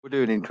We'll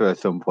do an intro at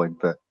some point,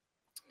 but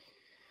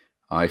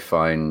I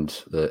find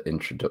that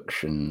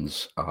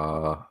introductions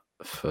are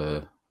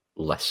for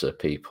lesser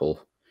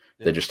people.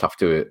 Yeah. They just have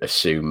to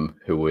assume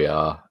who we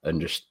are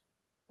and just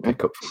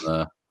pick up from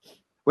there.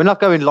 We're not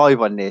going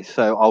live on this,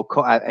 so I'll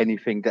cut out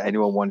anything that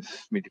anyone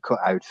wants me to cut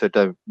out. So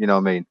don't, you know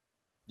what I mean?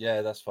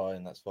 Yeah, that's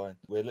fine. That's fine.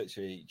 We're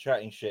literally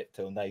chatting shit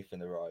till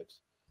Nathan arrives.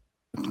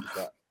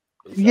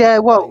 Yeah,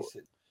 well,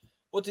 basic?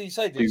 What did he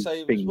say? Did he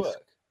say it was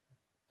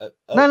work?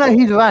 No,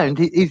 he's around.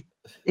 He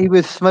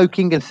was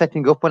smoking and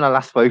setting up when I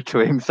last spoke to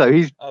him, so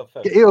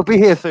he'll be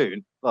here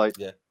soon.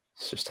 Yeah,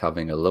 it's just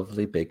having a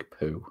lovely big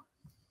poo.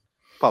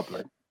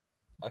 Probably.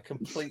 I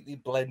completely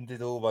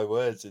blended all my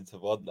words into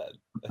one then.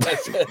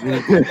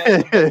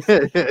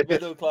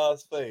 Middle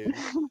class thing.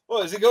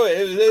 What is he going?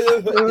 Is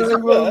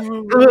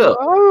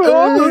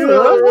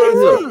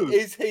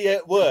he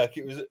at work?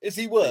 Is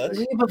he work? Is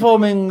he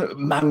performing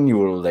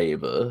manual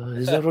labour?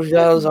 Is that what he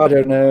does? I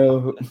don't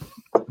know.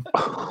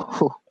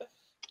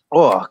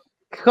 Oh,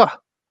 God.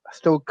 I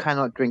still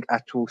cannot drink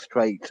actual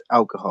straight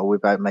alcohol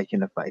without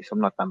making a face.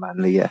 I'm not that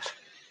manly yet.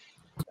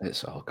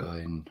 It's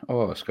going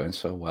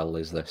so well,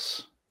 is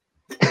this?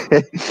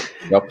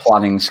 Your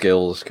planning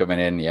skills coming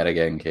in yet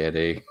again,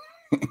 KD.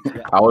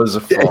 Hours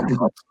of fun.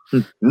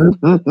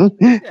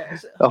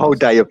 A whole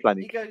day of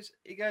planning.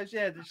 He goes,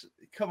 yeah, just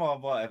come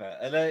on, whatever.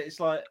 And then it's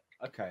like,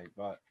 okay,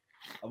 right,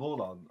 I'm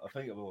all on. I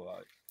think I'm all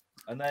right.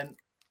 And then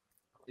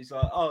he's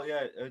like, oh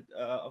yeah,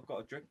 I've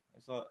got a drink.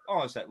 It's like,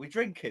 oh, is that we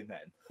drinking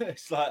then?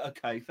 It's like,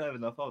 okay, fair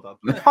enough. Hold on.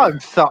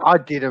 I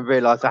didn't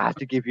realise I had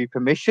to give you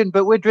permission,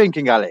 but we're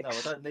drinking, Alex.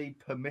 No, I don't need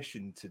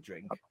permission to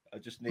drink. I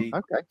just need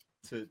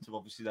to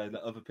obviously know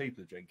that other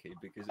people are drinking,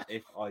 because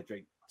if I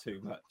drink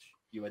too much,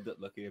 you end up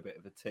looking a bit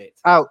of a tit.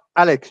 Oh,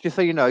 Alex, just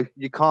so you know,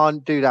 you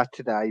can't do that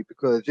today,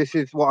 because this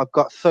is what I've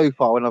got so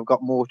far, and I've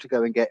got more to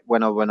go and get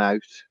when I run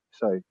out.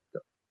 So,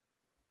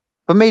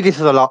 for me, this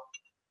is a lot.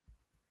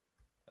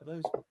 Are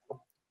those? What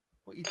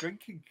are you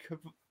drinking?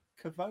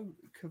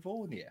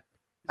 Cavonia?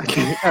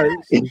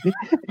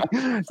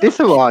 This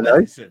one, I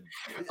know.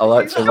 I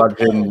like to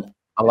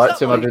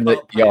imagine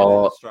that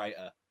your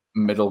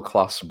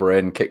middle-class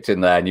brain kicked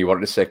in there and you wanted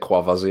to say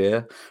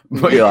Courvoisier,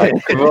 but you're like,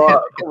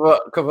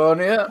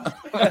 Cavonia?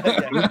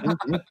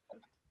 There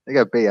you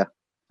go, beer.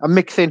 I'm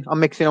mixing.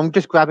 I'm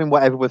just grabbing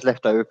whatever was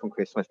left over from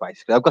Christmas,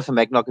 basically. I've got some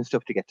eggnog and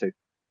stuff to get to.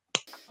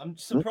 I'm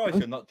surprised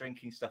you're not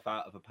drinking stuff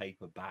out of a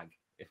paper bag.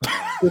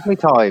 Give me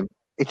time.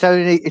 It's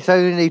only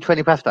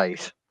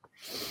 8:20.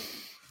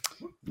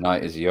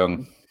 Night is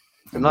young.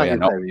 And we are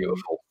not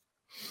beautiful.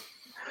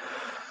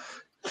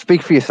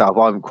 Speak for yourself.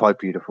 I'm quite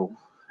beautiful.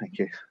 Thank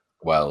you.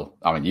 Well,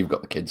 I mean, you've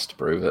got the kids to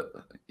prove it.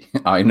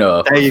 I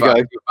know. There you go.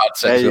 You've had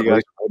sex with at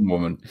least one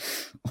woman.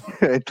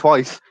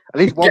 Twice. At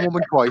least one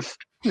woman twice.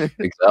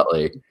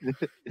 Exactly.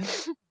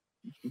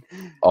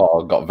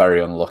 Or got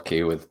very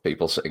unlucky with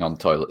people sitting on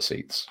toilet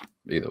seats.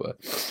 Either way.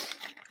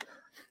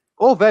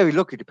 Or very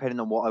lucky, depending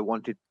on what I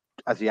wanted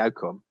as the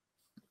outcome.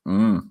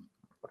 You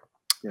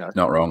know,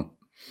 not wrong.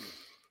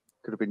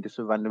 Could have been just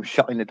a random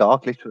shot in the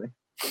dark, literally.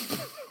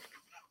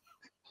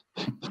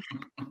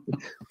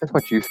 That's my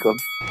juice gone.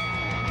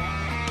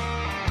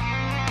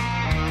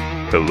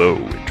 Hello,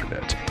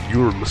 Internet.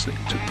 You're listening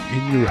to the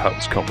In Your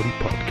House Comedy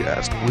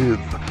Podcast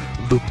with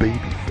the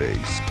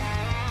Babyface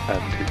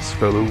and his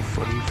fellow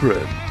funny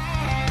friend.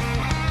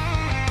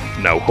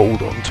 Now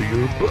hold on to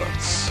your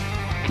butts.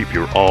 Keep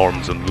your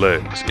arms and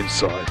legs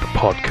inside the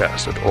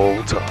podcast at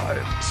all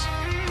times.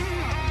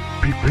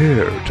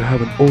 Prepare to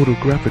have an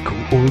autographical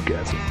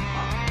orgasm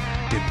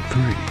in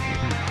 3,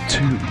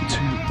 2,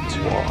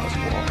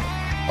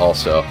 1.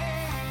 Also,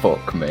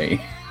 fuck me.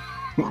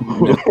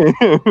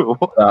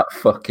 That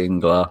fucking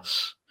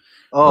glass.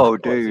 Oh,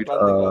 dude.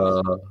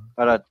 Hold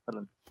on.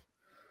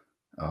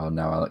 Oh,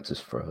 now Alex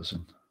is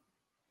frozen.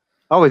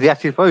 Oh, is he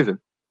actually frozen?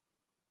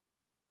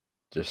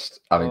 That's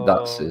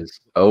his.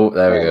 Oh,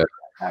 there we go.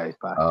 Now he's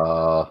back.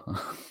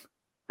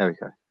 There we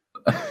go.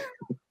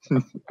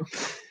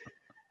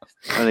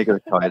 I'm only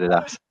got tired of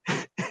that.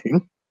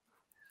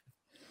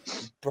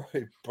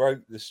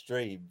 Broke the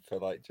stream for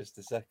like just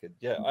a second.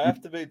 Yeah, I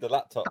have to move the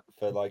laptop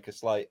for like a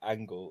slight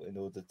angle in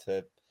order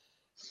to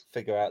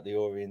figure out the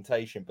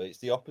orientation, but it's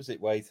the opposite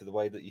way to the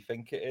way that you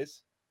think it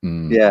is.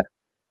 Yeah.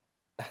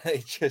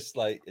 It's just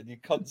like, and you're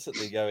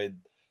constantly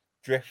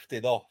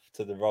drifting off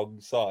to the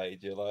wrong side.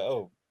 You're like,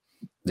 oh.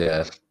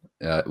 Yeah.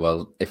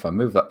 Well, if I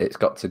move that, it's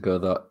got to go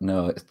that.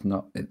 No, it's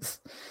not. It's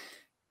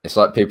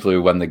like people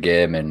who, when the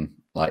game in,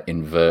 like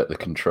invert the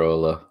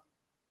controller.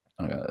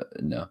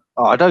 No.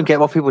 Oh, I don't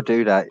get why people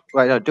do that.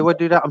 Wait, no, do I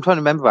do that? I'm trying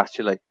to remember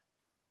actually.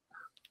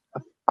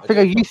 I think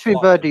I used to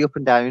invert it up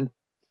and down.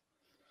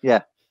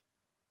 Yeah.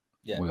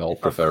 Yeah. We all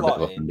prefer a bit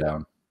up and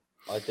down.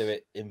 I do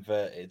it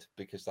inverted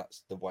because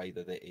that's the way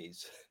that it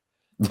is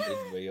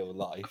in real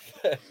life.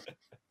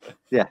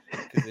 Yeah.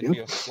 Because if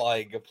you're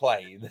flying a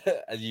plane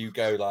and you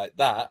go like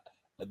that,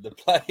 and the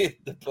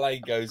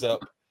plane goes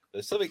up,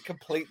 there's something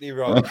completely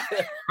wrong.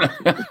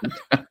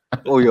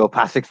 All your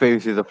past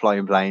experiences of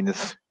flying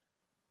planes.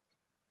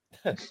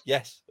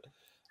 Yes,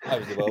 I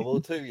was in World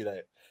War II, you know.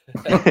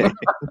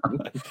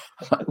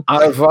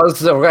 I was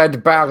the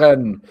Red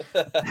Baron.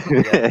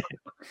 Yeah.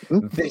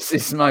 This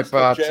is my It's the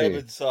party.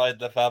 German side of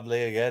the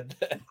family again.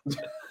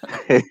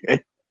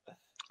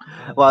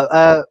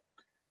 Well,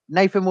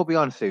 Nathan will be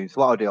on soon,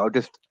 so what I'll do, I'll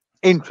just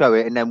intro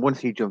it, and then once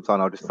he jumps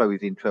on, I'll just throw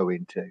his intro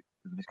in too.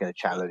 I'm just going to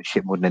chat a load of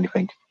shit more than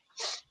anything.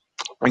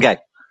 Okay.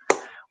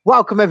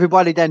 Welcome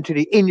everybody then to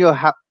the In Your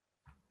House.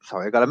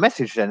 Sorry, I got a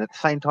message then at the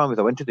same time as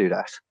I went to do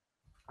that.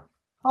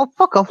 Oh,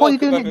 fuck off. What are you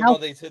Welcome doing it now?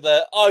 everybody to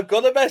the I've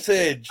got a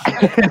message.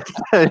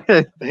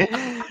 The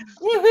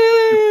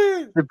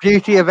Woohoo!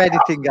 beauty of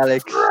editing,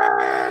 Alex.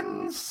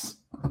 Friends.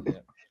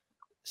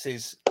 This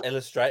is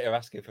Illustrator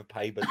asking for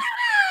payment.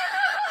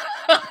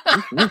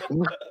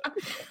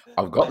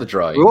 I've got the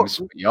drawings,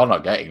 but you're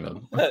not getting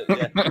them.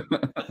 Yeah.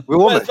 We're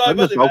almost Where's my done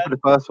as money, well man? for the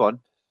first one.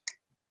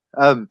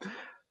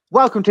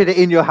 Welcome to the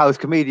In Your House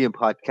Comedian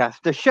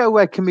Podcast, the show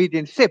where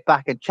comedians sit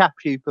back and chat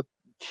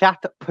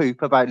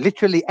poop about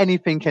literally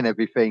anything and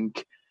everything.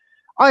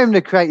 I am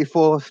the creative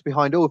force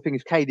behind all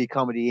things KD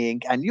Comedy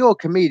Inc. and your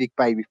comedic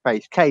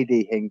babyface,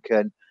 KD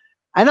Hinken.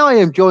 And I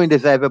am joined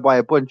as ever by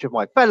a bunch of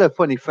my fellow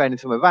funny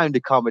friends from around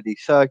the comedy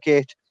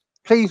circuit.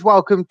 Please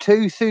welcome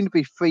two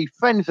soon-to-be 3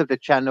 friends of the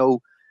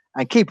channel,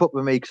 and keep up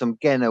with me because I'm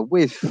getting a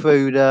whiz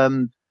through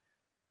them.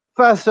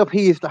 First up,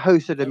 he is the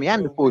host of the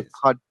Neanderthals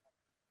pod.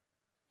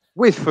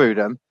 Whiz through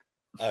them.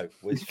 Oh,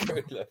 whiz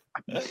through them.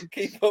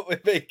 Keep up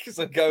with me because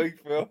I'm going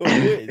for a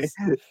whiz.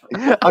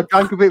 I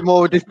drank a bit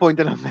more at this point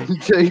than I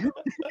meant to.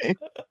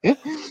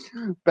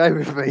 Bear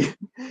with me.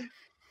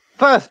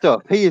 First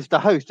up, he is the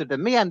host of the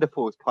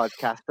Neanderthals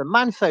podcast, the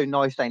man so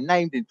nice they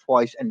named him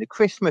twice, and the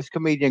Christmas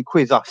comedian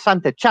quiz-off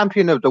Santa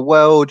champion of the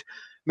world,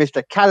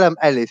 Mr. Callum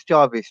Ellis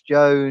Jarvis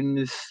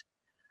Jones.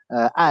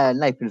 And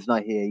Nathan's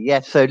not here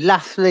yet. So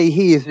lastly,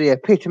 he is the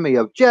epitome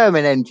of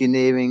German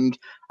engineering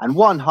and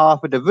one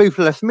half of the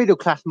ruthless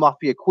middle-class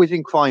mafia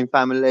quizzing crime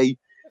family.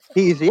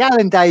 He is the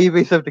Alan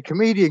Davis of the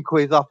comedian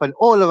quiz-off and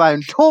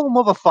all-around tall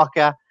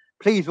motherfucker.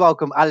 Please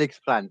welcome Alex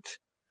Plant.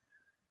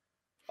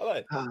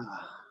 Hello.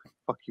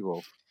 Fuck you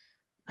all.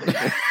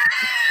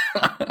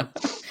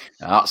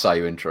 That's how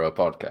you intro a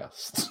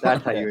podcast.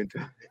 That's how you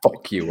intro.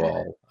 Fuck you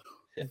all.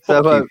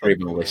 So, Fuck you for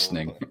even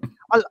listening.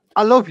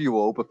 I love you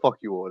all, but fuck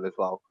you all as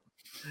well.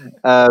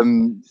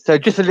 So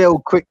just a little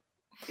quick.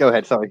 Go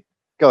ahead. Sorry.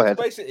 Go ahead.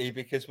 Basically,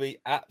 because we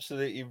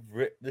absolutely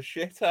ripped the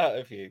shit out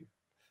of you,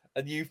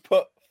 and you've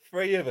put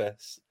 3 of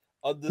us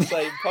on the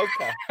same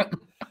podcast.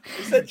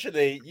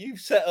 Essentially, you've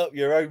set up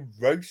your own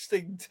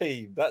roasting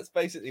team. That's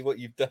basically what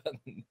you've done.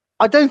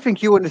 I don't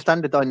think you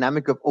understand the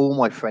dynamic of all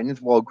my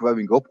friends while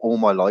growing up all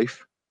my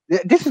life.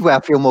 This is where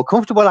I feel more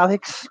comfortable,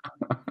 Alex.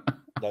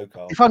 No,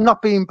 Carl. If I'm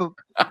not being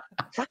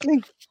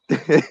exactly,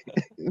 if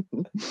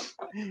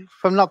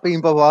I'm not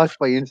being barraged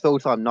by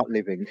insults, I'm not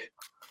living,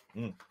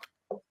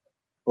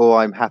 or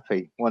I'm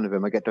happy. One of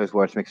them. I get those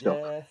words mixed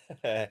up.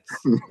 Yes.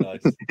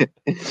 Nice.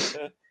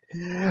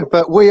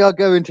 But we are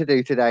going to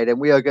do today. Then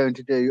we are going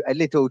to do a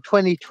little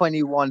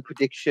 2021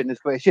 predictions,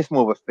 but it's just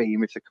more of a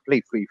theme. It's a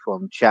complete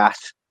free-form chat.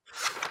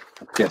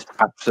 Just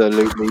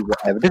absolutely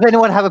whatever. Does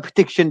anyone have a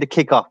prediction to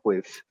kick off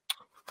with?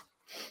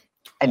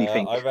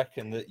 Anything? I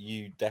reckon that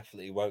you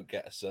definitely won't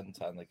get a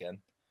suntan again,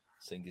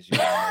 seeing as you're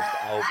the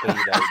most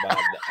albedo man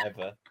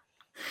ever.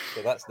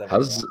 So that's never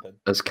going to happen.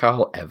 Has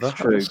Carl ever It's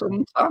had true. a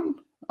suntan?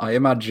 I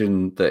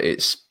imagine that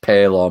it's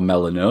pale or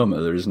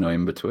melanoma. There is no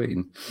in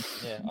between.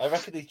 Yeah, I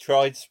reckon he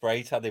tried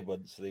spray tanning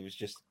once and he was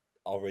just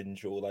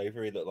orange all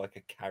over. He looked like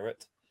a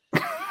carrot.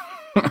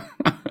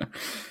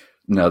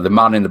 No, the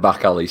man in the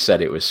back alley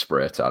said it was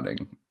spray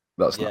tanning.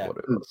 That's Yeah. not what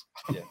it was.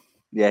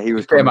 Yeah, he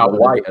was It came out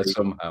coming whiter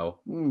somehow.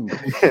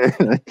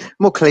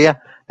 more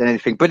clear than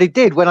anything. But it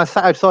did when I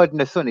sat outside in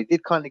the sun. It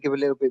did kind of give a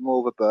little bit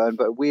more of a burn,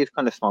 but a weird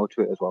kind of smell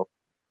to it as well.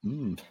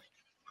 Mm.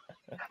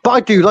 But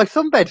I do like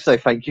sunbeds, so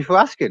thank you for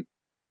asking.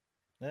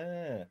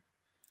 Yeah.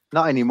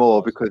 Not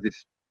anymore because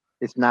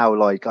it's now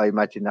like I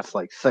imagine that's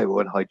like so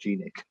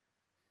unhygienic.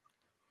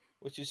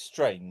 Which is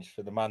strange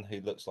for the man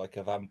who looks like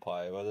a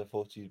vampire. I'd have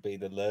thought you'd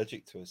been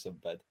allergic to a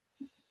sunbed.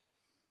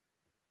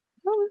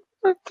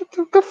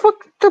 The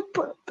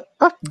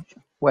fuck?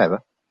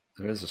 Whatever.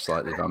 There is a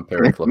slightly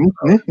vampiric look.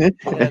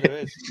 Yeah, there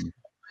is.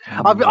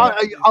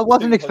 I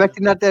wasn't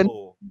expecting that then.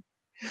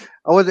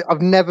 204.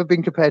 I've never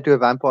been compared to a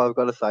vampire, I've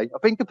got to say.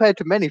 I've been compared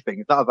to many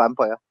things, not a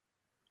vampire.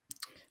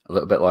 A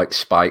little bit like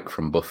Spike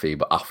from Buffy,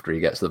 but after he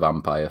gets the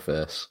vampire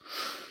face.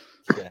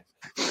 Yeah.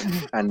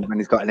 And when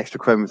he's got an extra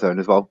chromosome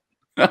as well.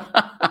 Fucking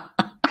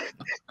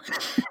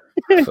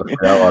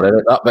hell, I'd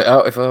edit that bit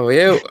out if I were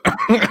you.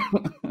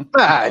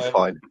 It's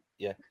fine.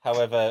 Yeah.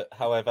 However,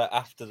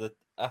 after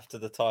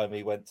the time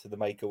he went to the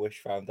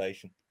Make-A-Wish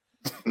Foundation.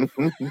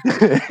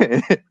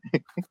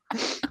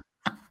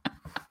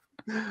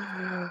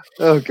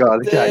 Oh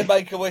God! Dear Okay.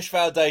 Make-A-Wish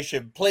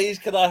Foundation, please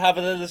can I have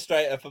an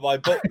illustrator for my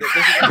book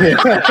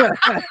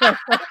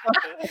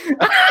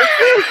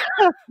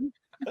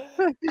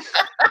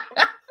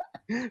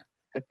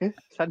that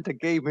Santa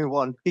gave me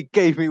one. He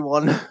gave me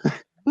one.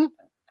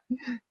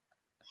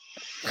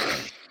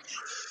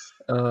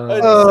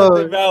 Only Oh.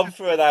 send him round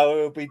for an hour,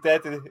 he'll be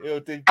dead. He'll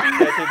be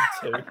dead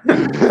in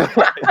 2.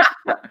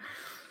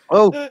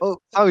 Oh,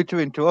 sorry to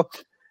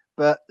interrupt,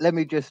 but let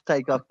me just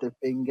take off the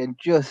thing and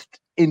just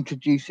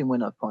introduce him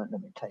when I find.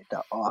 Let me take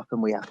that off,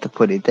 and we have to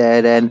put it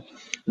there. Then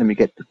let me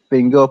get the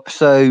thing up.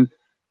 So,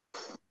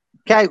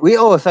 okay, we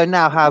also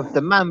now have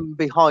the man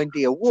behind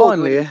the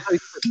award-winning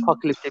host of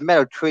Apocalyptic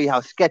Metal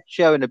Treehouse Sketch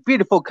Show and a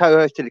beautiful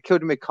co-host to the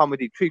Kildare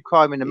Comedy True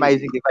Crime and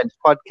Amazing Events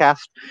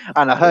podcast.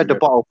 And I heard the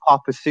bottle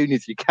pop as soon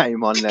as you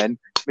came on. Then,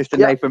 Mr.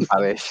 Nathan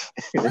Parrish.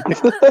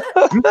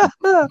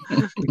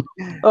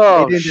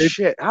 Oh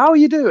shit! How are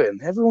you doing?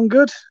 Everyone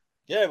good?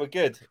 Yeah, we're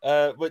good.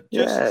 But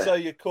just so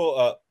you're caught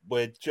up,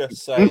 we're just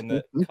saying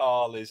that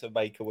Carl is a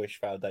Make-A-Wish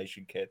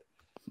Foundation kid.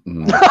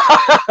 And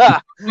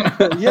I'll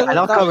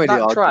come in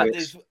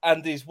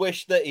and his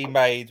wish that he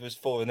made was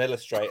for an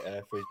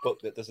illustrator for his book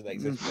that doesn't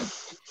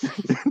exist yet.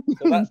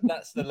 So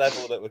that's the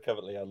level that we're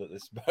currently on at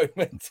this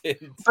moment.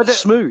 But it's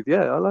smooth,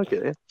 yeah, I like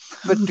it. Yeah.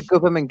 But the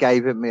government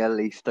gave it me at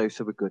least, though,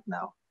 so we're good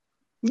now.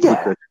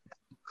 Yeah. We're good.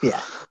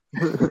 Yeah.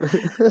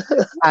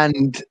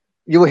 And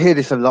you will hear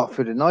this a lot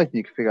through the night, and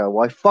you can figure out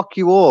why. Fuck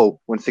you all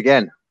once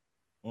again.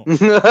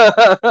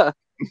 Hashtag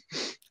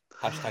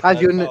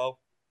As you Carl.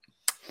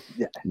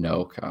 Yeah.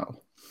 No,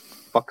 Carl.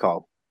 Fuck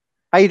Carl.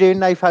 How you doing,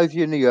 Nate? How's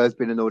your New Year's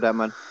been and all that,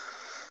 man?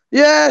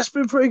 Yeah, it's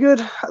been pretty good.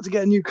 Had to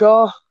get a new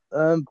car.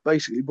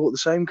 Basically bought the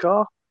same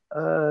car.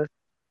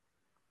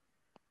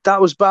 That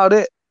was about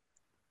it.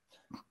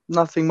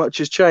 Nothing much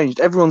has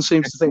changed. Everyone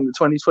seems to think that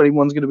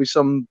 2021 is going to be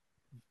some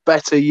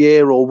better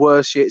year or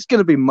worse year. It's going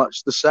to be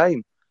much the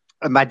same.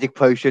 A magic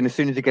potion. As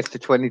soon as it gets to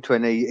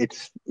 2020,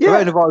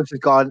 coronavirus is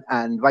gone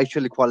and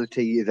racial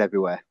equality is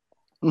everywhere.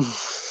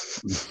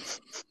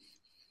 It's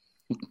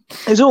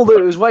all that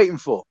it was waiting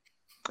for.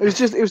 It was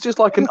just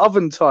like an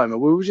oven timer.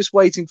 We were just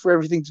waiting for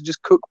everything to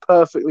just cook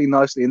perfectly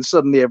nicely, and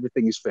suddenly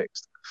everything is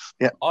fixed.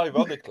 Yeah.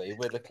 Ironically,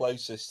 we're the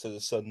closest to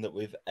the sun that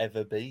we've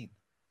ever been.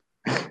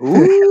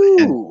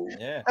 Ooh.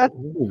 Yeah.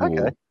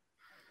 Okay.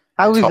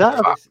 How is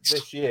that?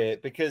 This year,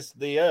 because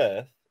the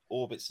Earth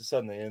orbits the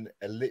sun in an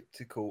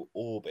elliptical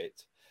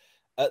orbit.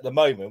 At the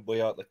moment, we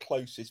are at the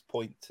closest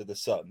point to the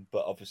sun,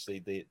 but obviously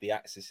the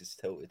axis is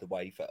tilted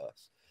away for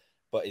us.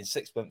 But in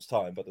 6 months'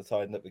 time, by the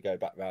time that we go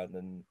back round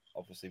and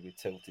obviously we're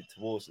tilted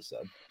towards the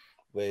sun,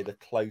 we're the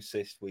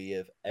closest we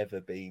have ever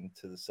been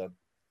to the sun.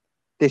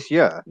 This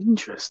year?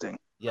 Interesting.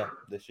 Yeah,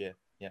 this year.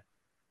 Yeah.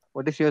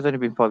 Well, this year's only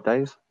been 5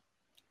 days.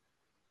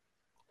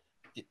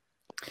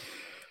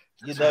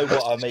 You know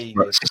what I mean,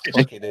 you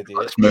fucking idiot.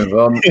 Let's move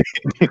on.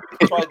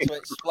 Trying to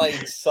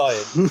explain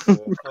science to a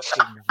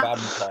fucking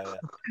vampire.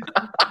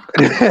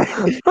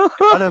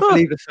 I don't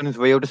believe the sun is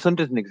real. The sun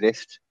doesn't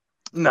exist.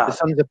 No.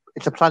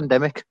 It's a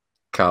pandemic.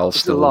 Carl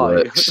still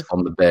works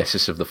on the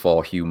basis of the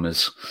 4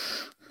 humours.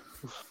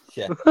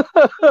 Yeah.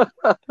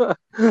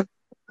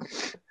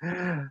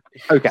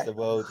 Okay. The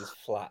world is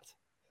flat.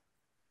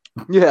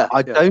 Yeah.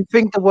 I don't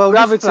think the world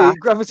is flat.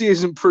 Gravity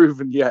isn't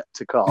proven yet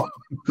to Carl.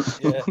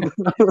 Yeah.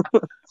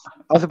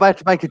 I was about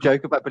to make a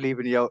joke about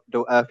believing the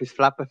Earth is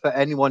flat, but for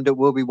anyone that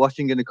will be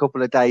watching in a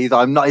couple of days,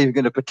 I'm not even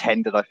going to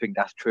pretend that I think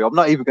that's true. I'm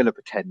not even going to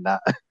pretend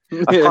that. I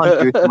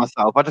can't do it to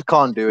myself. I just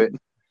can't do it.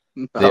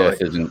 The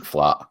Earth isn't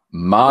flat.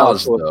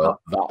 Mars, though,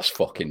 that's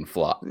fucking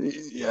flat.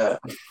 Yeah.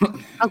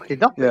 How could it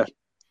not be? Yeah.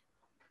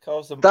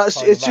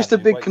 It's just a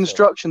big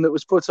construction that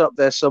was put up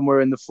there somewhere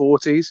in the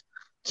 40s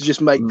to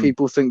just make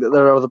people think that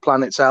there are other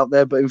planets out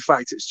there, but in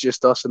fact it's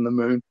just us and the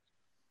moon.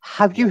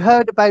 Have you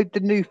heard about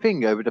the new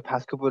thing over the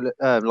past couple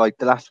of, like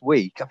the last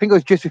week? I think it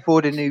was just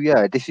before the new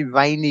year. This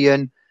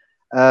Iranian,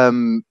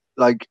 the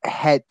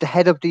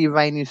head of the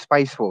Iranian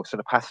Space Force for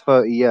the past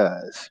 30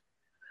 years.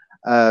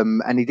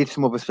 And he did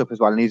some other stuff as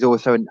well. And he's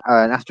also an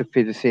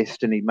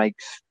astrophysicist, and he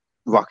makes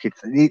rockets.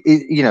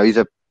 He's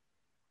a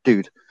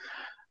dude.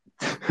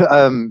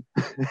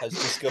 Has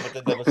discovered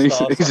another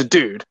star. He's a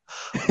dude.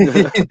 He's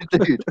a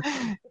dude.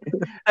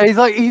 He's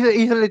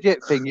a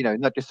legit thing,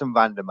 not just some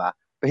randomer.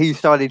 But he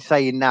started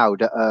saying now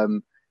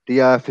that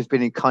the Earth has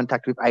been in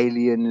contact with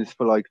aliens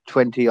for like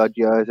 20 odd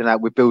years, and that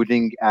we're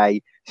building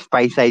a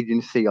space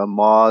agency on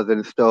Mars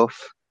and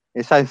stuff.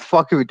 It sounds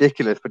fucking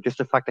ridiculous, but just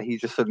the fact that he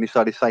just suddenly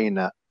started saying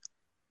that.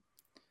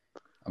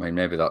 I mean,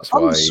 maybe that's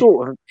why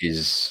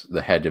he's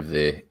the head of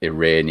the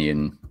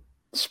Iranian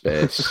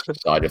space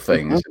side of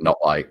things, not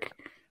like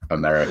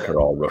America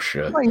or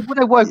Russia. I mean,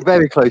 they work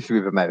very closely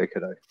with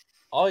America, though.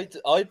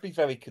 I'd be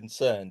very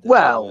concerned.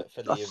 Well,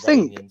 for the I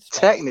think Iranian space.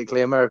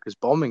 technically America's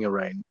bombing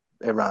Iran,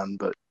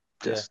 but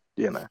just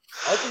I'd be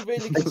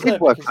really concerned. They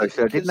did work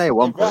closer, didn't they? At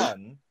one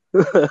point.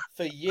 Iran,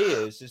 for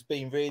years, has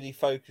been really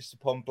focused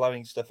upon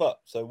blowing stuff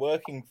up. So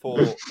working for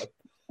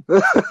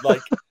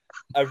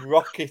a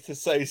rocket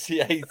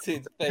associated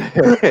thing is not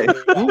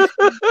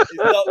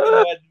going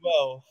to end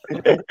well.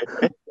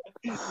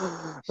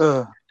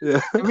 The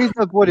reason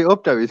I brought it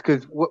up though is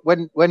because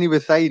when he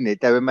was saying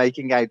it, they were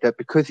making out that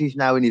because he's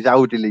now in his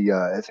elderly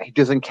years, he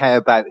doesn't care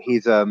about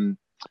his the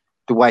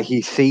way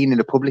he's seen in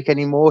the public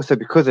anymore. So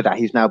because of that,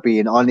 he's now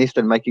being honest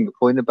and making a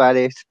point about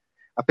it.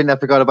 I think they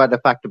forgot about the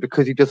fact that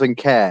because he doesn't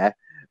care,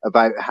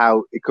 about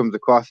how it comes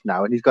across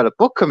now, and he's got a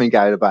book coming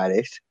out about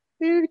it.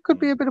 It could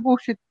be a bit of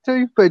bullshit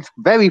too, but it's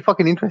very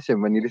fucking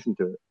interesting when you listen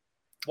to it.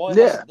 Why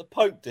hasn't the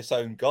Pope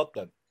disowned God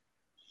then?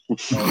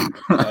 He's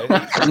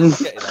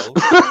getting old.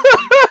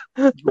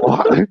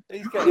 What?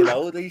 He's getting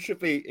old. He should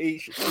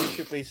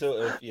be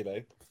sort of,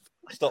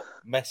 stop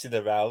messing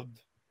around.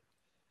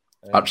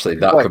 Actually,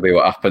 that could be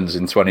what happens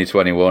in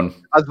 2021.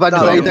 I was about to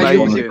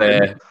say,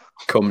 there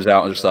comes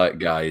out and just like,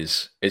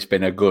 guys, it's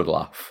been a good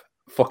laugh,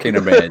 fucking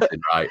amazing,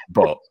 right?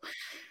 But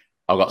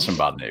I've got some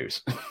bad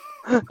news.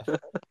 I've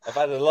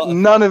had a lot.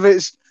 None of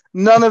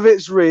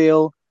it's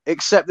real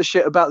except the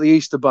shit about the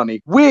Easter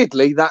Bunny.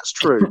 Weirdly, that's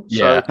true.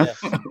 Yeah.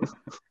 So,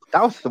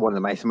 that was the one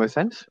that makes the most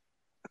sense.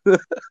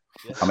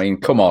 I mean,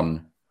 come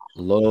on,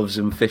 loaves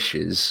and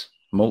fishes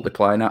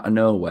multiplying out of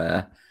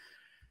nowhere.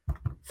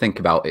 Think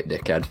about it,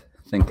 dickhead.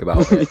 Think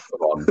about it.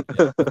 Come on.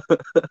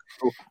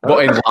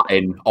 But in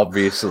Latin,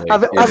 obviously.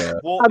 Have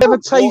you ever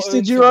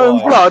tasted your own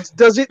blood?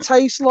 Does it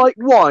taste like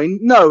wine?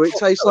 No, it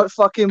tastes like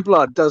fucking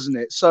blood, doesn't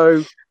it?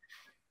 So.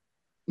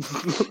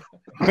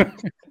 It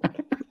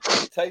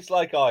tastes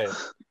like iron.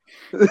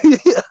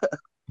 Yeah.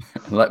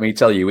 Let me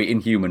tell you,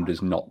 eating human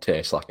does not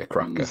taste like a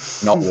cracker.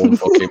 Not one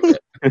fucking bit.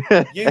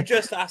 You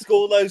just ask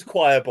all those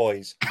choir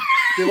boys.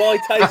 Do I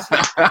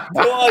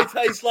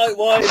taste like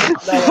wine? No,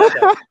 I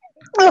don't.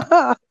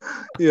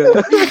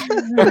 Yeah.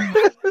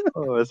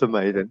 Oh, that's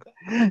amazing.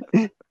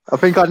 I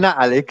think on that,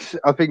 Alex,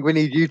 I think we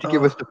need you to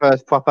give us the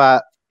first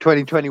proper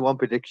 2021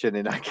 prediction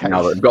in that case.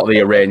 Now that we've got the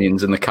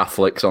Iranians and the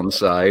Catholics on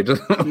side.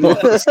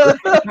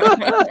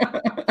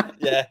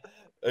 Yeah.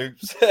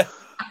 Oops.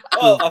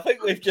 Well, I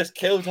think we've just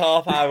killed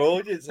half our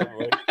audience, haven't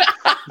we?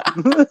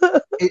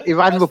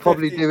 Iran will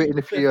probably do it in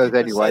a few years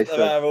anyway.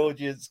 So our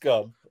audience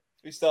gone.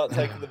 We start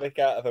taking the mick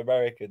out of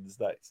Americans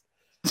next.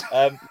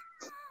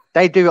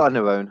 They do it on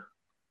their own.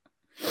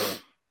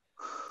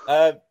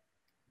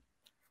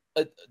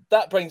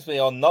 That brings me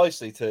on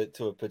nicely to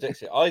a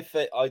prediction. I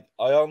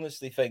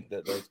honestly think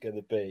that there's going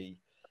to be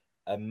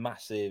a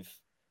massive.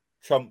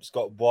 Trump's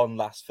got one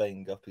last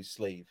thing up his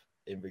sleeve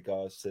in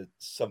regards to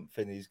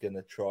something he's going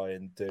to try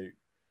and do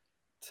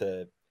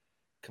to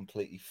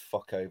completely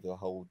fuck over the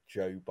whole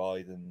Joe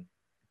Biden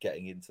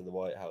getting into the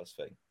White House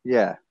thing.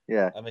 Yeah.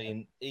 I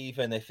mean,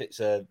 even if it's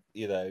and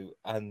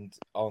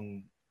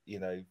on,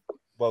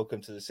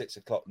 welcome to the 6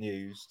 o'clock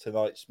news.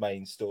 Tonight's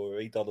main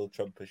story: Donald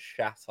Trump has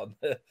shat on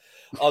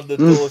the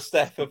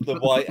doorstep of the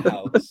White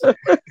House.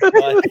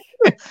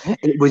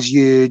 It was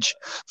huge.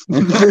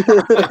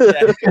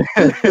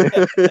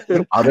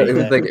 I don't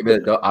even think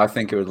I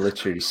think it would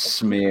literally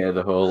smear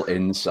the whole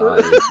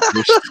inside.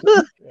 Just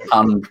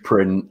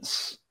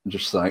handprints.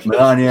 Just like,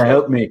 Melania,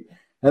 help me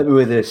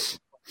with this.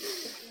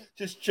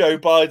 Just Joe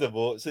Biden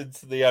walks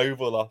into the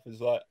Oval Office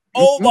like,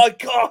 oh my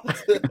God!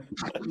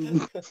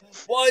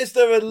 Why is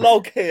there a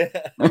log here?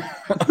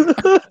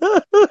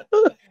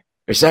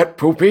 Is that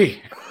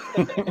poopy?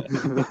 I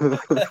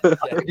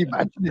could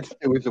imagine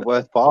it was the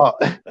worst part.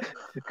 I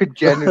could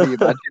genuinely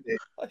imagine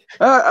it.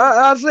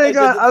 I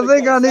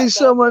think I need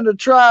someone to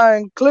try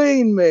and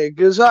clean me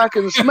because I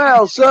can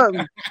smell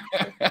something.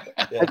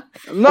 Yeah.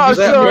 I'm not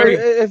sure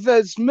if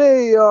it's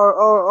me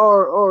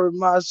or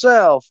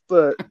myself,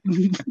 but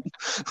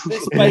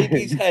this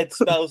baby's head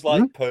smells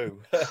like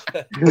poo.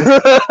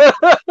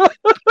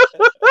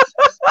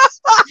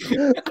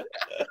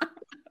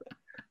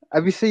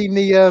 Have you seen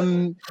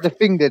the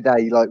thing that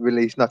they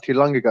released not too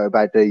long ago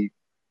about the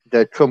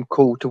Trump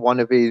call to one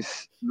of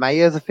his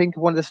mayors? I think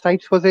one of the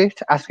states, was it,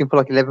 asking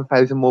for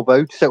 11,000 more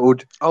votes that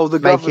would the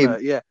make governor,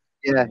 him.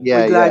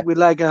 We'd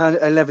like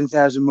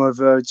 11,000 more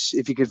votes.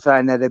 If you could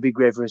find that, that'd be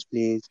great for us,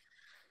 please.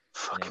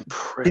 Fucking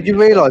Did you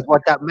realise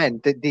what that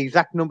meant? That the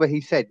exact number he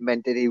said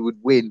meant that he would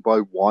win by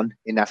 1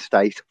 in that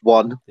state.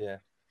 1. Yeah,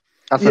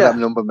 that's what that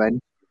number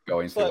meant.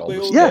 Going through we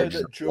all know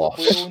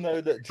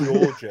that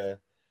Georgia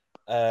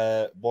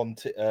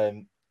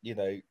wanted,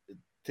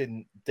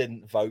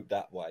 didn't vote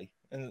that way,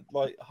 and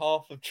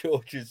half of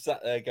Georgia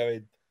sat there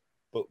going,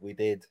 "But we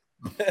did."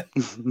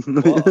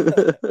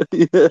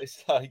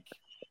 It's like,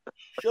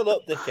 shut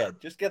up, dickhead.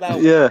 Just get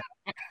out. Yeah.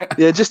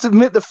 Just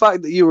admit the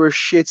fact that you were a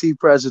shitty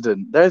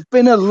president. There's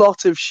been a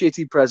lot of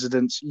shitty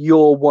presidents.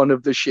 You're one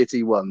of the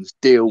shitty ones.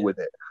 Deal with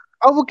it.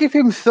 I will give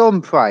him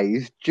some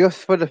praise just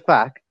for the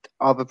fact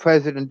of a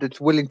president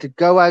that's willing to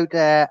go out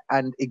there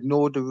and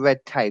ignore the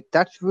red tape.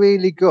 That's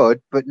really good,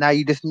 but now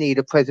you just need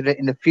a president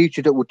in the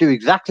future that will do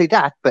exactly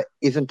that, but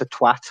isn't a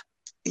twat.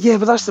 Yeah,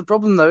 but that's the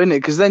problem, though, isn't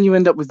it? Because then you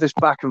end up with this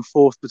back and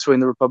forth between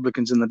the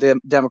Republicans and the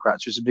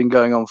Democrats, which has been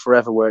going on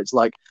forever, where it's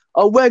like,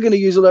 oh, we're going to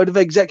use a load of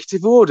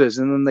executive orders.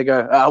 And then they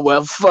go, oh,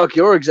 well, fuck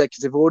your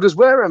executive orders.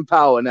 We're in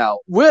power now.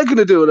 We're going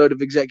to do a load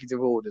of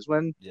executive orders.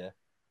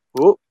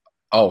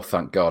 Oh,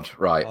 thank God.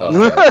 Right.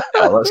 Okay.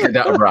 Let's get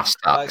down to brass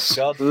tacks.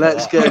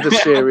 Let's get to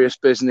serious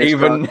business,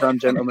 done,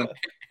 gentlemen.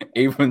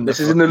 This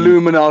is an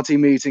Illuminati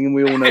meeting, and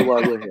we all know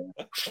why we're here.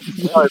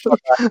 I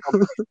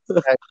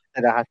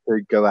had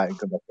to go out and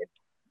come back in.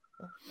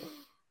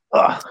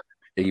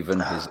 Even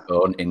his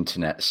own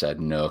internet said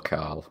no,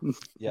 Carl.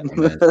 Yeah.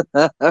 Amazing.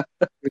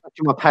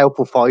 My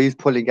powerful thighs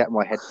pulling at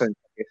my headphones.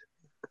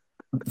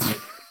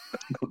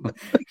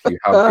 You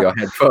have your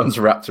headphones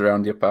wrapped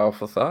around your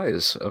powerful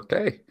thighs.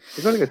 Okay.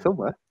 You've got to go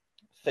somewhere.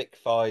 Thick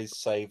thighs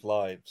save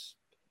lives.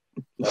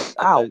 Like,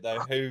 Ow. I don't know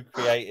who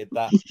created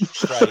that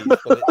phrase,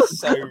 but it's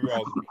so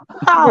wrong.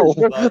 Ow!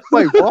 Like,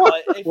 Wait, what?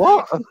 like, if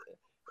What?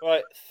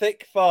 right,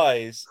 thick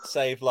thighs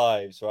save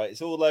lives, right?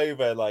 It's all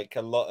over like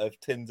a lot of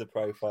Tinder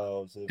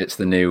profiles. It's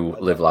the new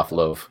Live, Laugh,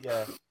 Love.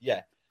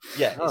 Yeah.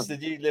 It's the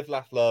new Live,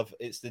 Laugh, Love.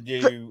 It's the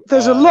new.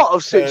 There's a lot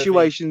of curvy-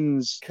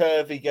 situations.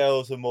 Curvy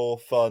girls are more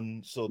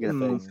fun, sort of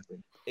thing.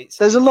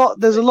 There's a lot of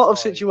thick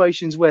thighs.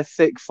 situations where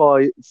thick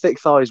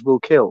thighs will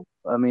kill.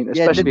 I mean,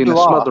 Yeah, especially in a you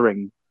are.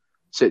 smothering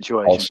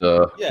situation.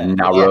 Also, Yeah,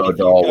 narrow if you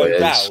doorways. go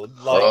down,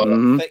 like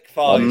Mhm. thick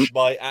thighs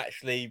might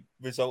actually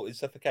result in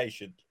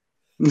suffocation.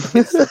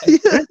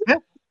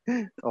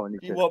 Oh, and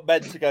If you want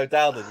men to go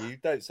down on you,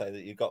 don't say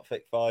that you've got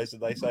thick thighs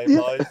and they save Yeah.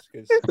 lives.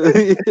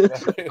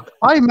 Because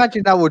I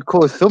imagine that would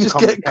cause some Just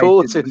get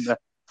caught in complications. there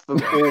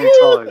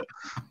for all time.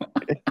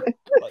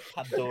 like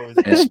Pandora's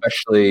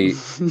Especially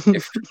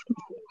if,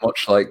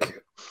 much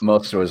like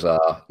most of us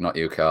are, not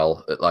you,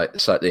 Carl, like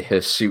slightly her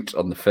suit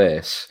on the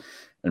face,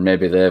 and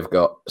maybe they've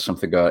got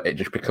something going, it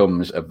just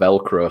becomes a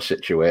Velcro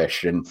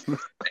situation. And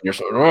you're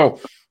just like,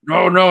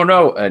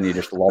 no, and you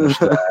just lodge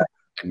there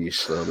and you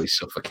slowly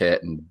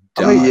suffocate and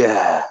die. Oh,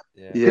 yeah.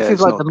 Yeah. Yeah, This is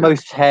it's like not the good.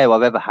 most hair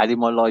I've ever had in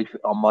my life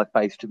on my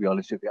face, to be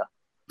honest with you.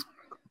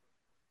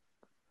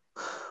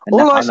 And All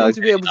now I know- seem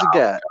to be able to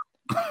get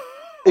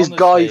is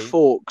Guy Honestly-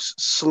 Fawkes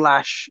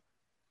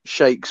 /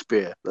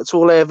 Shakespeare. That's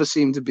all I ever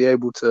seem to be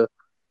able to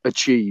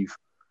achieve.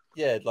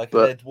 Yeah, like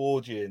But- an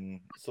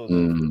Edwardian sort of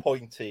Mm.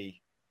 pointy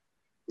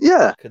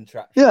Yeah,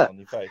 contraption Yeah. on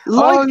your face.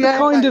 like Oh, the yeah,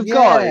 kind of yeah,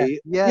 guy.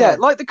 yeah.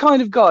 Like the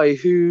kind of guy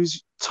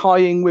who's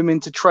tying women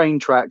to train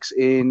tracks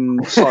in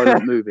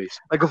silent movies.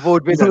 like a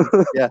vaudevillain.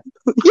 Yeah,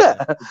 Yeah,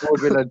 a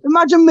vaudevillain.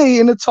 imagine me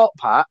in a top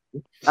hat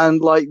and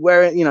like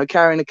wearing,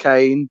 carrying a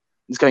cane.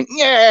 It's going,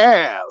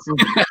 yeah.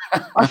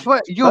 I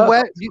swear, your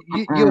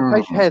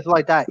facial hair's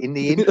like that in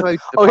the intro to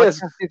the Oh,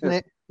 podcast, yes. isn't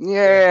it?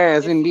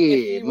 Yes, If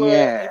indeed. you were,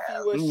 Yeah. if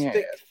you were yeah.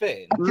 stick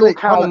thin Look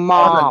how and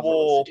marvelous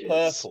wore it is.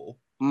 purple,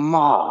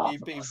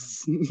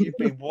 Marvelous. you'd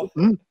be what?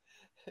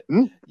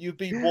 Mm. You'd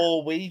be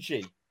more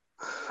Ouija.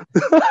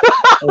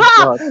 Oh,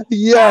 God.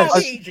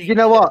 Yes. You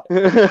know what?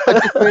 I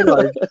just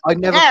realised I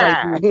never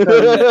played the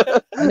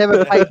intro. I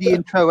never played the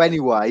intro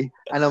anyway,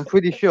 and I'm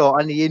pretty sure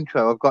on the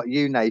intro I've got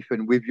you,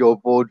 Nathan, with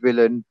your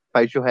vaudevillain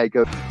facial hair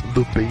go.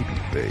 The baby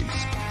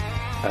face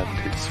and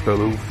his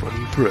fellow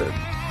funny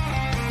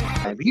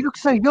friend. You look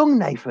so young,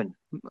 Nathan.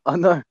 I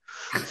know.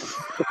 You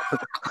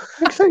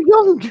look so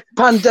young.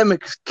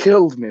 Pandemic's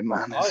killed me,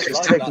 man. I It's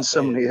like taken that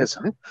so many beard. years.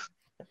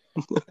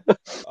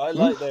 I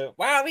like the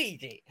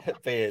Ouija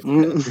beard.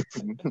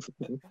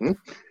 Mm.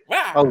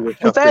 Wow. Oh,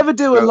 If they ever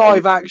do a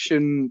live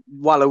action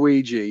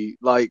Waluigi,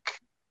 like,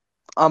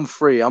 I'm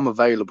free, I'm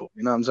available.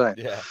 You know what I'm saying?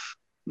 Yeah.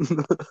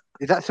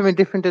 is that something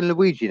different than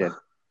Luigi then?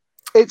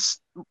 It's,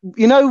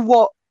 you know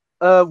what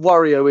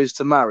Wario is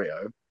to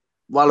Mario?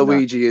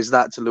 Waluigi is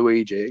that to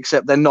Luigi,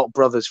 except they're not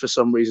brothers for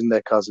some reason,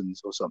 they're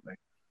cousins or something.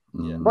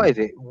 Mm. What is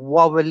it?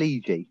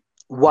 Waluigi.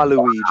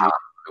 Waluigi.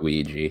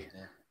 Luigi.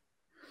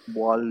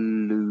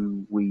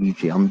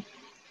 Waluigi.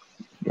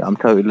 I'm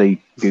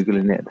totally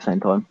googling it at the same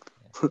time.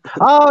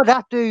 Oh,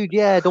 that dude,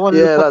 yeah, the one,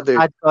 Yeah, that that dude.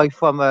 bad guy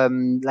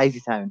from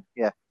Lazy Town.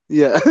 Yeah,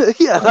 Yeah,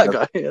 yeah, that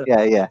guy.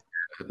 Yeah. yeah.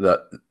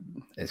 That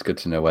it's good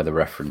to know where the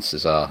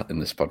references are in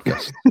this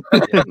podcast.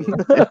 Yeah,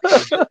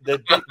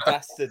 the big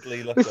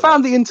dastardly look. We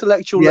found the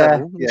intellectual Yeah,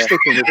 level. yeah.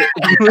 Sticking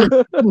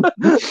with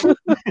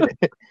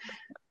it.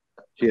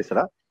 Cheers to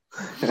that.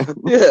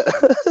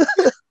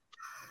 Yeah.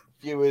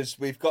 viewers.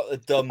 We've got to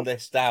dumb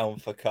this down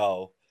for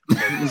Carl. So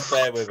just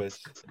bear with us.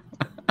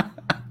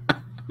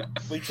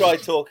 We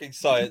tried talking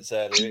science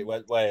earlier. It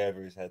went way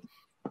over his head.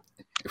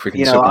 If we can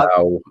You know,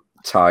 somehow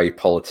tie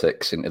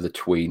politics into the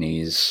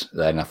tweenies,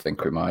 then I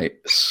think we might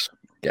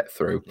get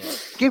through. Yeah.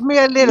 Give me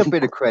a little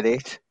bit of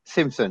credit.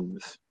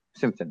 Simpsons.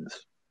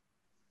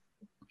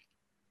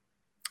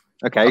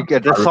 Okay,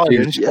 good. The I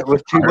refuse- silence that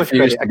was too I much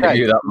refuse credit. to give Okay.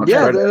 you that much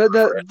Yeah,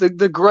 credit.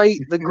 the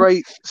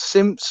great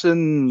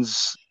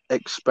Simpsons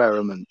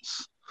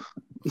experiments.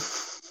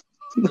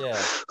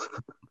 Yeah.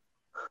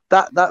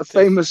 That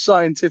famous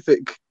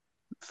scientific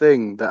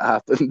thing that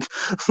happened.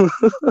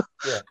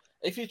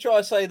 If you try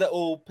to say that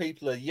all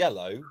people are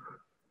yellow,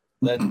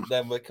 then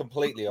we're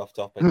completely off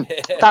topic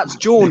here. That's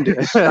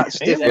jaundice. That's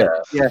different.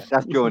 Yeah,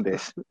 that's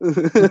jaundice.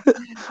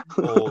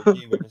 Or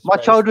you with a My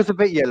spray. child was a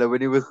bit yellow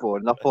when he was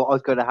born, and I thought I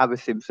was going to have a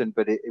Simpson,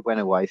 but it went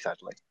away,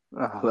 sadly.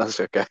 Oh, that's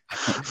okay.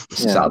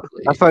 Sadly,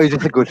 I suppose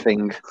it's a good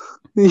thing.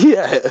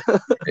 Yeah.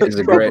 it is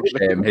a great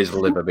shame his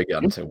liver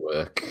began to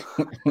work.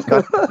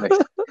 God damn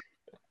it.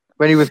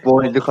 When he was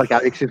born, it looked like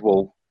Alex's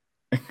wall.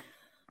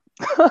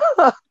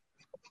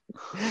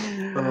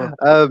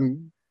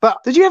 But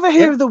Did you ever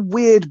hear of the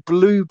weird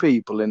blue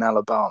people in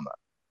Alabama?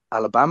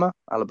 Alabama?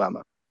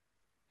 Alabama.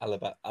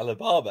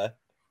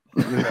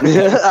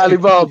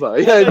 Alibaba.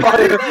 Yeah.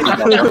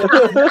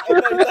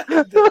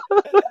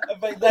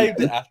 They named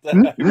it after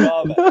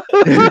Alabama.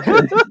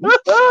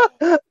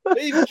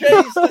 We've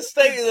changed the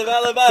state of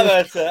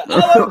Alabama to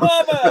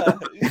Alabama.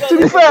 To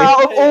be fair,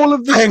 out of all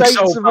of the Thanks,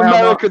 states of Obama.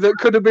 America that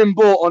could have been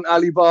bought on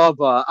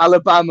Alibaba,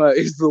 Alabama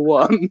is the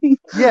one.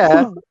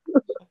 Yeah.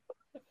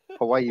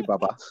 Hawaii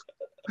Baba.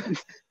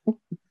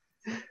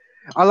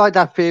 I like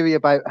that theory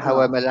about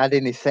how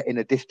Aladdin is set in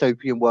a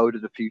dystopian world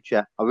of the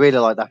future. I really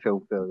like that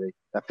film theory.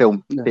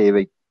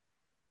 Theory.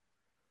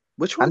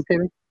 Which one? And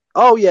theory.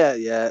 Oh yeah.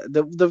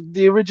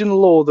 The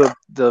original or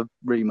the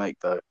remake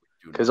though,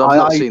 because I've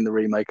not seen the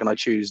remake and I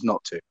choose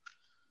not to.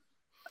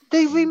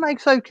 The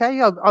remake's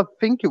okay. I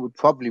think it would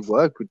probably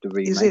work with the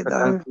remake. Is it I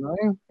though? don't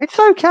know. It's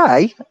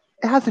okay.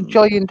 It has a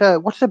giant.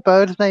 What's the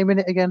bird's name in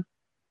it again?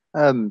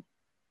 A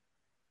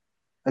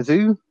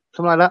zoo,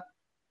 something like that.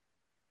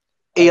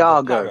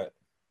 Iago.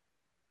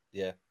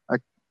 Yeah.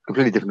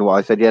 Completely different to what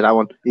I said. Yeah, that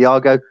one.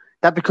 Iago.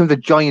 That becomes a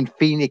giant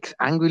phoenix,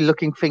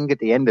 angry-looking thing at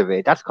the end of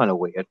it. That's kind of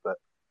weird, but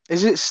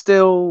Is it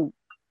still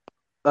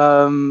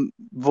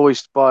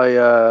voiced by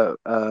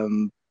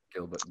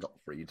Gilbert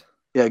Gottfried.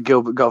 yeah,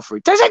 Gilbert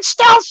Gottfried? Does it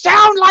still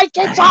sound like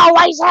it's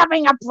always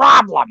having a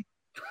problem?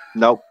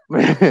 nope.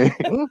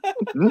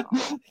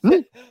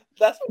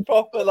 That's a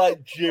proper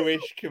like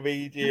Jewish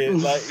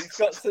comedian. Like he's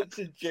got such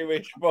a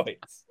Jewish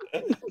voice.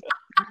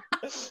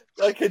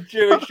 Like a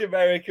Jewish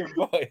American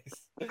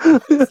voice.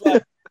 It's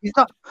like He's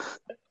not.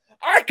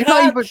 I not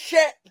can't even-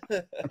 shit.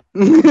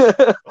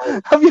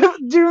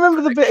 Do you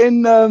remember the bit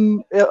in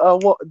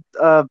what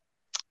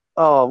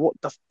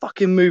the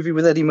fucking movie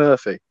with Eddie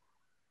Murphy?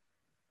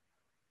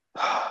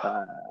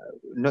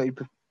 Nutty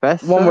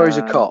Professor. One where he's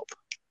a cop.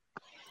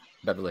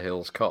 Beverly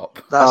Hills Cop.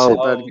 That's Oh,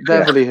 it. oh,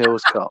 Beverly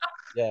Hills Cop.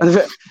 Yeah.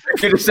 You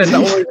could have said that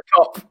was a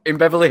cop in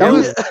Beverly That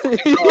Hills. was-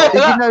 Yeah, Did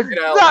you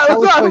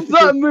know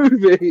that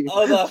movie.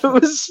 Oh, no.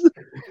 It was,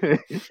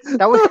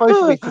 that was supposed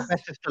to be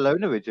Sylvester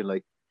Stallone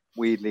originally?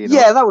 Weirdly enough.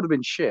 yeah, that would have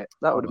been shit.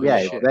 That would have been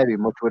Yeah, shit. it very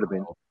much would have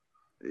been.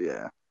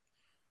 Yeah.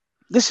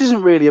 This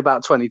isn't really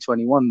about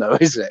 2021, though,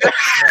 is it?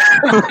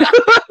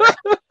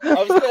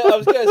 I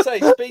was going to say,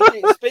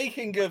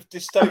 speaking of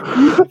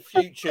dystopian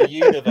future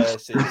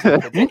universes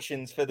and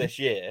predictions for this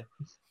year,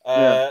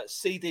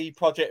 CD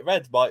Projekt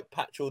Red might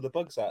patch all the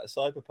bugs out of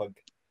Cyberpunk.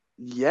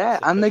 Yeah,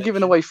 It's a and they're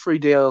giving prediction. away free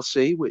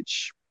DLC,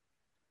 which,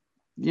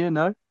 you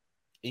know,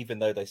 Even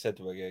though they said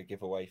they were going to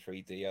give away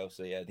free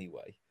DLC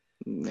anyway.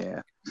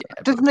 yeah.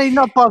 Doesn't it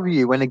not bother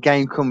you when a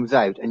game comes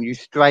out and you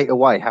straight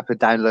away have to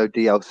download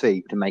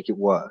DLC to make it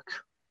work?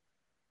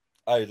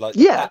 Oh, like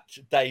Yeah. patch,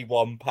 day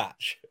one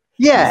patch.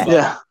 Yeah.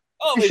 Yeah.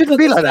 Oh, It we've shouldn't done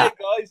be this like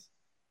thing, that. guys.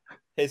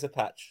 Here's a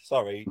patch.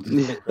 Sorry, it's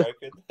a bit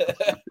broken.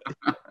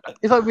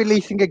 It's like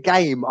releasing a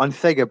game on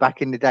Sega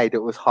back in the day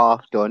that was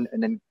half done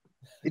and then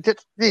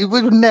it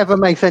would never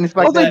make sense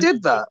back Well, they then.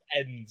 did that.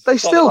 Ends. They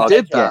still Solid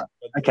did edge that.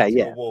 Okay, to the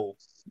yeah. wall.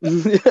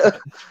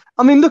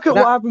 I mean, look at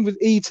That- what happened with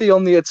ET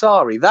on the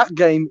Atari. That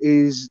game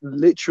is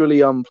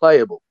literally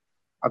unplayable.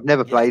 I've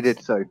never played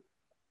it, so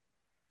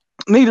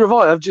Neither have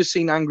I. I've just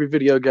seen Angry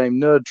Video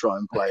Game Nerd try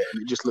and play it,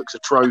 and it just looks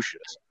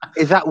atrocious.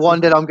 is that one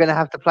that I'm going to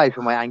have to play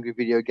for my Angry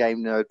Video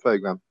Game Nerd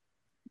program?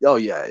 Oh,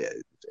 yeah, yeah.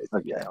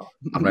 Okay.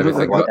 I'm maybe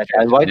thinking Write about that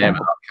down, changing write the name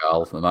that of that,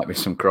 Carl. There might be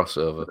some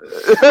crossover.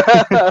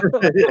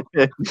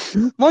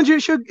 Mind you,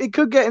 it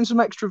could get him some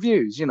extra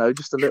views, you know,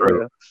 just a little True.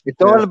 bit.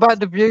 It's all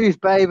about the views,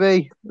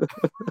 baby.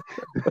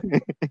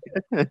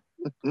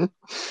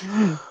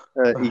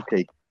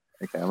 E.T.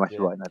 Okay, I'm actually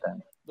Yeah. writing that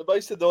down. The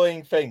most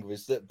annoying thing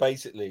was that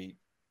basically,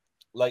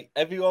 like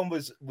everyone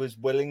was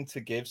willing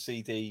to give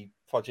CD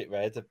Projekt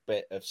Red a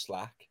bit of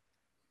slack.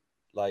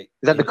 Like,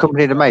 Is that the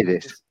company that made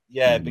this?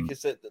 Yeah, Mm.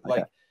 because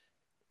like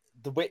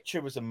The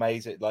Witcher was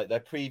amazing. Like their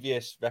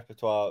previous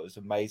repertoire was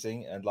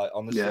amazing, and like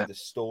honestly, Yeah. the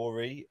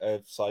story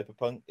of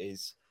Cyberpunk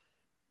is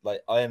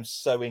like I am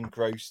so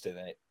engrossed in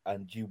it,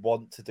 and you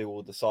want to do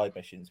all the side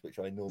missions, which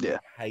I normally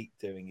hate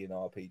doing in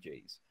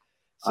RPGs.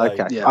 So,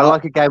 Okay, yeah. I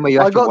like a game where you.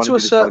 I actually got want to a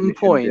do the side certain missions,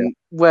 point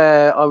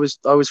where I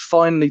was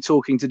finally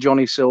talking to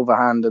Johnny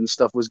Silverhand and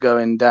stuff was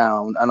going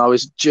down, and I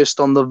was just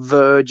on the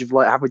verge of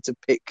like having to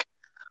pick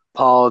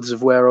paths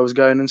of where I was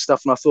going and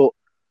stuff, and I thought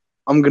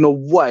I'm gonna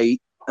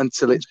wait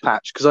until it's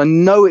patched because I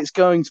know it's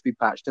going to be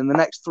patched in the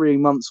next 3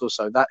 months or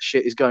so. That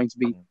shit is going to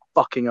be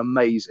fucking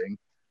amazing.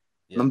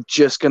 Yeah. And I'm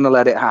just gonna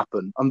let it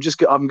happen. I'm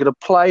gonna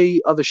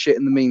play other shit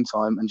in the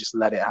meantime and just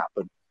let it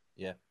happen.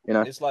 Yeah, you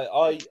know. it's like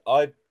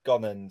I've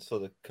gone and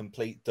sort of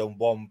done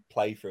one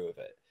playthrough of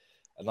it,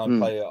 and I'm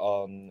playing it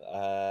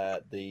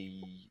on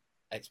the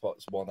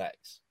Xbox One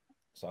X.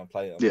 So I'm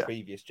playing it on the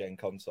previous gen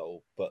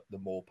console, but the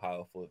more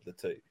powerful of the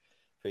two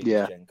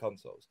previous gen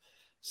consoles.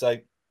 So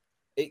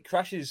it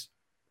crashes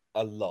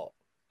a lot,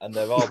 and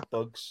there are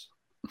bugs,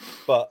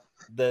 but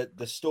the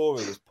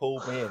story has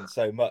pulled me in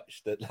so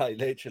much that like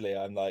literally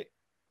I'm like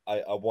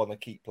I want to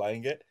keep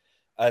playing it,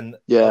 and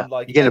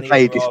like you're going to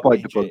play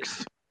despite the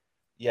bugs.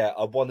 Yeah,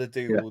 I want to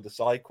do all the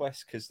side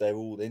quests because they're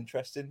all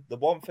interesting. The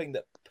one thing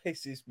that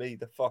pisses me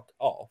the fuck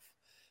off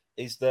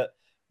is that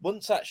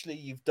once actually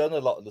you've done a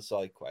lot of the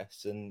side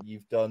quests and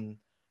you've done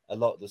a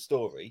lot of the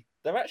story,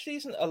 there actually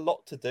isn't a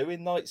lot to do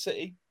in Night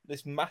City.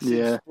 This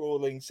massive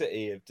sprawling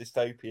city of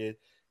dystopia,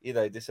 you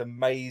know, this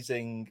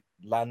amazing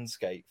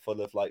landscape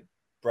full of like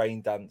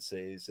brain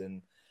dances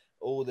and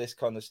all this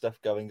kind of stuff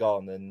going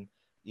on, and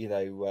you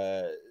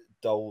know,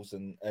 dolls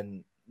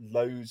and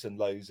loads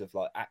of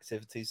like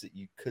activities that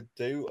you could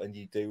do and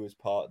you do as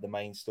part of the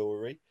main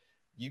story.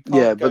 You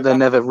can't but they're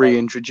never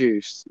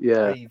reintroduced.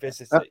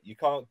 Revisit it. You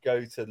can't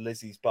go to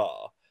Lizzie's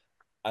bar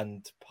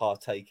and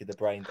partake in the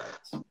brain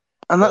dance.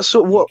 And that's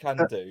sort of what you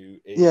can do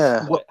is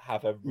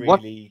have a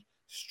really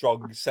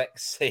strong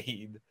sex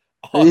scene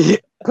on,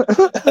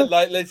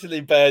 like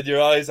literally burn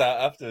your eyes out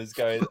afterwards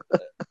going,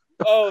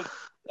 oh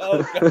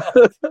god.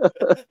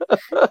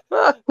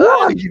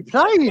 What are you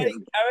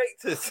playing?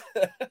 Characters.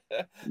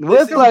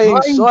 We're playing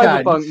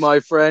Cyberpunk, my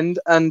friend,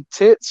 and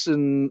tits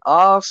and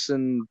arse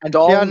and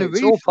dong. Keanu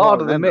It's all Reeves,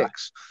 part of the remember.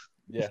 mix.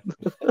 Yeah.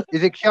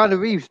 Is it Keanu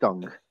Reeves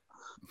dong?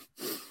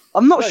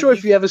 I'm not sure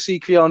if you ever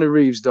see Keanu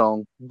Reeves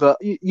dong, but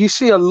you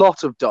see a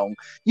lot of dong.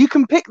 You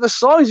can pick the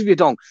size of your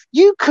dong.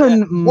 You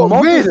can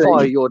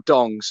modify your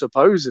dong,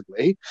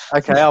 supposedly.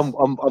 Okay, I'm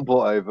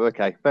bought over.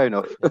 Okay, fair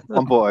enough.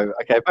 I'm bought over.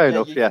 Okay, fair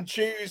enough. You can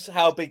choose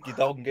how big your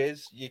dong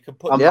is. You can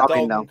put I'm your happy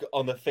dong now.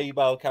 on a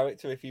female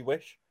character if you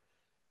wish.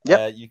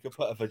 Yep. You can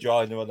put a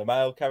vagina on a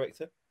male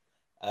character.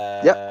 You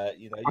know,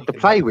 you To can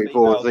play have a with,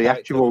 or female the character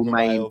actual with a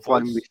main male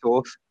primary voice.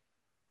 source?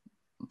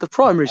 The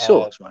primary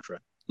source, my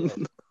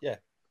friend. Yeah.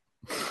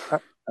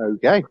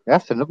 Okay,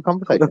 that's another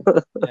conversation.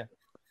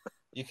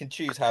 You can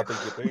choose how big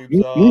your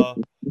boobs are.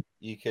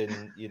 You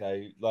can, you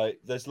know,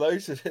 like there's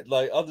loads of it.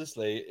 Like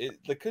honestly,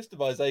 the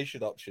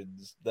customization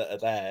options that are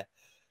there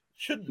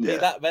shouldn't be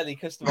that many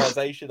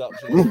customization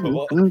options for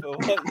what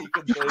you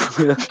can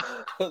do.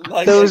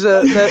 Like, There was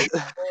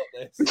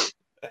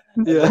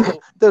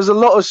there's a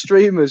lot of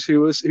streamers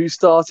who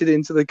started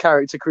into the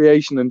character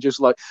creation and just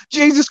like,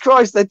 Jesus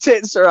Christ, their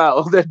tits are out,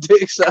 or their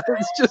dicks out.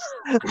 It's just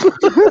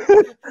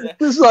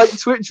it's like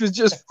Twitch was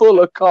just full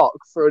of cock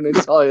for an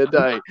entire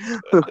day.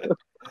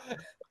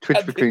 Twitch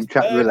And between it's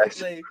chat roulette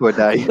perfectly- for a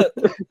day.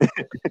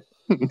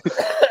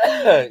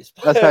 It's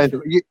That sounds.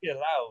 perfectly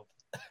allowed.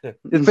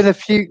 There's been a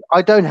few.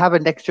 I don't have a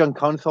next gen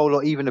console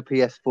or even a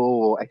PS4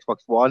 or Xbox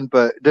One,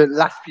 but the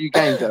last few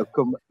games that have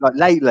come like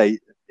lately,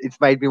 it's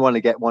made me want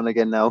to get one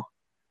again now.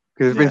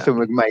 Because there's been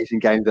some amazing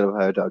games that I've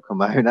heard that have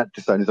come out, and that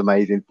just sounds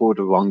amazing for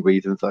the wrong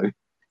reason. So,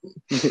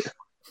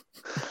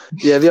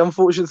 Yeah, the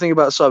unfortunate thing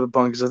about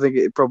Cyberpunk is I think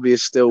it probably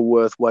is still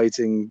worth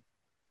waiting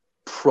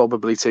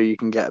probably till you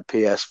can get a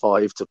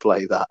PS5 to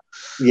play that.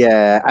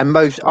 yeah, and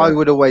I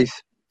would always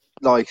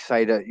like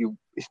say that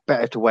it's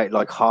better to wait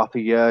like half a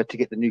year to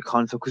get the new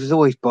console because there's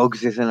always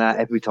bugs, isn't that,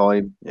 every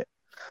time? Yeah.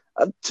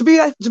 To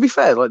be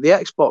fair, like the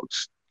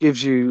Xbox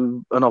gives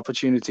you an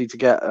opportunity to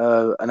get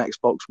an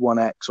Xbox One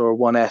X or a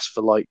One S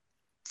for like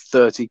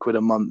 30 quid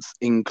a month,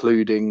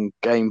 including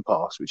Game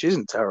Pass, which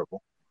isn't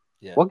terrible.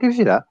 Yeah. What gives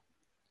you that?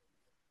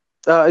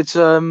 It's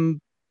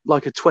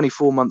like a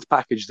 24-month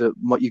package that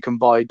you can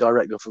buy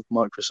directly off of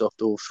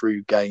Microsoft or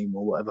through Game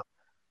or whatever.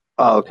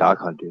 Oh, okay, I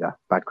can't do that.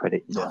 Bad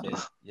credit.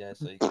 Yeah,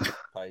 so you can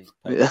pay.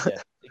 Yeah.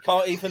 Yeah. You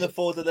can't even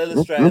afford an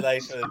Illustrator,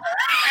 Nathan.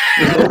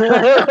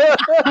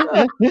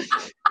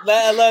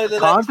 Let alone an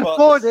Can't Xbox.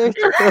 afford it,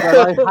 but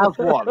I have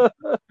one.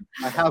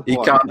 I have He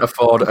one. can't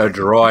afford a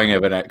drawing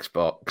of an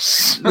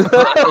Xbox.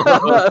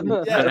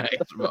 Yeah. An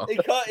Xbox. He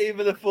can't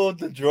even afford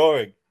the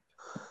drawing.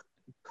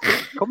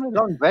 Coming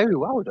along very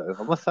well, though,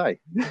 I must say.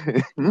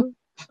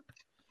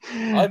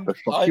 I'm But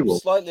fuck you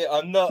all.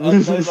 I'm no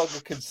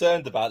longer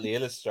concerned about the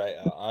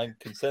Illustrator. I'm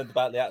concerned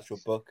about the actual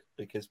book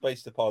because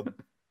based upon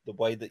the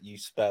way that you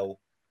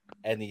spell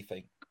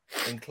anything,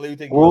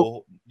 including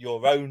Well-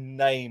 your own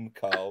name,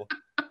 Carl,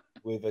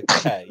 with a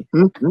K.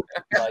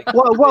 Like,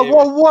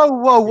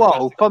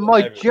 Whoa! For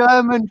my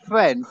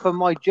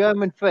grammatical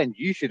German friend,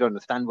 you should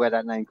understand where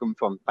that name comes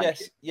from. Thank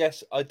you.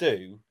 Yes, I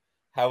do.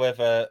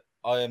 However,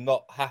 I am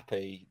not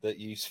happy that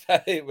you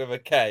spell it with a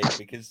K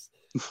because,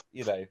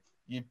 you know,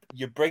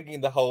 you're bringing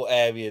the whole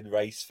Aryan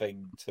race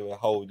thing to a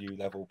whole new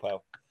level,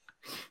 pal.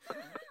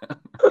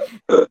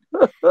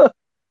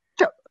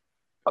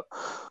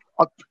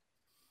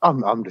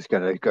 I'm just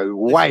going to go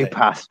way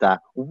past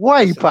that.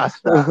 Way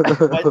past that.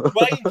 When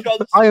Dwayne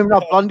Johnson I am not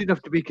comes blonde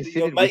enough to be with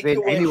considered your within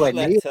Make-A-Wish anywhere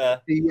near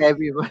letter, the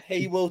area.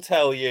 he will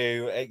tell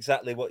you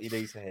exactly what you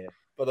need to hear.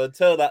 But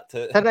until that,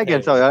 Say that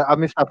again. Sorry, I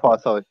missed that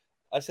part. Sorry.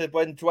 I said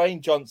when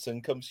Dwayne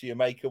Johnson comes to your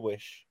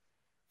Make-A-Wish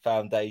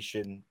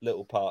Foundation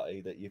little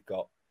party that you've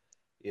got,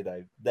 you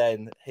know,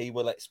 then he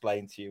will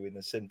explain to you in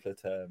a simpler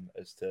term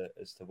as to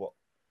what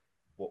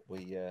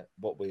we are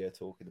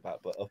talking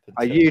about. But up until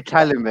Are you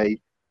telling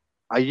me?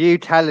 Are you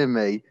telling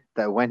me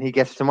that when he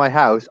gets to my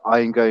house, I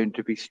am going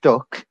to be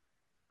stuck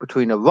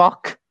between a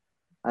rock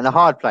and a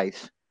hard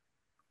place?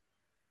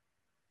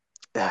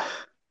 So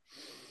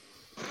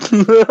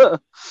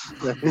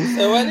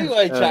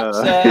anyway,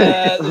 chaps,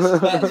 this is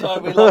about the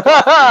time we log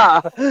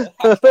off.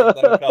 Hashtag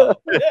no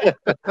Carl.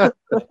 Yeah.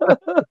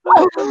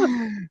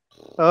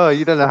 Oh,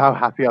 you don't know how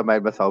happy I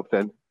made myself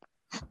then.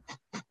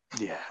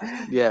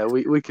 Yeah,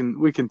 we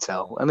can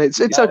tell, and it's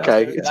Now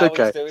okay. he's It's doing-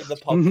 okay. Now he's doing the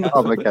podcast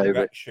I'm with okay with it.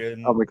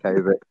 direction. I'm okay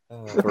with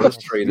Oh, For us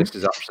three, this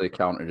is actually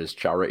counted as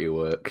charity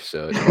work.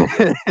 So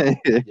it.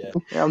 yeah.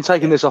 Yeah, I'm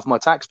taking this off my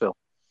tax bill.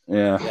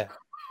 yeah.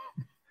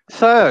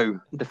 So,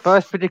 the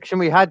first prediction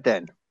we had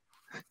then,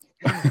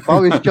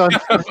 Boris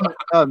Johnson,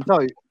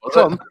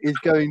 Trump is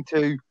going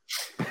to.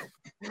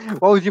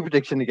 What was your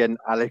prediction again,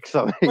 Alex?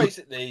 Sorry.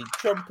 Basically,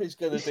 Trump is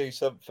going to do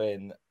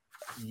something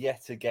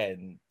yet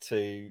again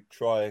to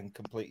try and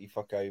completely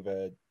fuck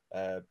over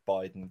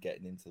Biden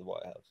getting into the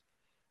White House.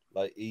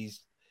 Like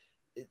he's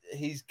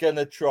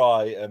gonna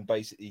try and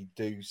basically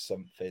do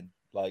something.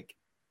 Like,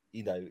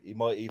 you know, he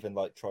might even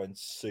like try and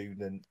sue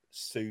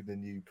the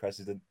new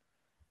president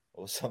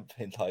or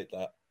something like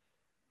that.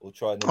 Or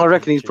try and I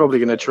reckon he's impeach him probably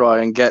going to straight try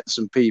away. and get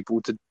some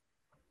people to,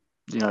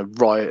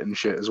 riot and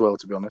shit as well.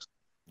 To be honest.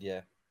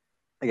 Yeah,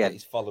 Again,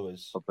 his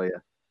followers. probably, yeah.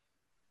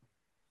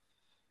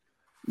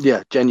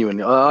 Yeah,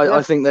 genuinely.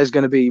 I think there's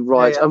going to be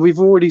riots. Yeah. And we've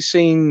already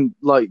seen,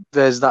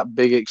 there's that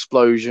big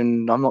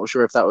explosion. I'm not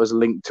sure if that was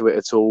linked to it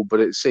at all, but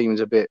it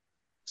seems a bit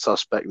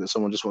suspect that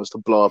someone just wants to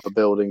blow up a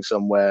building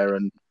somewhere.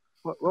 And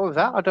What was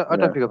that? I don't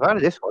Yeah. think I've heard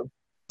of this one.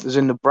 it was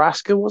in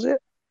Nebraska, was it?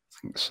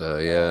 So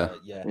yeah.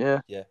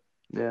 Yeah.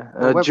 Yeah.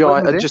 Well, A when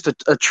giant, was it? just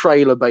a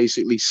trailer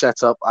basically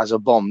set up as a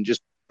bomb,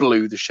 just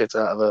blew the shit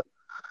out of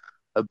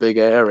a big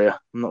area.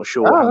 I'm not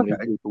sure how many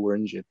okay. people were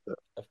injured, but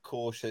Of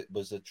course, it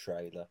was a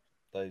trailer.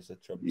 Those are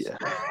Trump's. yeah.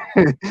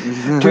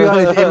 To be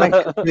honest, it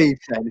makes complete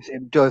sense.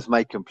 It does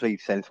make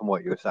complete sense from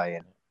what you're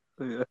saying.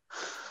 Yeah.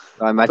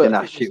 I imagine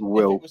But that shit If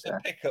will. it was a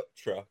pickup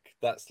truck,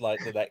 that's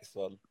like the next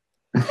one.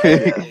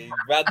 The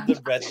random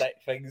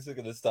redneck things are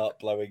going to start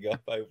blowing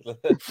up over the.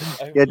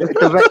 Yeah,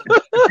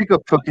 the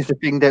pickup truck is the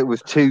thing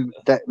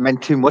that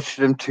meant too much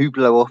for them to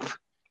blow up.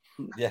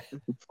 Yeah.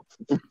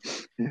 It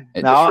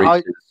No, just I-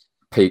 reaches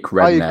peak I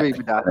redneck. agree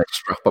with that. They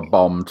strap a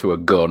bomb to a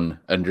gun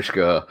and just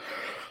go,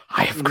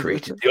 I have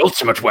created the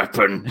ultimate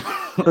weapon.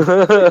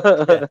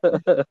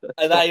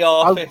 An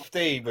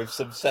AR-15 with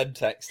some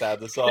Semtex down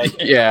the side.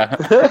 Yeah.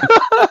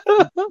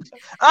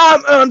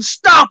 I'm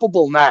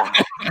unstoppable now.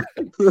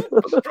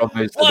 The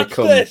problem is they Watch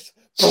become this!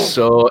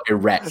 so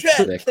erect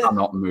Check. they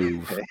cannot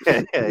move.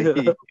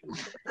 I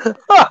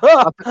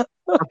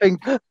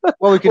think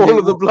what we can All do.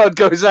 of the blood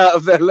goes out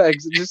of their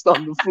legs and just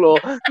on the floor.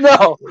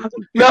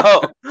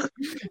 No.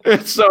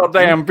 It's so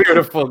damn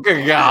beautiful.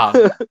 Good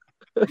God.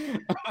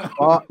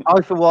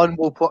 I, for one,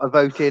 will put a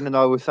vote in, and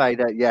I will say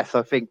that yes,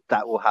 I think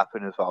that will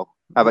happen as well.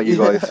 How about you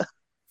guys?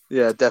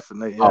 Yeah,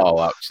 definitely. Yeah.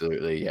 Oh,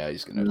 absolutely. Yeah,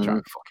 he's going to try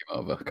and fuck him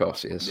over. Of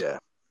course he is. Yeah.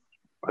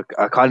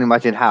 I can't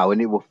imagine how,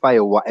 and it will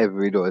fail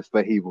whatever he does,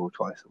 but he will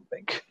try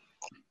something.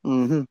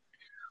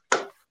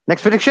 Mm-hmm.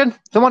 Next prediction,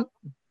 someone.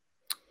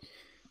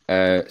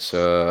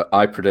 So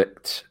I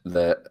predict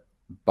that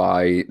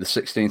by the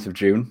 16th of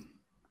June,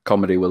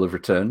 comedy will have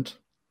returned.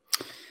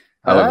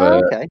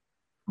 However, Okay.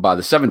 by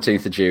the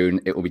 17th of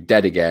June, it will be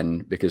dead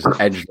again because an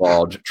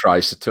edgelord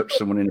tries to touch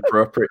someone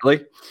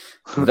inappropriately.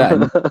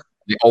 Then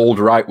the old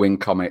right-wing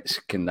comics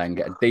can then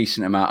get a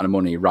decent amount of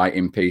money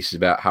writing pieces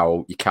about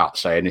how you can't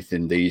say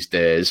anything these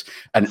days.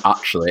 And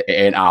actually, it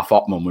ain't half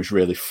Opman was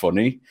really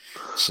funny.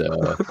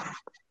 So,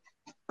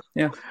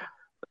 yeah.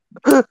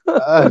 I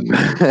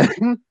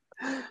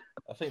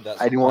think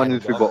that's Anyone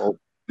who's bang on.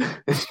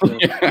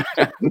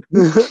 rebuttal.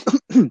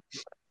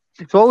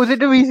 So what was it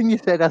the reason you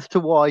said as to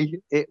why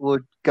it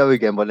would go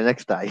again by the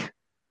next day?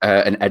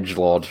 An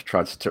edgelord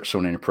tried to touch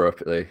someone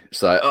inappropriately.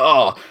 It's like,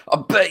 oh,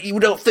 I bet you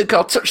don't think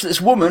I'll touch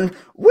this woman.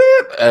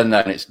 Whip! And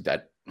then it's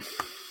dead.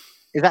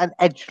 Is that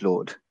an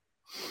edgelord?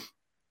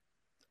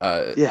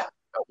 Yeah.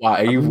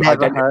 Why are you I've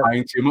never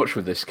identifying too much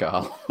with this,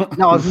 Carl?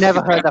 No, I've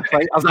never heard that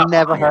phrase. I've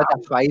never heard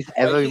that phrase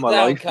ever Break in it my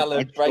down, life.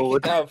 Callum. Break it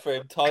Edgelord. down for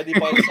him. Tiny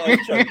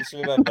bite-sized chunks,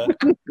 remember.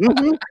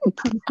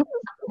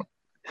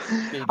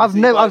 I've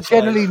BBC bite-sized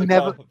generally for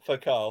never- for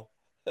Carl.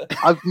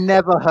 I've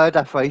never heard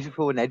that phrase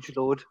before, an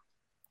edgelord.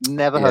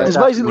 Never Yeah. heard It's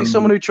that. basically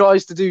someone who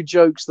tries to do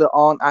jokes that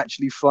aren't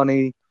actually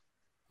funny.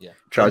 Yeah.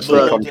 Tries to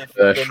be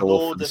controversial The for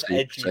Lord the of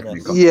sake of taking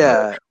edginess.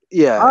 Yeah.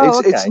 Yeah. Oh,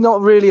 It's okay.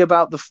 not really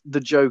about the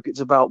joke. It's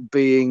about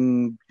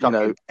being,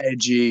 Shocking.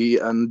 edgy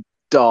and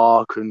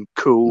dark and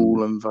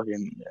cool and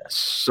fucking.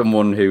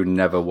 Someone who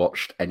never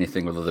watched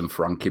anything other than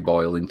Frankie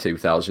Boyle in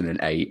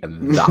 2008,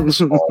 and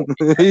that's all.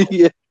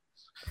 Yeah.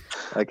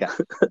 Okay.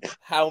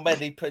 How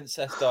many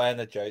Princess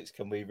Diana jokes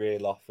can we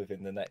reel off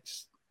within the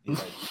next 10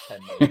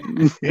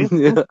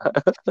 minutes?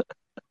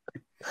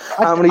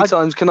 How many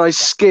times can I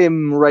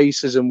skim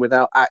racism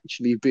without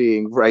actually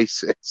being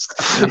racist?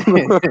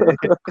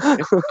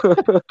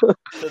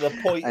 To the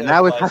point And of,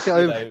 now we've like, passed it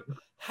over.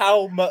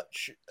 how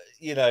much,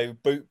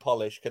 boot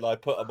polish can I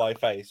put on my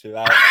face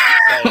without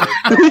saying...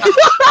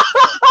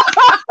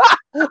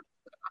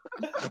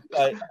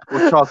 like,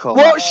 Or charcoal.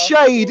 What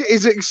shade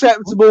is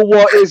acceptable?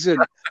 What isn't?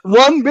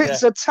 One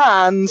bit's a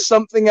tan,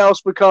 something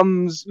else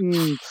becomes.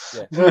 yeah.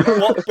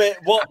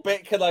 What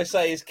bit can I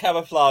say is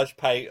camouflage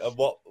paint, and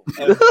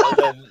and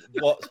then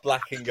what's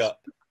blacking up?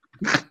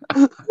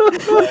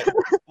 Like,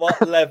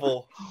 what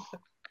level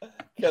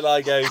can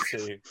I go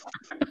to?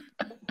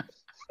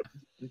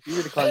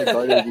 You're the kind of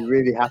guy that would be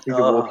really happy to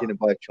walk in and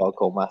buy a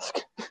charcoal mask.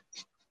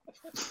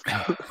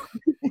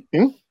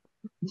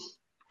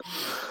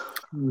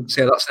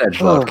 So that's an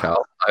edgelord,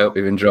 Carl. I hope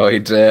you've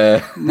enjoyed.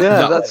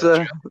 That's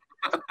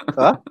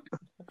Huh?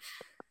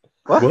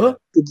 What?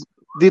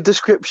 the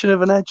description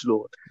of an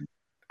edgelord.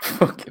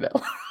 Fucking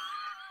hell.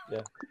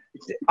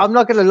 I'm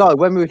not going to lie.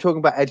 When we were talking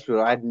about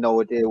edgelord, I had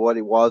no idea what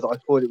it was. I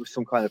thought it was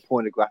some kind of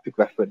pornographic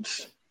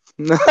reference.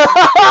 I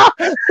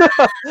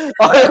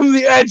am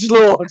the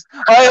edgelord.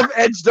 I have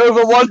edged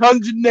over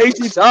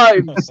 180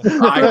 times.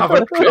 I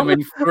haven't come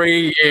in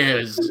 3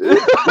 years.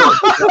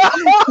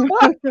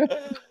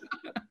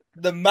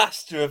 The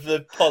master of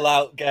the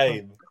pull-out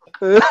game.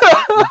 I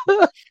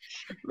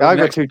got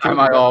Next two time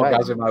I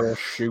orgasm, I will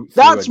shoot.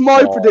 That's through a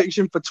my door.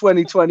 prediction for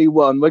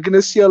 2021. We're going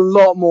to see a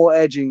lot more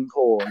edging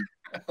porn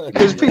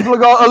because people have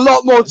got a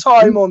lot more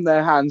time on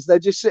their hands. They're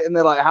just sitting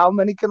there like, how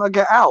many can I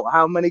get out?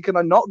 How many can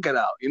I not get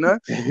out? You know?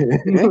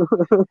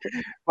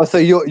 Well, so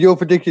your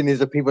prediction is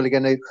that people are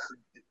going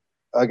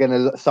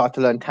to start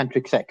to learn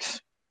tantric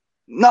sex.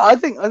 No, I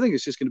think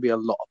it's just going to be a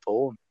lot of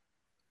porn.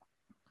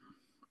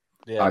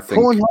 Yeah. I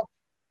think Porn.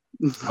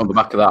 on the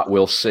back of that,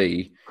 we'll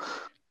see.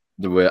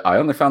 I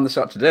only found this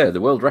out today.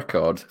 The world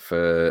record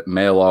for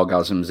male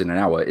orgasms in an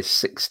hour is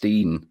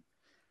 16.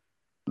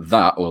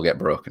 That will get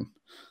broken.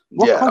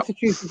 What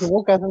constitutes as an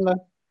orgasm,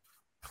 though?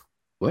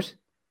 What?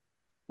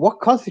 What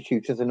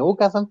constitutes as an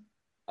orgasm?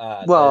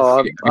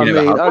 Well, You I never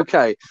mean, had one?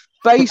 okay.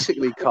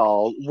 Basically,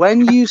 Carl,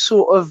 when you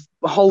sort of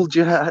hold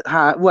your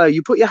hand, well,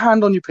 you put your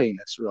hand on your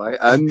penis, right,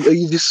 and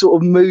you just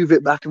sort of move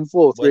it back and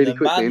forth when really a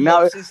quickly. man Now,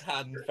 loves his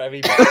hand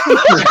very much.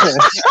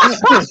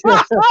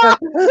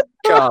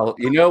 Carl,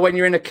 you know when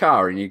you're in a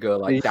car and you go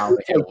like down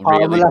the hill really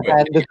Pamela quick?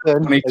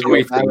 Anderson Funny as to me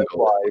your married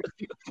tingle.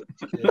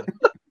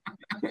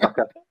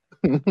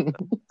 wife.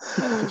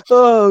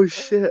 oh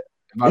shit!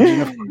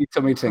 Imagine a funny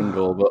tummy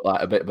tingle, but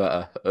like a bit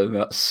better. And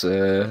that's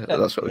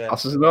what we Yeah.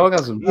 class as an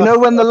orgasm. You know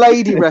when the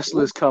lady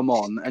wrestlers come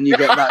on and you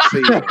get that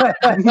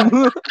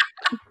feeling.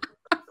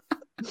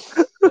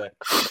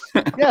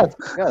 Yes,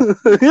 yes.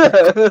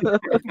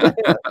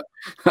 Yeah.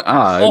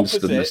 I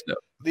understood Opposite. this now.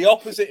 The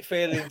opposite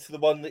feeling to the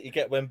one that you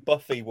get when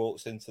Buffy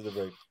walks into the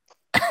room.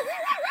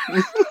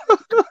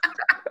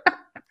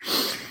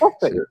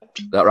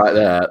 That right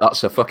there,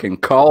 that's a fucking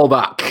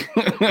callback.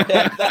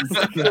 Yeah, that's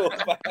a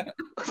callback.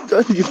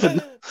 Don't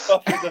even.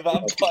 Buffy the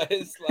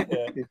Vampire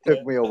Slayer. It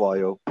took me a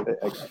while. That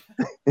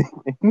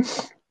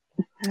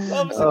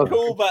was Oh. a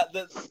callback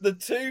that the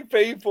two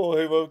people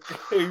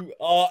who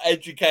are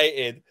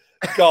educated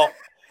got,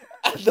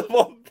 and the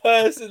one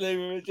person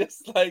who were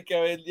just like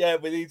going, "Yeah,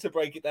 we need to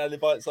break it down in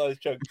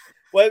bite-sized chunks,"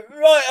 went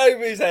right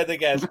over his head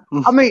again.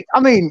 I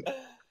mean,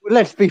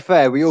 let's be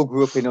fair. We all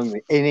grew up in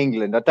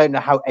England. I don't know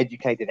how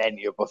educated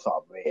any of us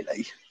are,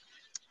 really.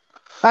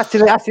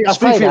 Actually, I Speak say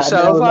for that, and yourself.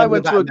 then I remember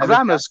went that to a and then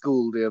grammar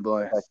school, dear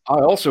boy. I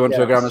also went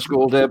to a grammar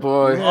school, dear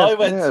boy. Yeah. I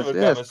went yes, to a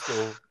yes. grammar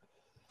school.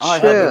 I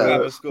I'm a have,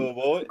 grammar school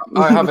boy.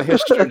 I have a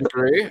history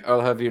degree.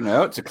 I'll have you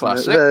know, it's a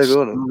classic. There you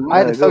go. I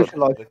had a There you go. social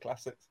life. The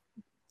classics.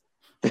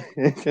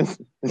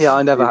 Yeah,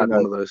 I never had Even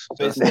one of those.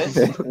 Business.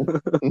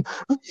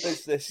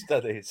 Business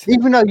studies.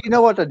 Even though, you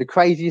know what, the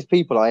craziest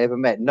people I ever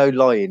met, no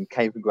lying,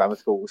 came from grammar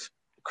schools.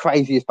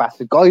 Craziest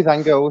bastard, guys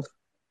and girls.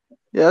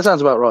 Yeah, that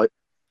sounds about right.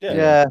 Yeah.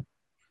 Yeah.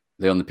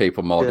 The only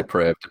people more Yeah.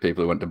 depraved are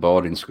people who went to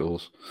boarding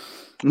schools.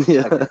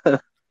 Yeah.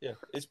 Yeah,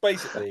 it's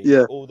basically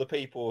Yeah. all the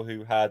people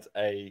who had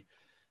a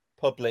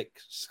public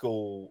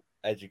school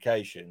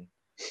education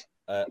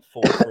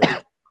for free,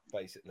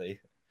 basically.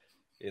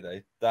 You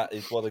know, that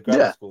is what a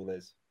grammar Yeah. school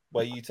is,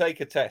 where you take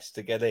a test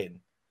to get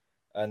in,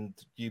 and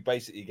you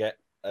basically get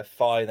a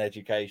fine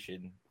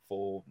education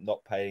for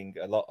not paying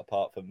a lot,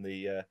 apart from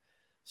the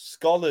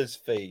scholars'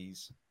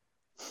 fees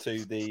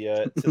to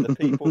the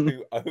people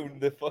who own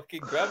the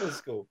fucking grammar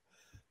school.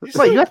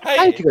 Wait, you have to pay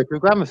paying. to go to a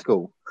grammar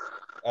school?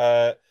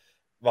 Right.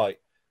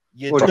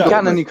 You Or You don't.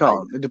 can and you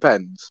can't. It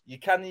depends. You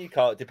can and you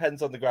can't. It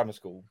depends on the grammar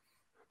school.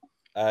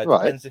 Right.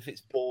 Depends if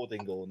it's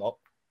boarding or not.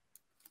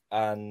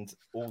 And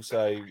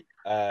also,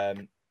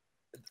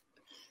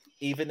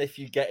 even if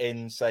you get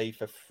in, say,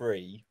 for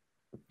free,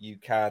 you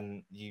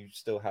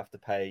still have to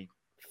pay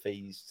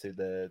fees to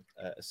the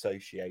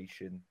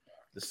association,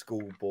 the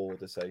school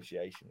board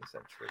association,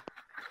 essentially.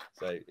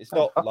 So it's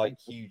not like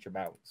huge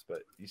amounts,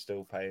 but you're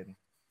still paying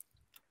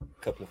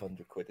a couple of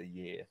 £100 a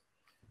year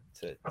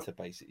to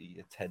basically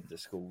attend a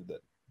school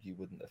that you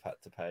wouldn't have had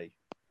to pay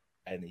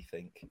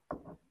anything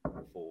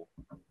for.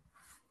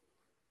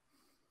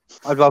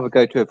 I'd rather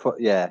go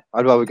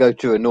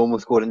to a normal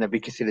school and then be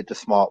considered the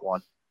smart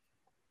one.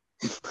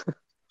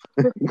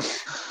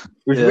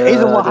 Which Yeah,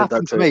 isn't I what did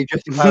happened that to me,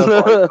 just to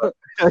clarify.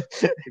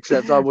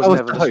 Except I was was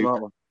never the the hope.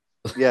 smart one.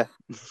 Yeah,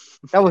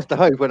 that was the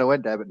hope when I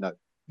went there, but no.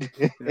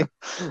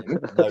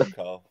 No,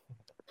 Carl.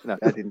 No,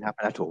 that didn't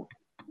happen at all.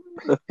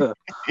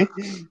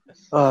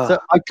 Ah, So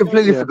I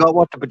completely Yeah. forgot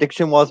what the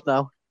prediction was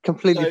now.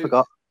 Completely So-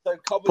 forgot. So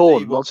comedy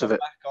Porn, will lots of come it.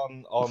 back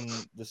on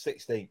the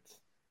 16th,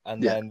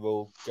 and Yeah. then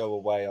we'll go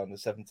away on the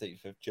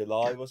 17th of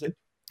July. Was it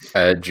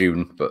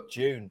June, but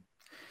June?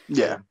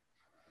 yeah.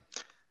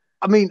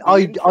 I mean,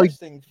 The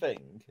interesting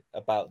thing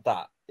about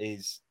that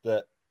is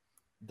that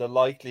the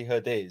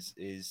likelihood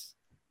is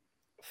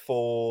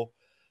for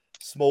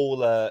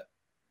smaller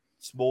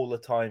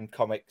time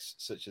comics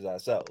such as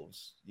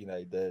ourselves, you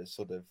know, the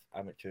sort of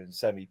amateur and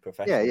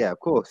semi-professional. Yeah, of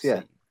course,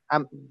 yeah.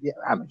 scene,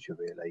 Amateur,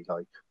 really.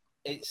 Like,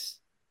 it's,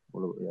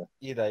 well, yeah.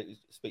 you know,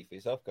 speak for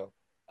yourself, Carl.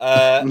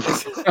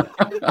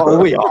 Oh,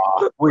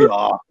 we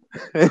are.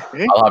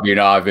 I'll have you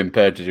know, I've been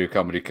paid to do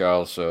comedy,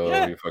 Carl, so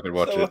Yeah, you fucking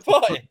watch so it.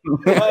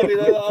 I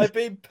mean, I've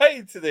been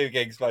paid to do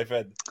gigs, my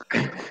friend.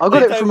 I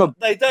got it from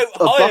They don't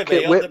a hire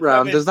bucket me whip on the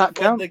round. Does premise that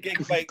when count? the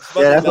gig makes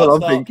money, Yeah, that's what they'll I'm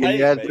start thinking. paying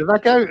Yeah, me. does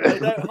that go? They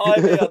don't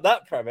hire me on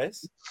that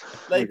premise.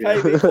 They pay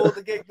me for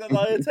the gig that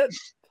I attend.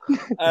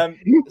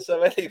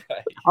 So anyway,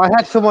 I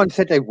had someone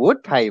said they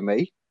would pay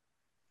me.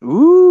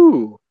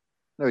 Ooh.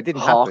 No, it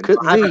didn't Hark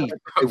happen. at I had thee. someone say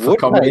they For would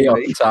comedy pay on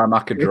me. the time I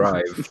could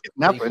drive. It didn't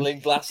people happen. in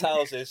glass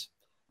houses.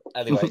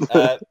 Anyway,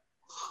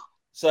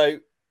 so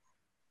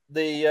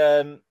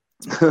the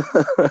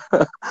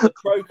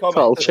pro comics.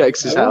 Carl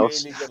checks his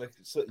house. Really gonna,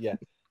 yeah.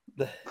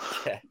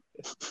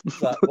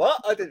 It's like,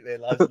 what? I didn't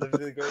realise I lived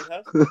in a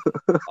greenhouse.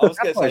 I was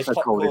going to say That's so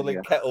cold in popcorn here.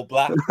 and kettle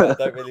black, but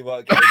I don't really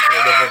want to get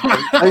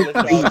into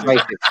another Please make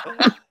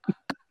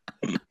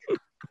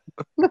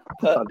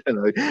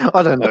argument.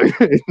 I don't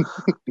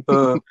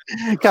know.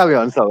 Carry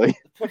on, sorry.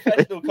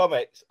 Professional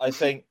comics, I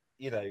think,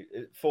 you know,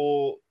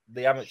 for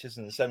the amateurs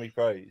and the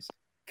semi-pros,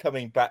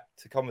 coming back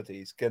to comedy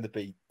is going to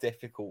be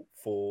difficult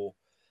for.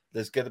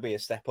 There's going to be a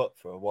step up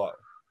for a while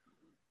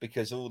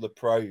because all the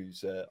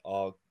pros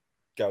are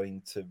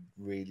going to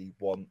really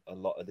want a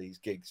lot of these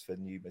gigs for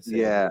new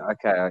material. Yeah.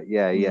 Okay.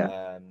 Yeah.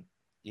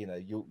 You know,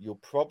 you'll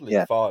probably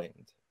Yeah.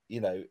 find,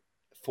 you know,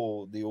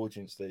 for the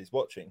audience that is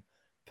watching,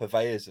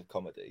 purveyors of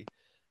comedy,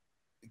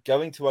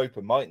 going to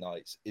open mic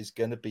nights is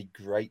going to be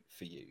great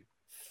for you.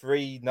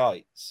 Free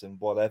nights and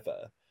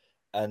whatever,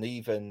 and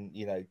even,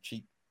 you know,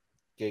 cheap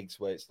gigs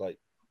where it's like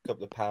a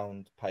couple of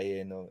pound pay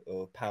in or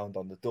a pound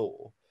on the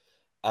door,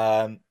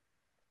 are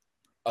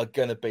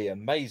going to be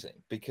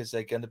amazing because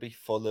they're going to be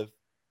full of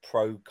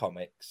pro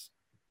comics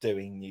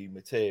doing new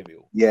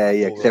material. Yeah.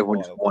 for Because a everyone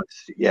just while.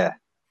 wants. Yeah.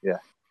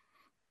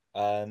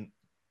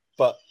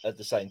 But at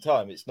the same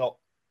time, it's not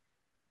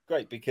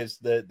great because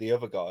the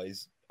other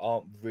guys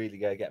aren't really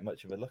going to get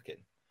much of a look in,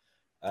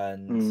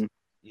 and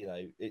you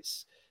know,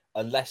 it's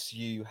unless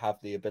you have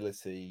the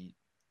ability,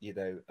 you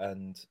know,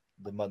 and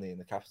the money and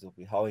the capital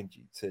behind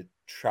you to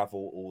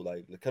travel all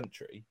over the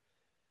country,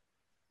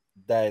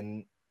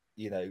 then,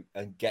 you know,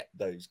 and get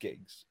those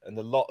gigs. And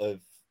a lot of,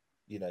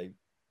 you know,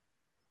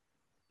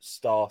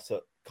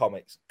 startup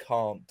comics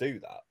can't do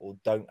that or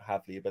don't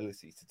have the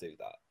ability to do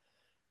that.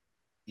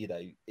 You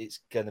know, it's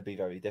going to be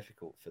very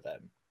difficult for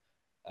them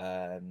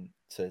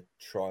to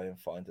try and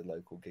find a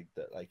local gig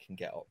that they can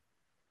get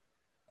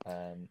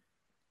on.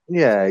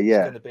 Yeah. It's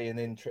Yeah. going to be an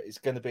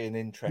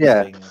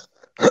interesting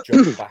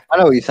jump back. I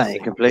know what onto you're the saying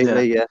scene.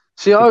 completely. Yeah.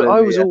 See, I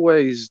Completely, was yeah.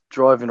 always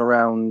driving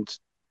around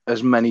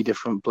as many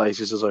different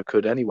places as I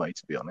could anyway,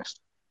 to be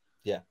honest.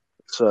 Yeah.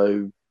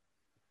 So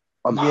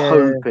I'm Yeah.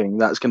 hoping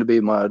that's going to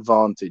be my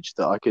advantage,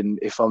 that I can,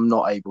 if I'm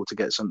not able to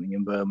get something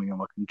in Birmingham,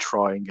 I can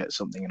try and get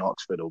something in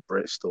Oxford or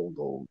Bristol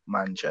or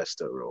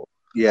Manchester or.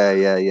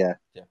 Yeah.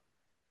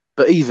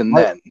 But even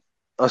I- then,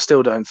 I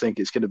still don't think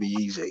it's going to be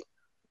easy.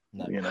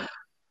 No. You know.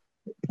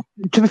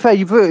 To be fair,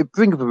 you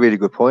bring up a really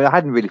good point. I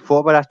hadn't really thought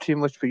about that too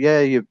much, but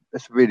yeah,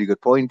 that's a really good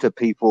point. That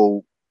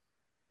people,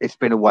 it's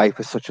been away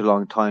for such a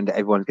long time that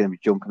everyone's going to be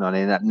jumping on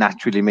it, and that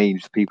naturally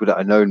means people that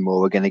are known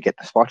more are going to get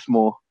the spots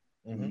more.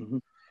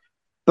 Mhm.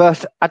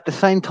 But at the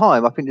same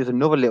time, I think there's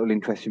another little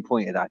interesting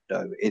point of that,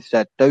 though, is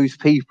that those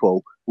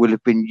people will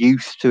have been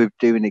used to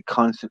doing it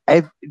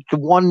constantly. The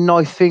one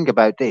nice thing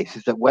about this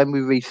is that when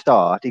we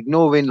restart,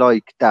 ignoring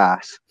like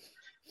that,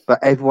 but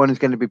everyone is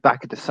going to be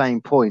back at the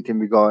same point in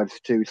regards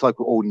to, it's like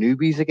we're all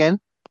newbies again.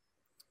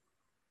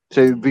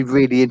 So it'd be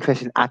really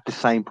interesting at the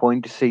same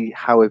point to see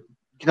how it,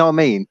 you know what I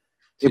mean?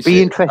 It'd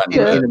be interesting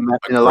Yeah.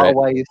 in a lot of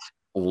ways.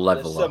 There's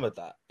Leveler. some of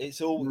that.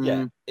 It's all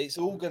it's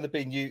all going to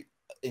be new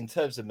in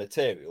terms of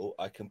material.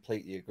 I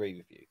completely agree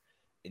with you.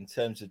 In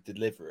terms of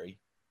delivery,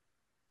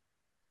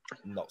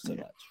 not so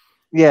much.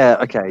 Yeah,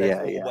 I think okay,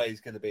 there's yeah. always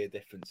going to be a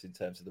difference in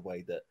terms of the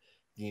way that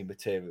new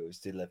material is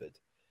delivered.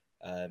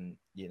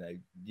 You know,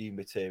 new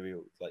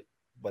material, like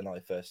when I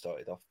first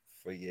started off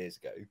 3 years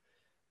ago,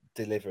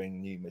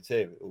 delivering new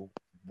material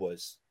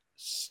was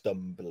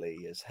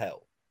stumbly as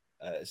hell,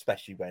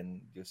 especially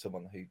when you're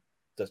someone who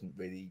doesn't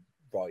really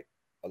write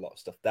a lot of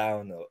stuff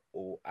down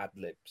or ad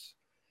libs.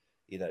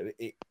 You know,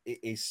 it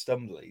is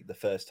stumbly the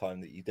first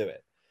time that you do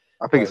it.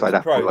 I think it's like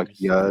that for like Pros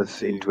years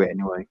can into it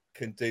anyway.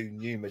 Can do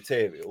new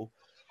material,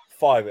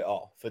 fire it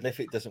off, and if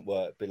it doesn't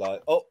work, be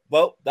like, oh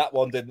well, that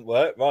one didn't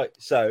work, right?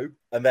 So,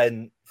 and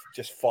then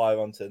just fire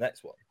on to the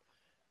next one.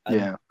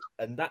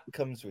 And that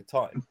comes with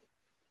time.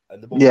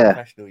 And the more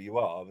professional you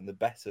are, and the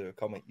better a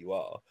comic you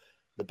are,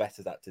 the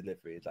better that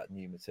delivery of that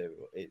new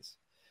material is.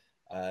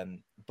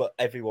 But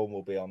everyone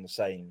will be on the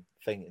same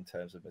thing in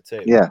terms of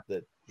material. Yeah.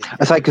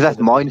 It's like, because that's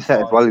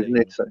mindset as well, isn't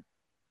it? So.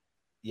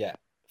 Yeah,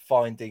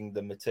 finding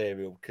the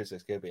material because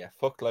there's going to be a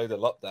fuckload of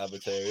lockdown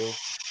material.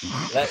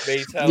 Let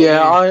me tell you.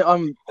 Yeah,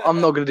 I'm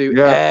not going to do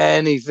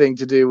anything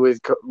to do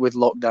with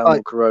lockdown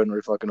or corona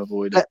if I can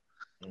avoid it.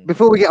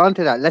 Before we get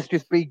onto that, let's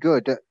just be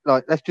good.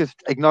 Let's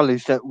just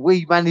acknowledge that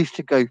we managed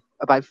to go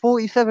about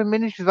 47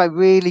 minutes without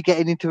really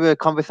getting into a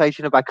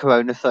conversation about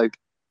corona. So,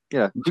 we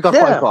got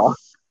quite far.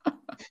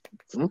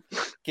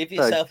 Give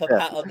yourself a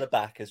pat on the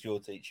back, as your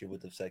teacher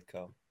would have said,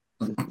 Carl.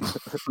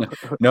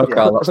 No,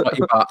 Carl, that's not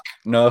your back.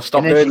 No,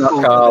 stop doing that,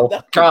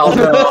 Carl. Carl,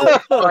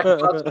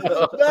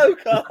 no,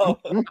 Carl.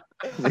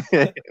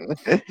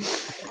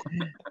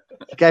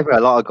 Gave her a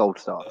lot of gold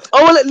stars.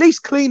 Oh, well, at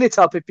least clean it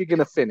up if you're going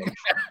to finish.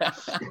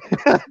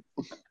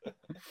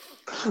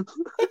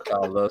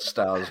 Carl, those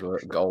stars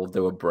were gold. They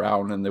were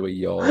brown and they were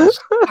yours.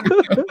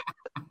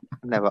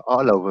 Never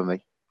all over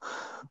me.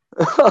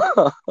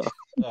 What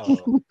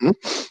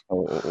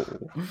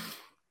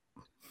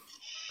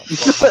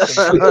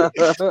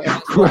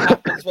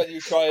happens when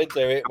you try and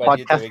do it when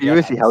you're doing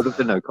you he held up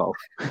the no call.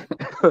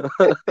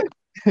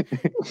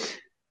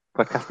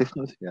 Podcast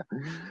listeners, yeah.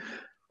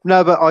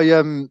 No, but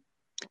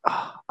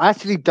I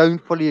actually don't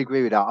fully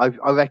agree with that.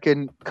 I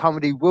reckon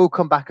comedy will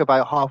come back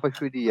about halfway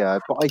through the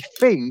year, but I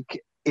think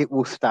it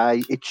will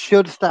stay. It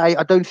should stay.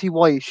 I don't see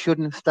why it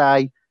shouldn't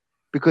stay,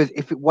 because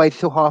if it waits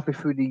till halfway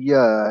through the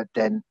year,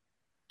 then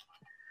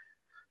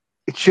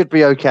it should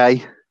be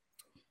okay.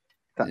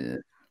 Yeah,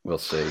 we'll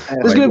see.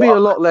 There's going to be a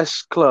lot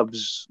less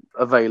clubs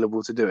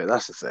available to do it.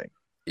 That's the thing.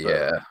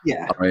 Yeah.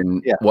 I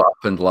mean, yeah. What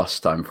happened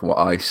last time, from what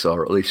I saw,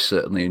 or at least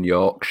certainly in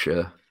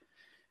Yorkshire,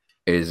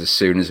 is as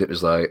soon as it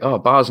was like, oh,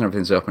 bars and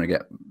everything's open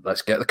again,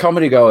 let's get the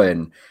comedy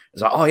going.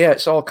 It's like, oh yeah,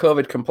 it's all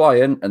COVID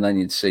compliant, and then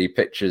you'd see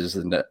pictures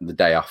the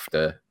day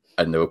after,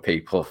 and there were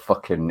people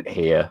fucking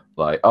here,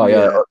 like, oh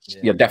yeah,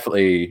 you're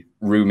definitely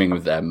rooming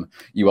with them.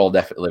 You all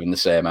definitely live in the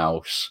same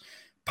house,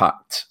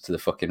 packed to the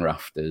fucking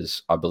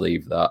rafters. I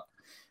believe that.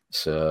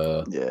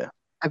 So yeah.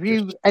 Have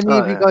you any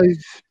of you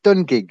guys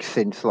done gigs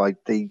since like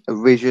the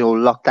original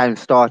lockdown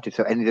started?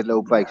 So any of the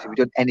little breaks? Have you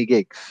done any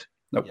gigs?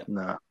 Nope. Yeah.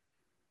 No.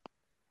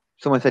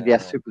 Someone said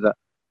yes. Super that.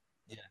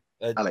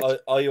 Yeah.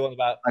 Alex. Are you on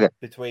about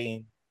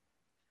between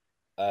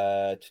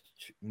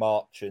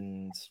March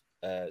and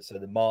so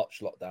the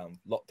March lockdown?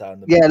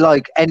 Yeah,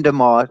 like end of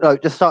March. No,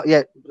 just start.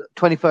 Yeah,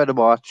 23rd of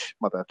March,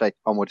 my birthday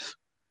onwards.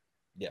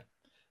 Yeah.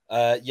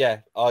 I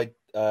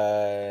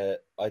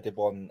did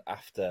one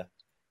after.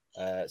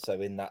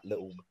 So in that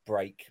little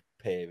break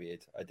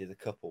period, I did a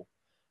couple.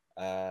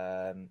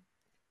 Can't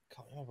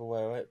remember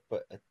where I went,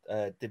 but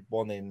did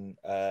one in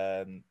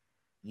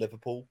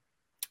Liverpool,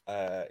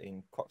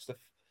 in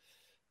Croxteth,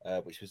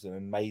 which was an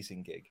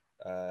amazing gig.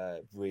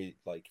 Really,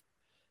 like,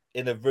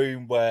 in a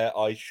room where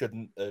I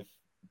shouldn't have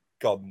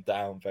gone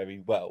down very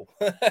well.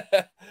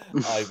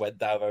 I went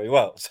down very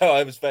well, so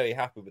I was very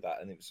happy with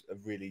that, and it was a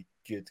really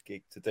good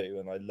gig to do.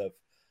 And I love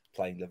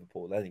playing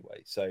Liverpool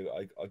anyway, so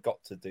I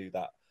got to do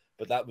that.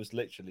 But that was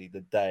literally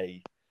the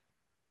day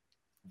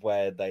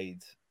where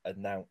they'd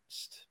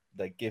announced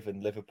they'd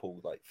given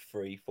Liverpool like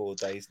 3-4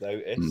 days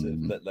notice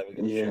that they were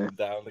going to shut them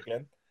down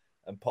again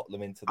and pop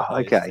them into the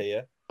highest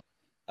tier.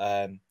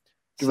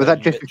 Was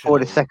that just before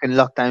the second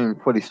lockdown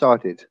fully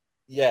started?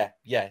 Yeah.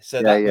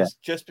 So that was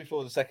just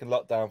before the second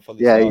lockdown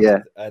fully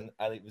started. And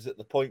it was at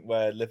the point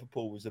where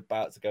Liverpool was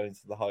about to go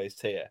into the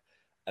highest tier,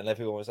 and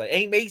everyone was like,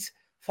 "Hey, mate,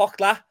 fuck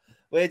that.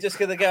 We're just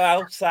going to go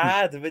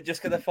outside and we're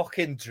just going to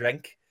fucking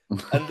drink."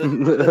 And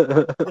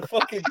the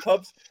fucking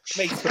pubs,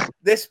 mate,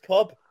 this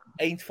pub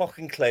ain't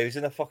fucking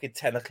closing at fucking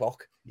 10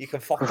 o'clock. You can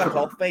fuck that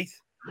off, mate.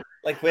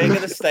 Like, we're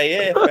going to stay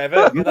here forever.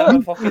 We're going to have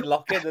a fucking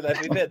lock-in and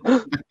everything.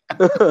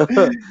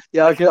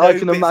 Yeah, I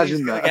can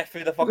imagine that. Get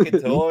through the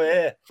fucking door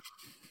here.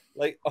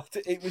 Like,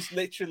 it was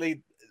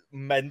literally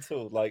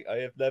mental. Like, I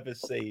have never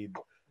seen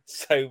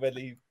so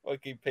many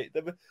fucking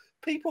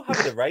people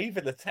having a rave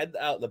in a tent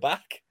out the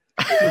back.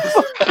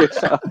 It's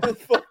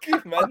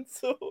fucking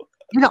mental.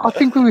 I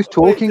think we was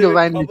talking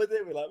around.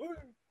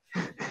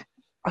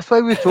 I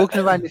swear we were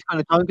talking around this kind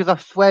of time, because I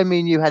swear me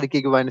and you had a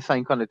gig around the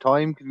same kind of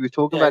time, because we were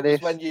talking about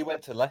this when you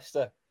went to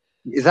Leicester.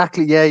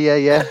 Exactly.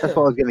 Yeah. That's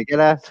what I was going to get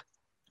at.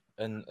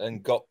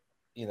 And got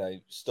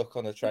stuck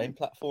on a train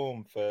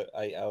platform for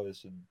 8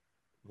 hours and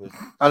was.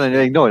 I don't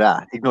know. Ignore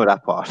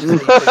that part.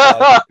 Sleeping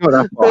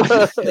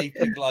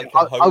like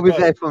a hobo. I was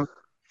there from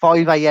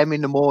 5 a.m.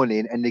 in the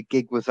morning, and the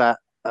gig was at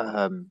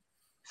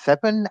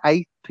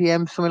 7-8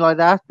 p.m. something like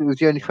that. It was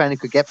the only train I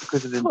could get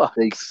because of the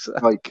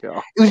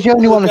it was the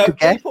only one I could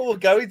get. People were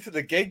going to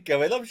the gig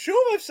going, I'm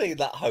sure I've seen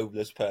that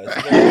homeless person.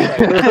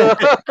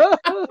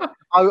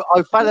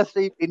 I fell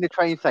asleep in the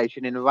train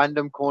station in a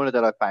random corner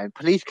that I found.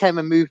 Police came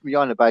and moved me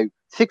on about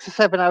 6 or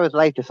 7 hours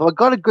later, so I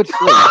got a good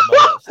sleep.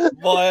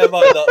 Why am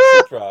I not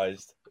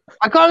surprised?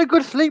 I got a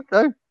good sleep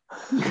though.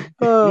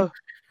 The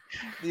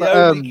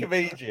only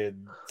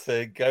comedian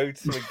to go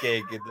to a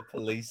gig and the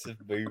police have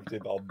moved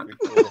him on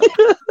before.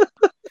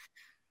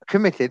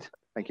 Committed.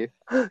 Thank you.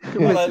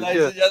 Hello,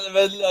 ladies and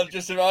gentlemen. I've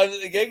just arrived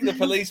at the gig. The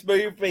police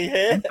moved me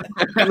here.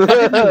 I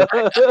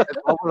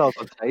was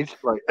on stage.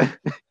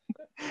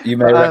 You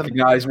may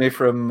recognise me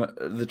from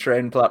the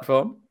train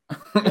platform.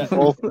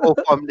 or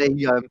from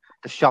the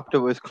shop that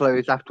was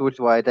closed afterwards,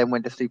 where I then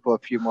went to sleep for a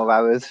few more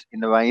hours in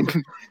the rain.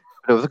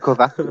 But it was a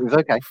cover. It was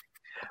okay.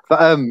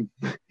 But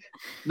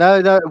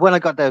no. When I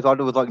got there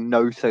was like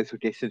no social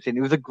distancing.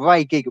 It was a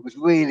great gig. It was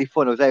really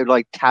fun. I was there with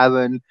like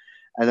Taryn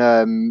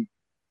and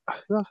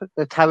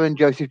Taryn,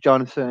 Joseph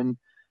Johnson,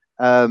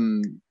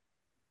 Ian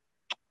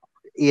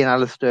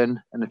Alliston,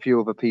 and a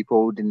few other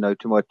people. Didn't know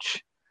too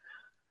much,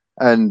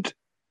 and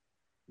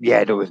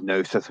yeah, there was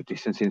no social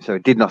distancing, so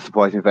it did not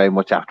surprise me very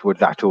much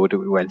afterwards at all that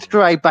we went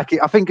straight back.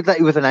 I think that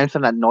it was announced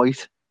on that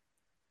night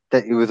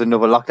that it was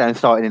another lockdown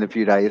starting in a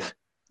few days.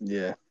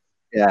 Yeah.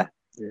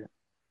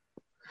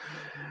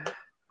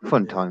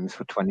 Fun times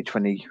for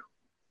 2020.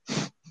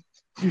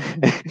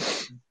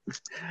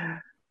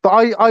 But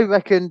I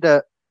reckon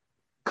that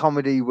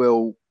comedy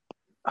will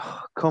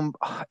come.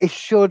 It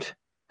should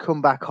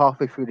come back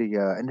halfway through the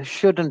year, and there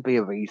shouldn't be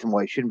a reason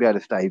why it shouldn't be able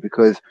to stay,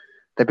 because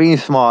they're being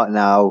smart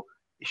now.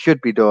 It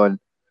should be done.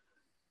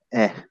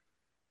 The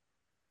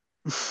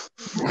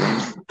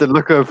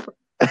look of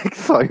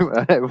excitement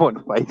on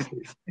everyone's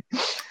faces.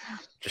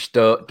 Just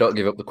don't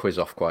give up the quiz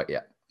off quite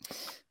yet.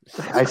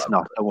 It's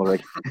not. Don't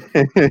worry.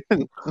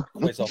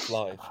 Quiz off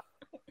live.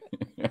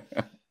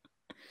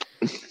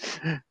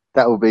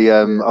 That will be.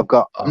 I'm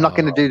not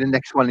going to do the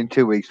next one in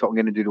 2 weeks, but I'm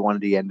going to do the one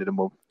at the end of the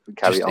month. And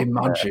carry Just on.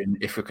 imagine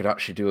if we could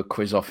actually do a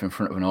quiz off in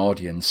front of an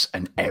audience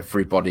and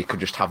everybody could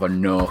just have a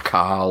no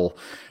Carl.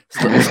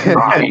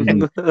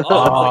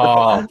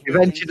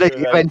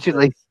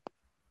 Eventually.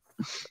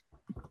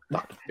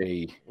 That'd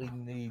be. We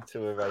need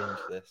to arrange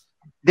this.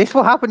 This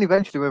will happen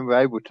eventually when we're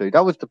able to.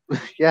 That was the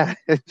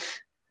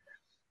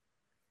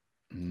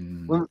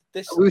Well,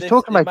 we was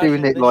talking about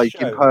doing it like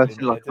in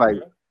person,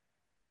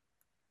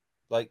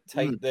 like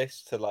take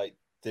this to like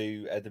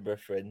do Edinburgh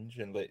Fringe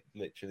and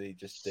literally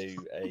just do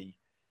a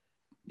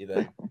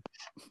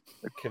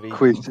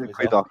quiz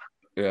off.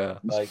 Yeah,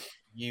 like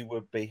you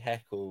would be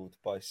heckled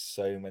by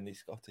so many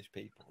Scottish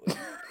people.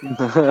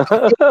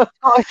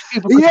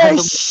 Yeah,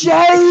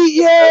 shit,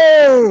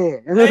 yeah.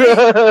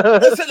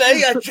 Listen,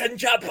 you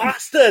ginger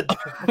bastard.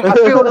 I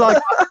feel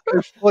like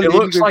it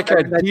looks like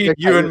a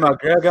Ewan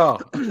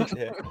McGregor.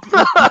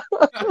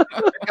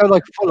 Go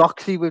like full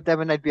oxy with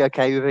them, and they'd be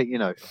okay with it, you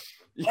know.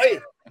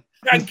 Hey,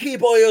 Frankie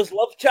Boyle's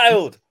love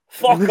child.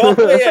 Fuck off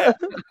here.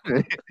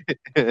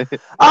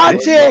 I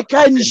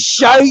taken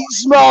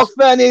shites more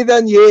funny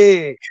than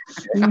you.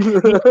 I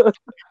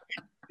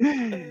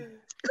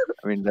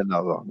mean, they're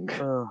not wrong.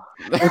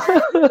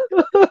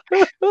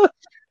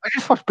 I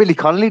just watched Billy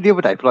Connolly the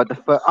other day for like the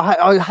first.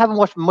 I haven't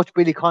watched much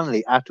Billy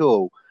Connolly at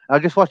all. I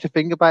just watched a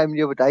thing about him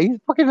the other day. He's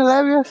fucking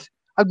hilarious.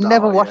 I've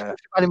never watched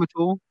much about him at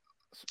all.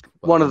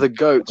 One of the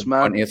goats,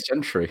 man. 20th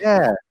century.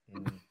 Yeah.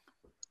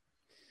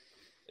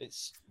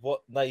 It's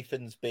what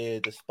Nathan's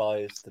beard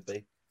aspires to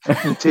be.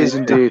 It is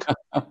indeed.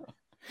 You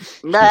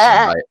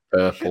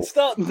can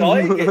start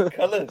dyeing it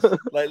colours.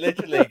 Like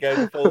literally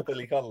go full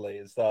Billy Connolly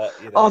and start.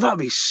 Oh, that'd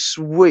be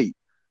sweet.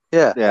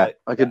 Yeah. Like,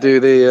 I could do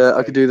the.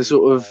 I could do the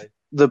sort of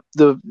the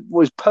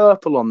was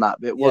purple on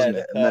that bit, wasn't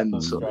it? And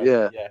then sort of,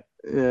 yeah.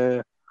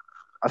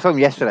 I saw him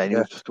yesterday, and he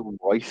was just all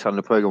white on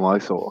the program I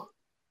saw.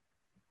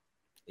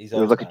 He's he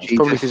was like a Jesus.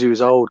 Probably because he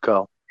was old,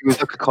 Carl. He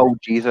was like a cold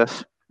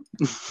Jesus.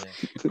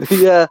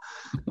 Yeah.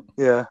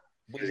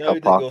 We know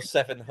that you're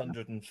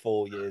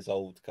 704 years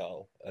old,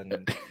 Carl,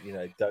 and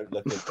don't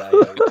look a day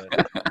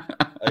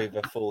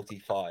over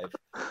 45.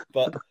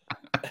 But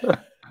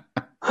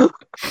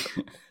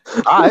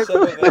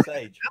some of us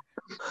age.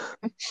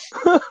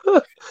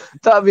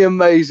 That'd be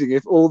amazing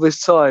if all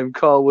this time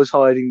Carl was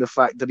hiding the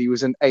fact that he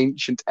was an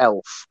ancient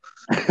elf.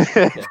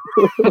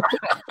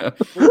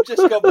 We've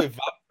just gone with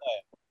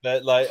vampire,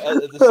 but like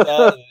at the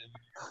start.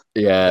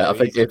 I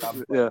think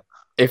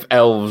if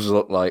elves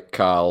look like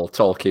Carl,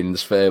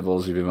 Tolkien's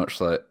fables would be much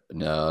like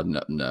no.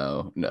 It'd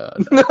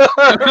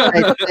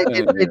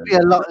be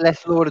a lot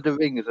less Lord of the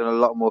Rings and a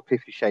lot more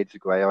 50 Shades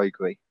of Grey. I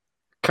agree.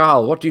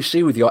 Carl, what do you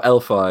see with your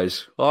elf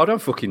eyes? Oh, I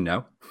don't fucking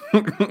know.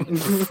 What's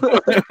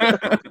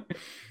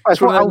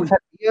the one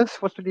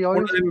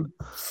of them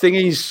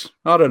thingies?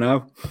 I don't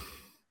know.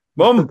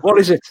 Mum, what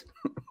is it?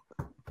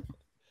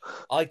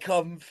 I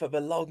come from a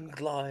long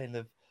line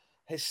of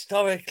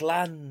historic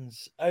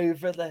lands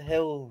over the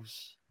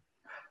hills.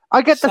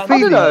 I get the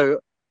feeling.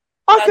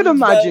 I could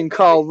imagine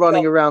Carl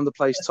running around the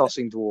place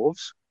tossing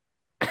dwarves.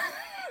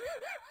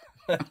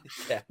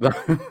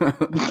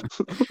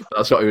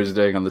 That's what he was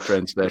doing on the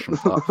train station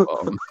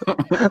platform.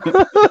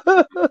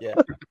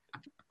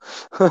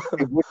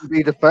 It wouldn't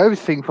be the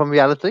furthest thing from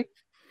reality.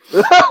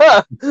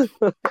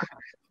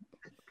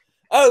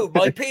 Oh,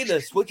 my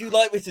penis. Would you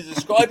like me to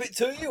describe it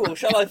to you, or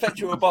shall I fetch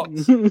you a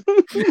box? Imagine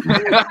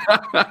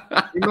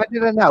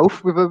an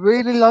elf with a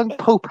really long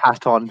pope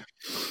hat on.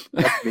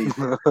 That's me.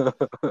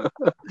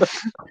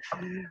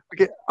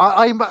 Okay,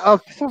 for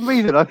some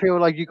reason, I feel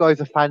like you guys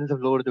are fans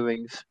of Lord of the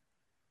Rings.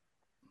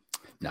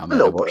 No,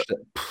 man, I watched it.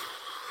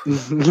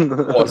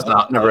 What's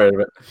that? Never heard of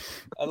it.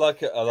 I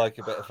like it. I like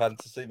a bit of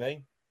fantasy,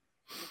 mate.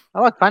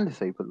 I like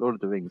fantasy, but Lord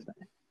of the Rings.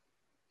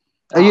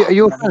 Are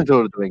you a fan of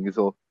Lord of the Rings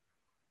or?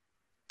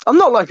 I'm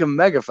not like a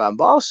mega fan,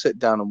 but I'll sit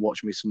down and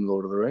watch me some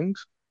Lord of the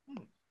Rings.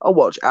 I'll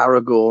watch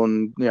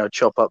Aragorn,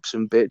 chop up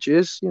some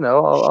bitches.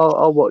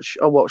 I'll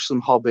watch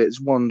some hobbits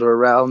wander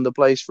around the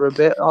place for a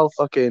bit. I'll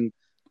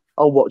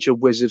watch a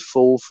wizard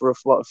fall for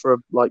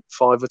like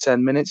 5 or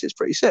 10 minutes. It's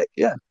pretty sick.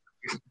 Yeah.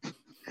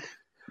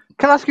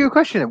 Can I ask you a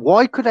question?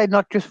 Why could they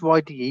not just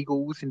ride the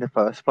eagles in the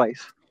first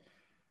place?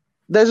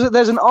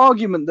 There's an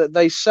argument that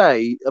they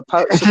say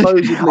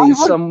supposedly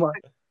somewhere,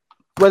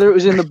 whether it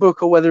was in the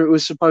book or whether it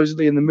was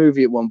supposedly in the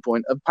movie at one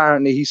point.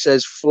 Apparently, he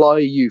says "fly,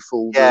 you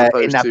fools," as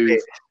opposed to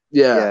bit.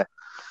 yeah.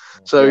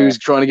 So he was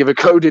trying to give a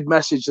coded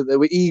message that there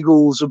were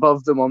eagles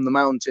above them on the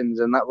mountains,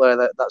 and that's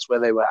where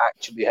they were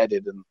actually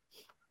headed. And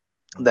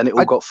then it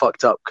all got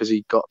fucked up because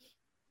he got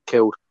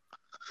killed.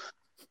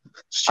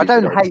 I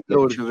don't Stupid hate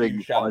Lord of the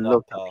Rings, but I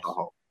love the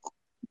plot.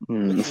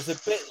 Which is a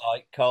bit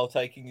like Carl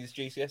taking his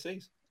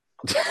GCSEs.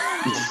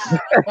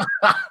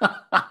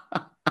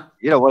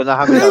 You don't want to know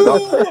how many I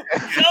got.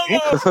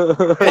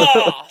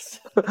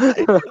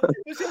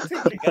 What's your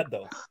teaching,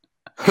 Gandalf?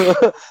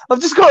 I've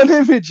just got an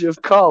image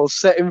of Carl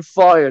setting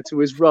fire to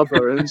his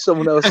rubber and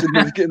someone else in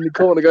the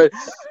corner going,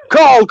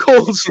 "Carl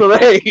calls for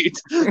aid."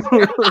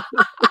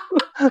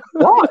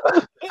 What?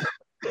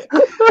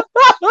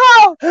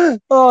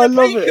 Oh, I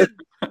love it.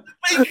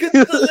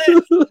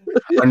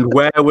 And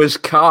where was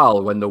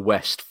Carl when the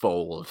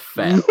Westfold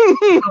fell?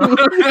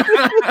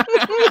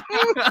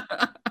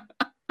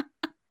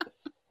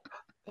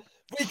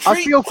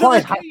 I feel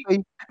quite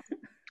happy.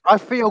 I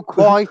feel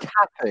quite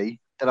happy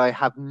that I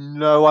have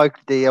no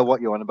idea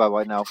what you're on about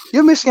right now.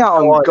 You're missing out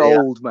on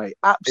gold, mate.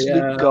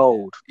 Absolute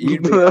gold.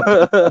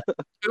 We're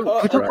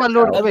talking about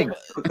Lord of the Rings.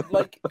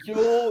 Like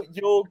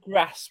your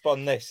grasp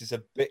on this is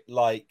a bit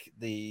like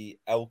the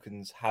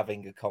Elkins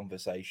having a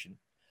conversation.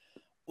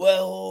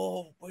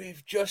 Well,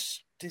 we've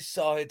just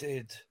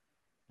decided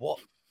what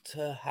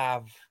to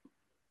have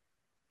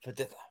for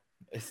dinner.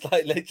 It's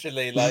like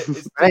literally like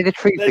They the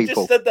tree they people.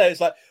 just stood there. It's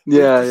like we've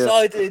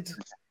decided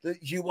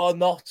that you are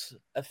not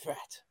a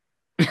threat.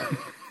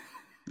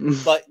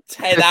 Like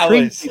 10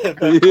 hours have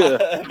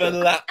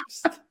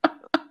elapsed.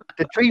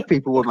 The tree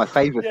people were my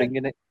favourite thing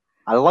in it.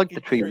 I like the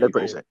tree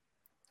people.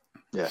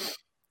 Yeah.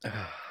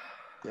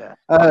 Yeah.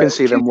 I can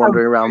see them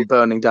wandering around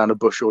burning down a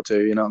bush or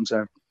two, you know what I'm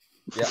saying?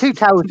 Yeah. Two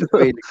Towers was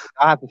really good.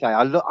 I have to say,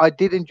 I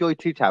did enjoy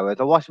Two Towers.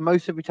 I watched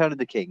most of Return of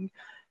the King.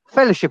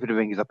 Fellowship of the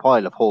Ring is a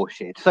pile of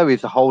horseshit. So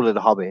is the whole of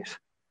the Hobbit.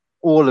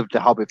 All of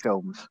the Hobbit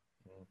films.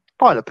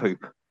 Pile of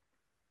poop.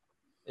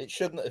 It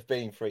shouldn't have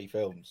been 3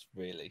 films,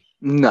 really.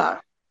 No.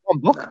 One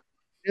book. No.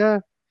 Yeah.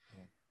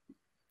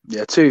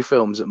 Yeah, 2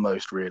 films at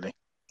most, really.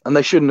 And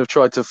they shouldn't have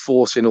tried to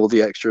force in all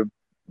the extra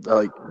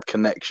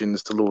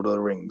connections to Lord of the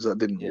Rings. That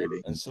didn't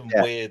really. And some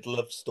weird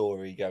love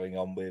story going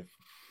on with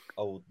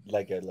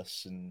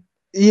Legolas and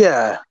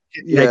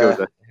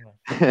Legolas.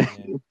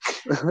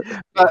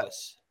 But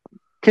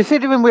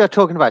considering we are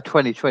talking about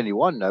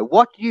 2021, though,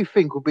 what do you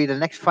think will be the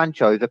next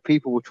franchise that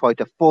people will try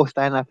to force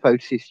down our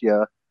throats this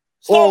year?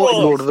 Or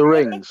Lord of the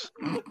Rings.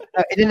 In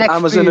the next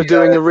Amazon are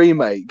doing a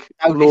remake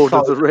of Lord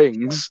of the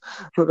Rings.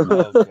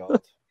 Oh,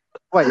 God.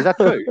 Wait, is that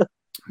true?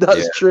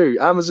 That's true.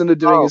 Amazon are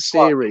doing a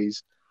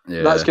series.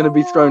 Yeah. That's going to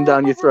be thrown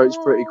down your throats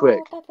pretty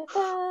quick.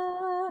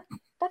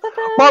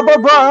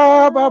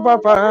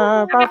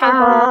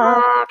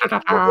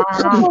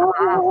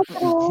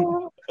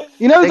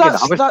 You know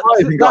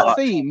that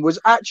theme was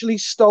actually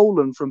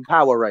stolen from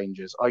Power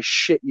Rangers. I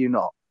shit you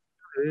not.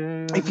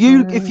 If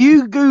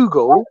you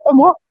Google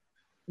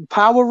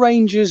Power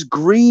Rangers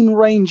Green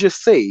Ranger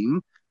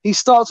theme, he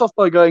starts off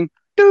by going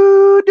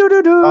do do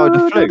do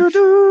do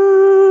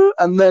do,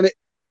 and then it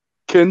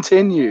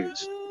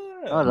continues.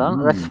 Hold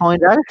on, let's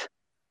find out.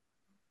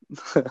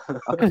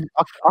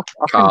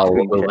 Carl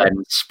will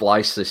then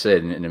splice this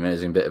in an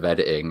amazing bit of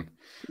editing.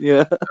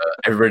 Yeah,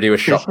 everybody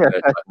was shocked.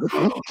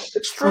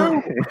 It's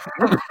true.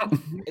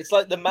 It's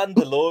like the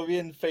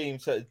Mandalorian theme.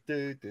 So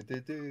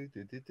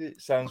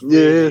it sounds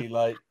really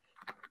like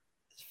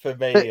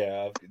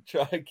familiar. I'm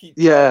trying to keep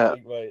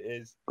what it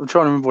is. I'm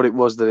trying to remember what it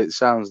was that it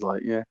sounds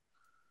like. Yeah,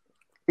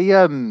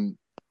 the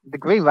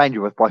Green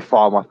Ranger was by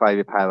far my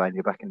favourite Power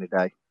Ranger back in the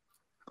day.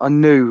 I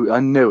knew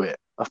it.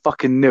 I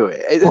fucking knew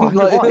it. Which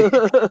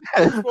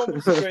one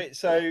was great?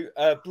 So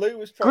blue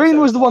was Green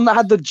was the one that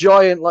had the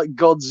giant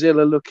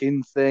Godzilla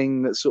looking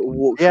thing that sort of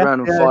walked around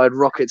and fired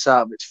rockets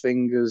out of its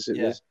fingers.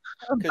 It was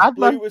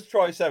blue was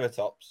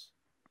Triceratops.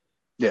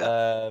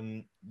 Yeah.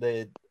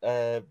 The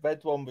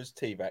red one was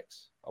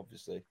T-Rex,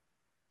 obviously.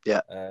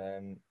 Yeah.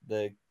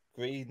 The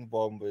green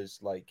one was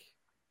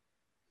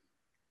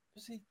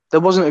There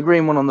wasn't a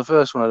green one on the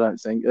first one, I don't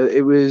think.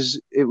 It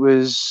was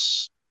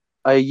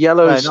a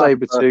yellow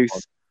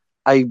saber-tooth,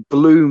 a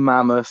blue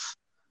mammoth,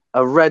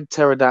 a red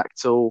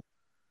pterodactyl,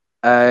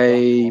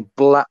 a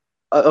black...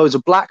 it was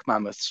a black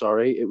mammoth,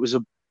 sorry. It was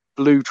a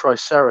blue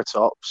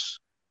triceratops.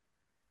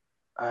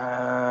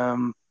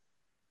 Was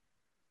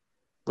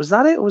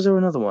that it, or was there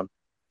another one?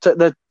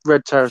 The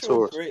red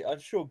pterosaurus. I'm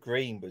sure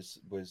green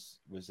was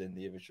in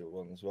the original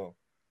one as well.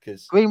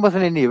 because Green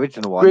wasn't in the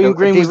original one. Green was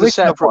the original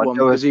separate one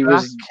there because he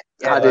was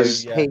black, had yellow,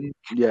 his yeah. pink,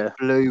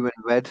 blue, and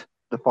red.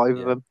 The five of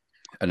Yeah. them.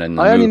 And then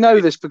the I only movie- know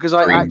this because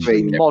I Green,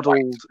 actually green,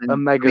 modelled a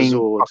And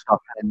Megazord popped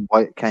up and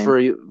white came.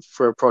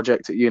 for a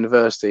project at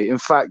university. In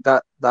fact,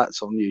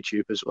 that's on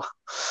YouTube as well.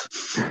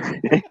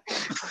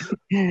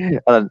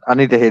 I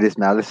need to hear this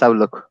now. Let's have a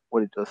look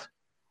what it does.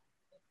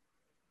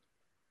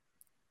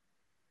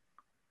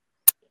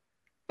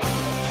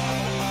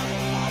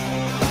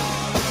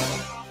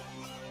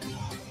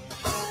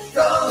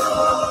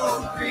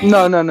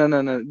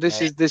 No.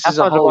 This is That's a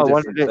not the whole one I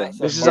different wanted.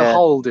 thing. This is Yeah. a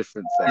whole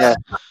different thing. Yeah.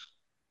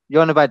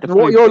 You're on about the What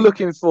blue you're thing.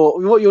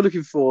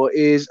 looking for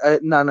is no.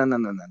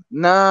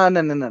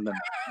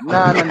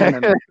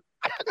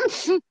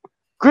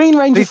 Green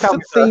Ranger Please tell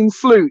me, sir. theme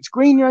flute.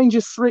 Green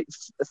Ranger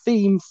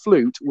theme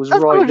flute was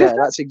That's right what I just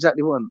there. That's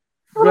exactly one.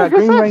 what I Yeah, just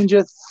Green said.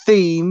 Ranger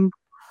theme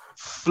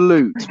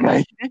flute.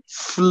 Okay.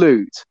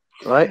 Flute.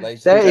 Right?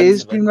 Ladies There and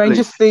is gentlemen, Green Ranger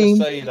just theme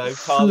so you know, Carl is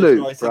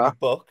flute, writing bruh. a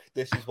book.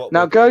 This is what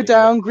Now we're go doing,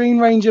 down, Green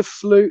Ranger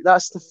flute.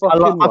 That's the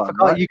fucking I one.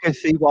 forgot Right? you can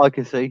see what I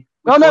can see.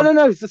 No, Which one?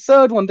 no. The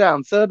third one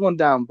down,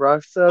 bro.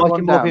 Third Mighty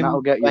one down. Morphin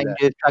That'll get you there.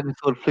 Rangers, Dragon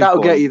Sword, Flute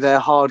That'll get Boys. you there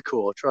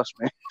hardcore. Trust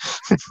me.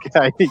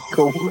 Okay,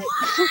 cool. Make my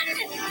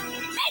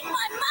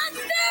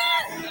monster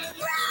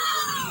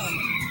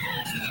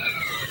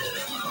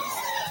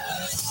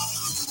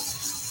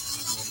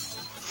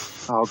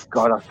Oh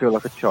god, I feel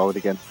like a child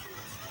again.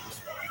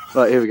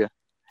 Right, here we go.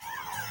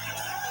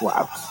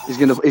 Wow. He's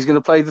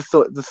gonna play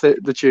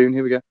the tune.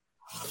 Here we go.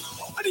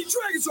 I need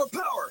Dragon Sword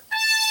power!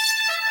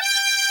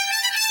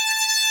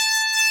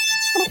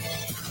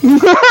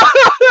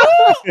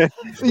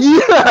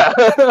 Yeah.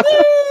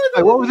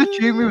 Wait, what was the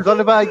tune we was on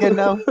about again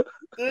now?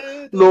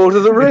 Lord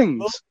of the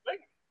Rings.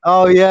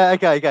 Oh yeah,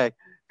 okay.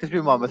 Just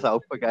remind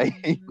myself,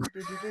 okay.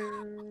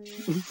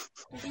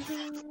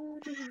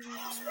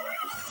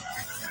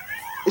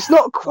 It's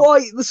not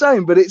quite the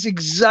same, but it's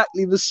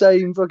exactly the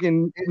same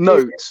fucking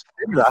notes.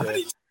 I need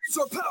Dragon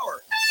Sword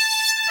power!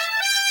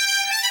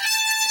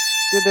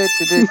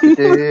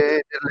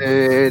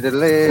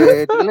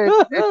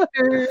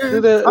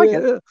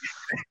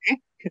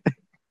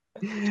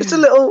 Just a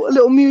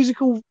little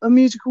musical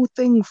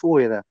thing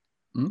for you there.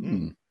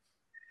 Mm.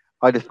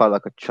 I just felt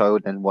like a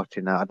child then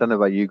watching that. I don't know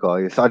about you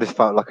guys. I just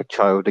felt like a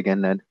child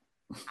again then.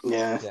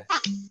 Yeah. It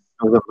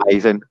was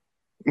amazing.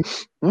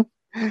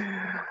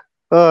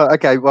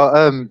 Okay,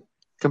 well,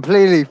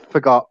 completely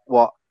forgot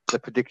what the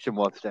prediction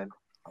was then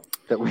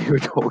that we were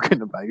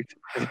talking about.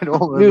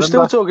 We were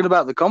still talking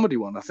about the comedy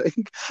one, I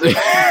think.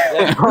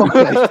 Yeah,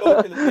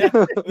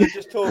 we're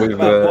just talking With,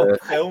 about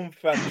what film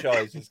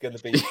franchise is going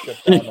to be shut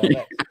down on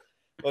next.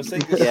 I was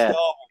thinking Yeah, Star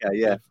Wars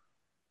yeah. have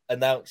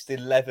announced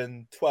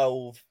 11,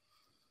 12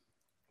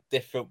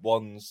 different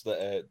ones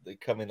that are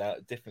coming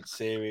out, different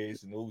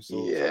series and all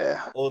sorts.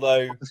 Yeah.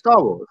 Although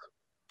Star Wars.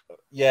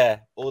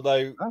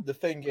 the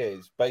thing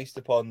is, based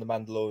upon the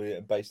Mandalorian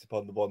and based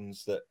upon the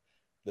ones that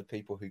the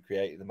people who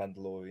created the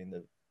Mandalorian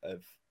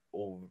have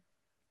all,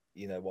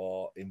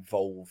 are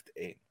involved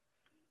in,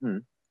 Hmm.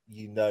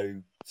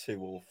 2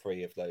 or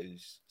 3 of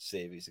those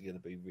series are going to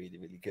be really,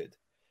 really good.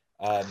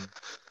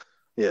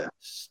 Yeah.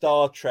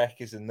 Star Trek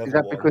is another Is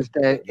that one. because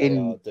they're that they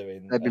in- are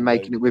doing they've been a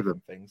making load it of with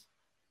different things.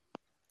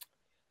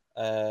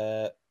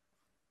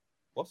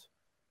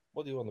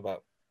 What do you want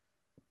about?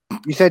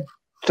 You said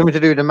something to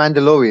do with the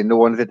Mandalorian. The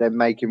ones that they're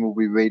making will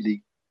be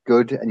really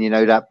good, and you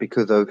know that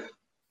because of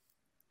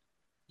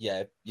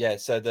Yeah.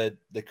 So the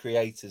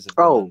creators of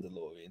the Oh.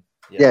 Mandalorian.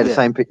 the Yeah.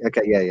 same.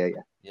 Okay,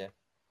 yeah.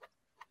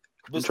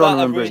 Was trying to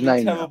that a remember his really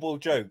name now. terrible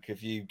joke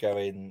of you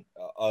going?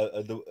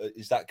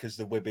 Is that because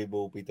the women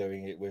will be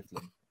doing it with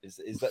them? Is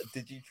that?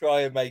 Did you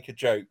try and make a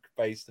joke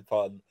based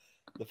upon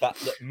the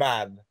fact that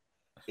man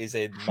is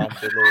in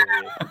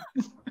Mandalorian?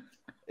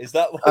 Is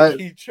that what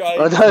you tried?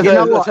 I don't, You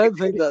know know, I what? don't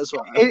think that's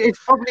what.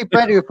 It's probably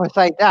better if I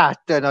say that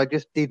than I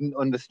just didn't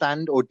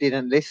understand or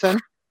didn't listen.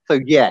 So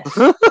yes,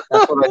 that's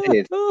what I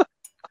did.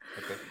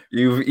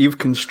 You've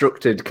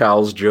constructed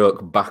Carl's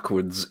joke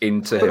backwards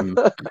into him.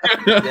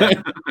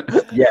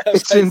 Yeah,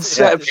 It's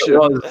Inception.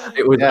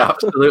 It was Yeah.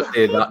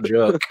 absolutely that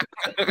joke.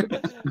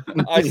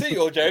 I see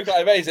your joke.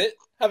 I raise it.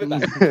 Have it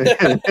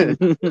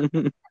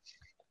back.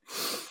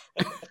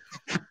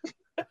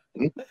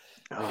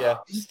 Yeah,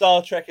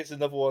 Star Trek is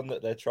another one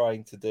that they're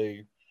trying to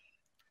do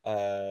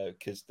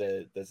because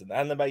there's an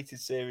animated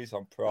series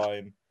on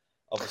Prime.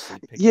 Obviously,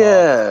 Picard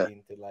Yeah. is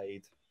being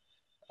delayed.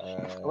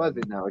 What is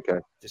it now? Okay.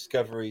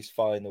 Discovery's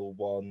final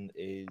one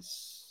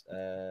is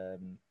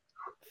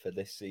for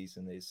this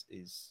season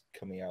is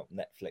coming out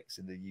Netflix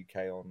in the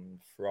UK on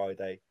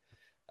Friday.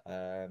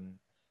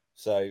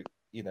 So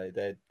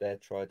they're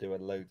trying to do a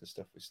load of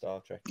stuff with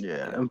Star Trek.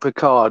 Yeah, and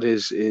Picard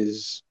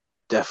is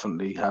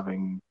definitely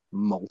having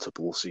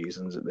multiple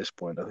seasons at this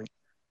point, I think.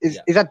 Is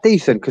that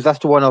decent? Because that's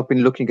the one I've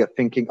been looking at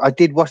thinking. I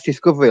did watch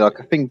Discovery. Like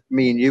I think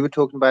me and you were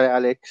talking about it,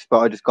 Alex, but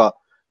I just got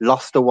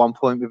lost at one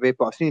point with it.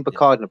 But I've seen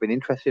Picard and I've been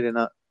interested in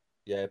that.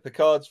 Yeah,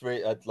 Picard's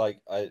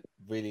I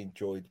really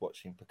enjoyed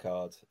watching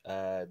Picard.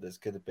 There's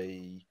going to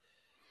be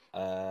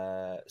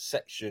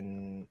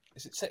section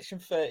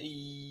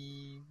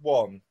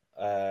 31,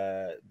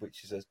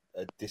 which is a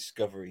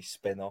Discovery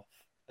spin-off,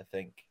 I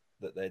think,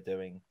 that they're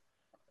doing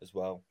as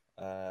well.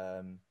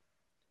 So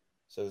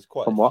there's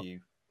quite From a what? few.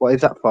 What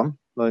is that from?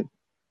 Like,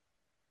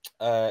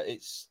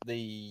 It's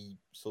the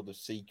sort of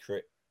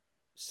secret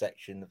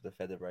section of the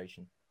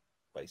Federation,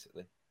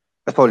 basically.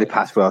 that's probably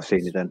past where I've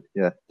seen it then.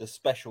 Yeah. The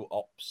special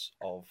ops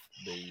of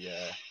the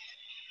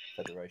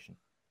Federation.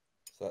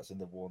 So that's in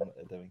the one that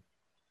they're doing.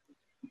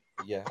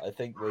 But yeah, I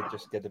think we're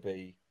just going to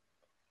be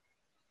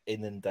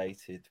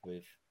inundated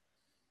with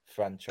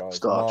franchise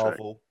Star Trek.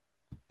 Marvel.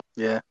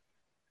 Yeah.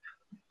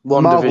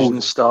 One Marvel division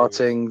series.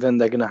 starting, then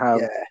they're going to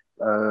have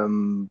Yeah.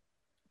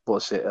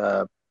 what's it?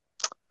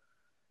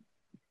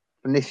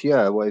 And this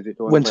year, what is it?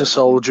 Winter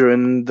Soldier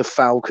and the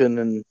Falcon,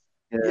 and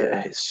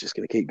Yeah. it's just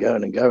going to keep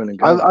going and going and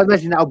going. I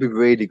imagine that'll be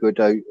really good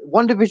though.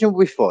 One Division will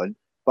be fun,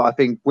 but I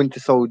think Winter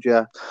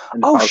Soldier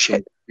and the Oh, Falcon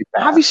shit. will be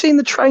better. Have you seen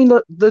the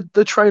trailer?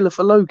 The trailer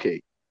for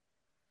Loki?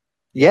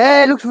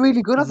 Yeah, it looks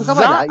really good. I forgot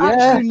about that.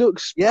 Yeah. actually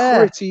looks Yeah.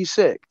 pretty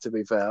sick. To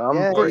be fair, I'm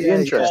Yeah, pretty yeah,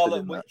 interested Scarlet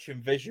in that. Witch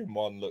and Vision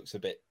one looks a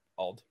bit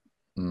odd.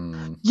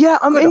 Yeah,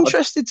 I'm Good odds.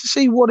 interested to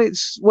see what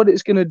it's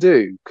going to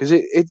do, because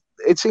it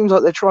seems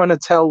like they're trying to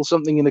tell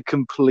something in a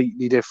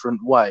completely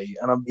different way,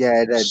 and I'm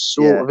Yeah,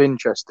 sort of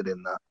interested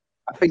in that.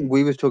 I think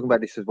we was talking about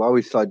this as well.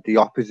 It's like the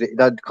opposite.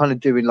 They're kind of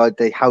doing like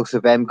the House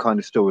of M kind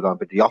of storyline,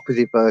 but the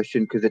opposite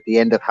version. Because at the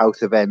end of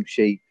House of M,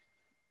 she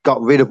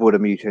got rid of all the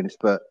mutants,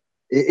 but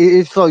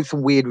it's like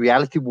some weird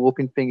reality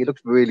warping thing. It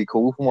looks really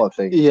cool from what I've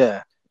seen.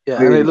 Yeah, and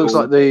Really it looks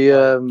cool. like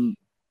the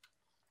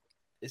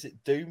Is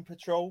it Doom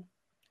Patrol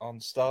on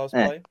Stars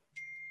Yeah. Play?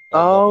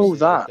 Oh, obviously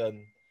that. they've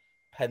done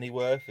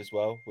Pennyworth as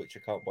well, which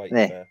I can't wait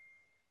Yeah. for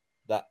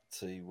that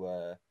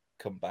to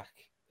come back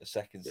a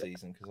second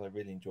season, because I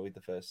really enjoyed the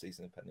first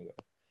season of Pennyworth.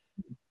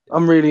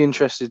 I'm really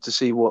interested to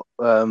see what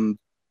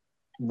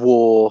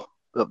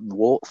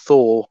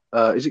Thor.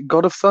 Is it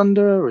God of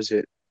Thunder, or is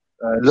it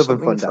Love and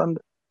something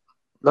Thunder.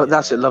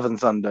 That's it, Yeah. Love and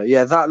Thunder.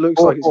 Yeah, that looks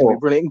Thor like it's going to be 4.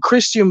 brilliant. And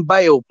Christian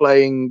Bale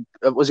playing,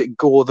 was it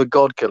Gore the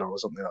God Killer or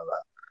something like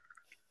that?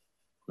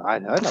 I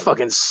know. that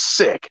Fucking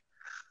sick.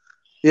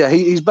 Yeah,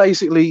 he's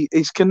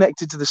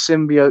connected to the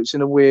symbiotes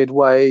in a weird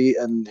way,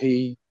 and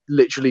he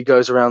literally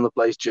goes around the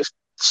place just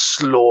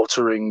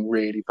slaughtering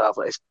really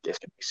powerful. It's going to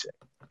be sick.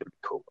 It's going to be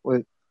cool.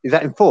 Is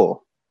that in 4?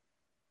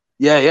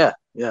 Yeah.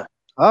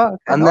 Oh, okay.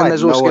 And No, then I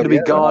there's had no also going to be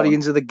idea.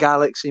 Guardians of the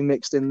Galaxy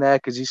mixed in there,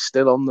 because he's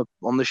still on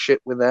the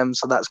ship with them,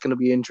 so that's going to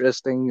be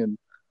interesting. And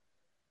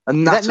that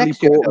Natalie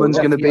next year, though? Portman's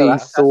going to Yeah, be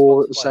that's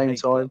Thor at the sponsored by same Hey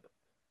time.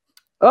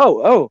 Club.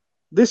 Oh,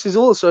 this is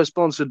also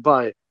sponsored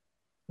by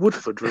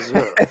Woodford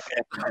Reserve.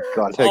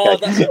 God, Oh,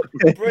 okay. that's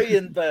a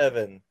brilliant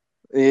bourbon.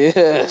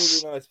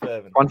 Yes. Really nice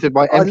bourbon. Sponsored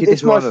by Empty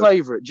It's my Disaronno.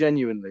 favourite,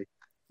 genuinely.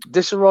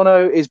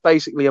 Disaronno is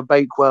basically a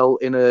Bakewell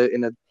in a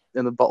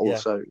bottle, Yeah.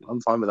 so I'm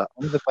fine with that.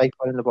 I'm the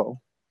Bakewell in the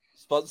bottle.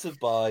 Sponsored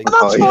by. That's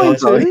Oh, fine yeah,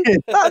 sorry. too.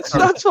 That's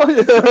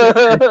fine.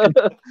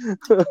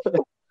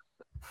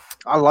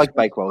 I like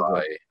Bakewell.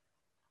 By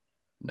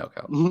no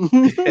count.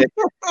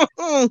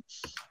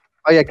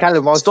 Oh yeah,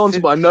 Callum. I was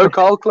Sponsored by No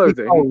Carl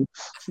Clothing.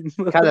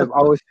 Callum,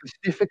 I was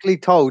specifically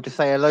told to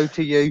say hello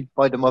to you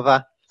by the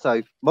mother.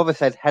 So mother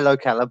said hello,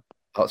 Callum.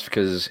 That's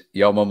because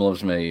your mum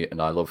loves me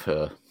and I love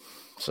her.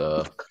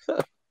 So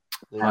I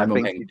I'm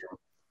think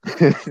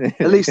amazing.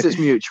 At least it's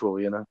mutual,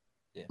 you know.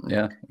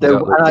 Yeah. So,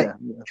 exactly.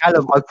 and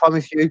Callum, I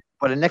promise you,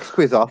 by the next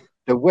quiz off,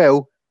 there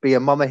will be a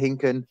Mama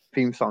Hinken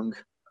theme song.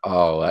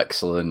 Oh,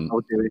 excellent.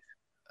 I'll do it.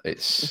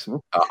 It's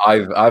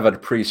I've had a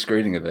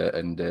pre-screening of it,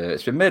 and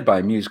it's been made by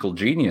a musical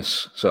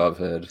genius. So I've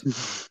heard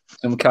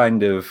some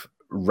kind of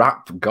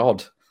rap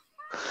god.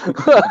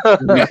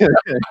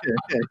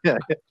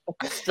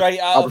 Straight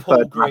out of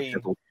Hall Green.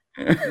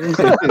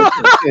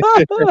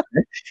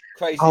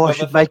 Crazy Oh, I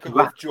should make a motherfucker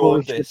rap with for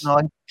it, jaundice. shouldn't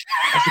I?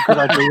 That's a good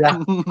idea. I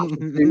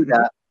should do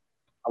that.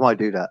 I might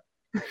do that.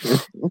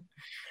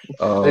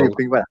 Oh,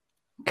 Anything about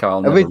Carl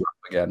I never mean- rap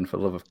again, for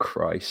the love of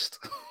Christ.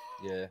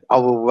 Yeah. I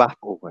will rap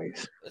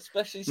always.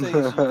 Especially since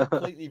you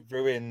completely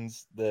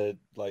ruins the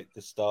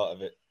start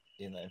of it,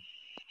 you know.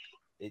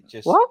 It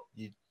just What?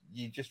 you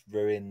just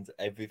ruined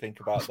everything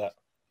about that.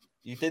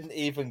 You didn't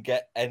even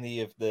get any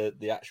of the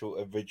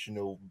actual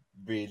original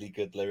really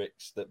good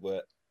lyrics that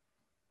were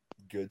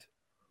good.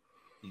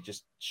 You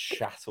just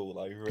shat all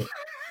over it.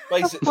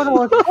 Basically, what I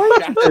was you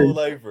trying shat to do. all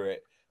over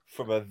it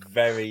from a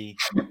very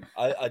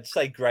I'd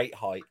say great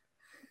height.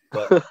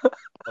 But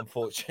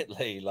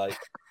unfortunately, like,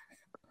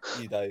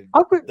 you know,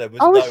 there was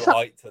no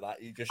height to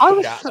that. You just I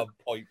was shat sa- on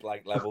point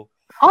blank level.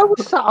 I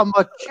was sat on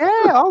my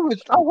chair.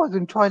 I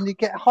wasn't trying to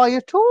get high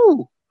at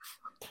all.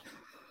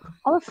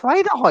 I'm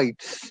afraid of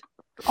heights.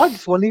 I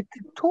just wanted to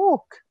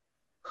talk.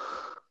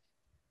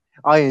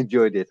 I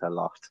enjoyed it a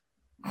lot.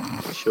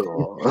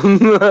 Sure.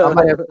 I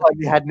may have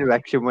slightly had an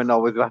erection when I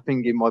was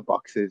rapping in my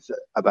boxes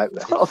about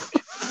that. Oh, for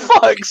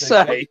fuck's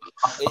sake.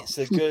 It's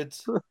a good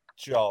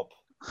job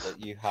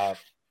that you have.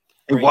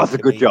 It was a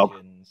good job.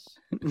 comedians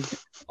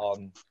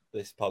on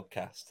this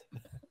podcast.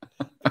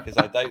 because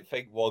I don't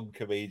think one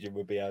comedian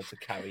would be able to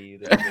carry you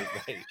this week,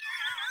 mate.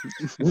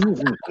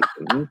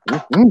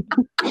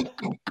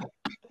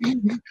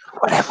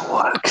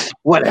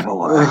 Whatever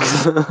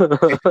works.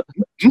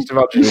 Just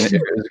imagine if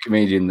it was a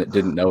comedian that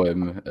didn't know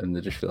him and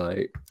they're just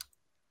like,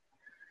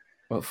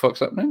 what the fuck's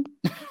happening?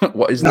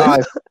 What is No,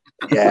 this?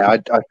 yeah, I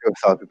feel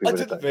sorry for I people. that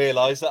didn't don't.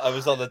 realise that I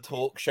was on a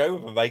talk show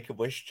with a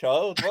Make-A-Wish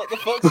child. What the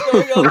fuck's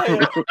going on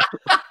here?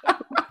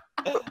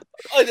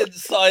 I didn't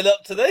sign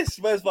up to this.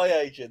 Where's my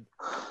agent?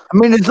 I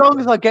mean, as long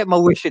as I get my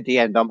wish at the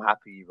end, I'm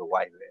happy either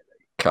way, really.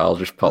 Carl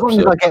just As pops long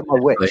as I up. get my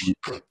wish.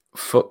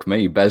 Fuck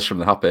me, Bez from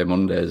the Happy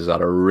Mondays has had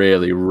a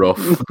really rough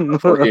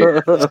 4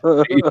 years.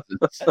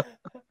 Jesus.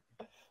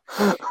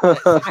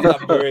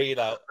 That marine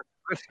out.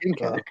 Good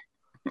skincare.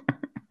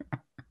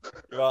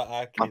 Right,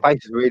 My Akin.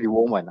 face is really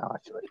warm right now,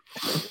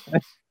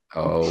 actually.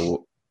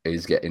 Oh,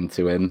 he's getting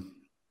to him.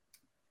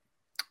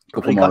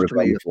 Couple He more got to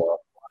me.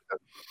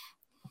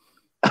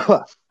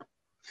 revenge.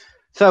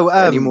 So,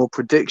 Any more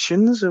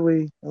predictions? Are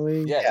we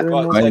Yeah, doing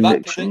right. more So that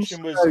predictions?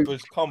 prediction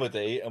was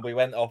comedy, and we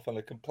went off on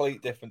a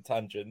complete different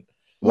tangent.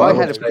 What I I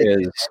had would a say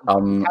is,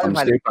 I'm Callum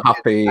had a super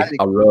happy prediction.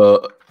 I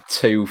wrote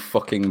 2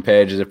 fucking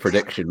pages of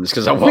predictions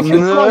because I we wasn't.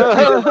 can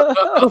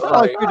No.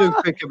 fly through them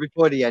quicker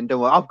before the end. Don't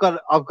worry. I've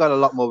got a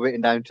lot more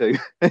written down too.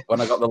 When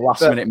I got the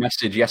last minute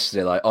message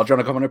yesterday, like, oh, do you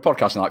want to come on a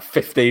podcast in like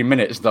 15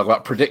 minutes and talk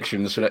about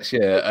predictions for next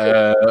year?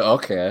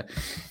 Okay.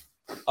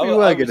 We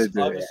were gonna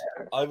do it.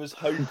 I was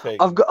hoping.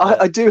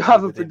 I do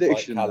have a we would invite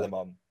prediction, though. Callum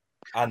on,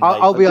 and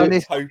I'll be I was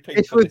honest, hoping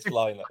this for was- this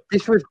lineup.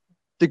 This was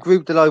the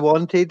group that I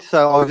wanted,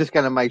 so I was just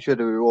going to make sure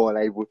that we were all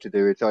able to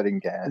do it, so I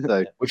didn't care.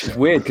 So Which is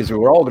weird because we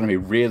were all going to be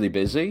really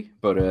busy,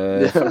 but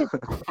Yeah.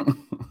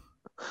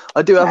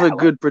 I do have a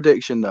good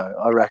prediction, though,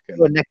 I reckon.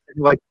 you're next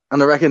anyway.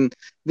 And I reckon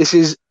this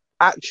is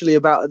actually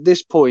about, at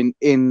this point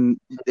in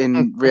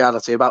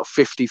reality, about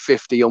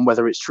 50-50 on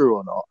whether it's true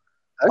or not.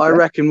 I Okay.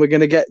 reckon we're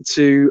going to get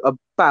to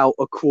about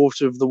a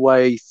quarter of the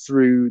way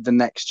through the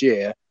next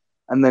year,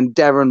 and then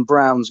Darren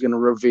Brown's going to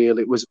reveal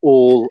it was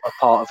all a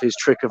part of his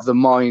Trick of the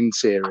Mind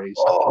series,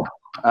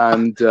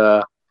 and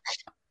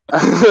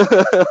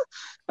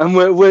and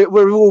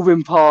we've all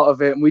been part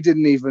of it, and we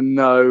didn't even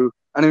know.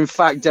 And in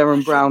fact,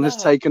 Darren Brown has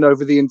taken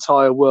over the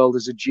entire world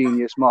as a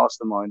genius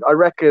mastermind. I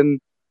reckon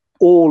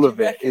all Do you of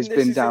it reckon has this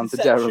been is down to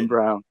Inception? Darren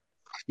Brown.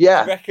 I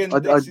Yeah, reckon I-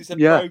 this is a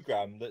yeah.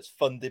 program that's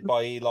funded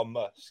by Elon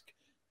Musk,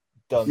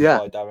 done Yeah.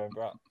 by Darren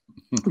Brown.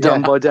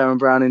 done by Darren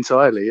Brown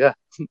entirely. Yeah.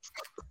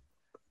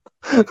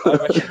 I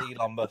reckon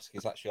Elon Musk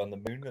is actually on the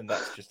moon, and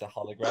that's just a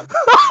hologram.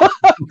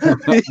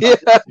 Yeah.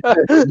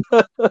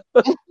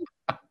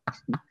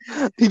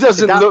 He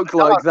doesn't That- look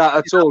like that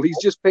at all. He's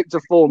just picked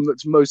a form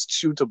that's most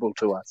suitable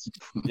to us.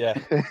 Yeah,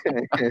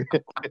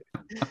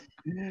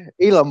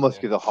 Elon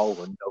Musk is a whole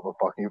another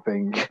fucking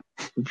thing.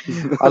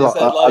 I is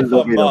there life love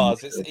on Elon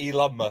Mars? Musk. It's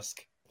Elon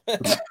Musk.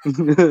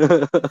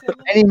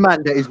 Any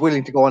man that is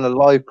willing to go on a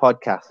live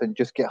podcast and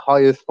just get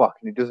high as fuck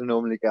and he doesn't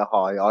normally get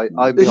high,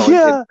 I'm behind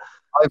Yeah, him.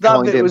 I'm that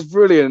behind bit him. was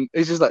brilliant.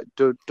 He's just like,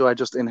 do I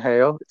just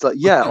inhale? It's like,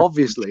 yeah,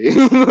 obviously.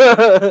 Do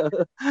I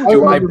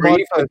remember my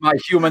breathe with my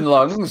human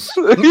lungs?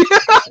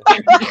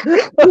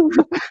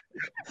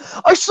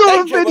 I saw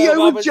a Danger, video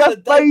Will with Jeff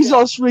Robinson, danger.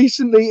 Bezos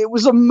recently. It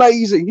was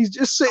amazing. He's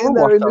just sitting Oh,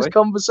 there what, in this sorry?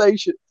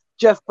 conversation.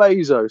 Jeff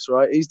Bezos,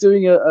 right? He's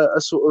doing a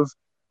sort of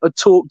a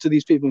talk to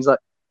these people. He's like,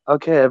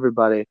 okay,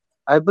 everybody,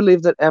 I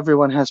believe that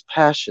everyone has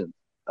passion,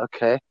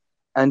 okay?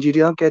 And you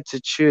don't get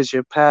to choose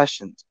your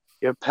passions.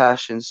 Your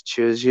passions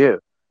choose you.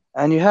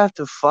 And you have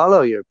to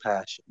follow your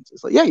passions.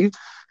 It's like, yeah, you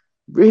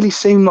really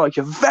seem like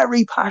you're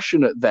very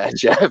passionate there,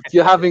 Jeff.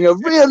 You're having a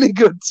really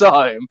good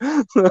time.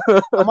 Am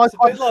I It's a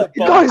bit like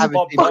You I guys haven't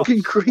are seen much-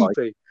 fucking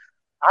creepy.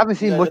 I haven't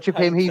seen Yeah, much the of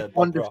him. He's painter,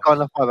 one Bob that's Ross.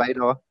 gone off my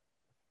radar.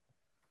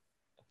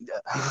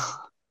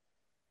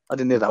 I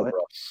didn't hear that Bob one.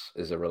 Ross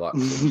is a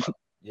relaxing.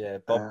 Yeah,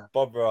 Yeah.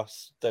 Bob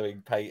Ross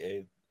doing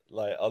painting.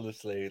 Like,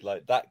 honestly,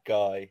 like that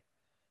guy.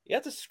 He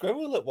had a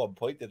squirrel at one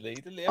point, didn't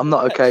he? I'm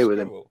not Have a pet okay with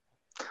him. squirrel?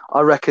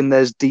 I reckon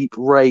there's deep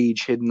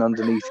rage hidden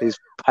underneath his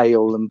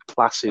pale and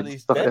placid Well,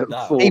 he's dead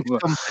now. form. Deep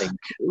something.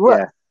 Well,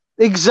 Yeah.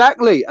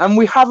 exactly. And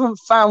we haven't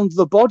found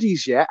the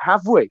bodies yet,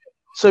 have we?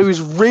 So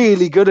he's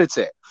really good at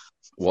it.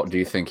 What do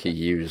you think he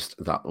used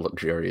that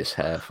luxurious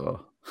hair for?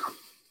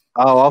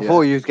 Oh, I Yeah.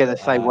 thought you was going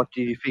to say, Ah. what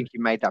do you think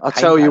you made that? I'll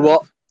paint tell you out of?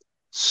 what,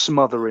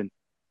 smothering.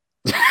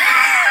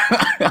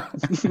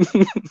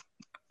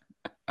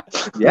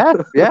 Yeah,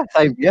 yeah,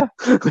 same, yeah.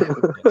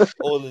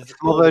 All of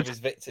Smothered, his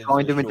victims.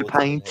 Grind were him into shorter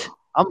than paint. him.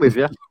 I'm with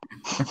you.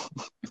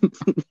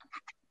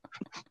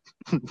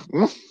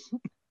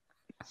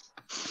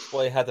 That's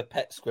why he had a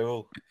pet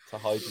squirrel to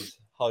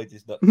hide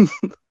his nuts.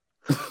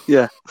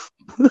 Yeah.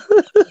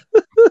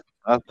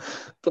 That's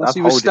Plus, he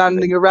whole was different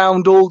standing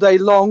around all day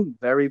long.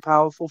 Very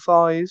powerful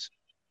thighs.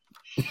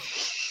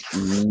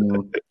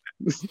 Mm,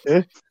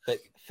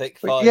 Thick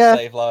thighs Yeah.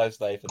 save lives,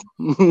 Nathan.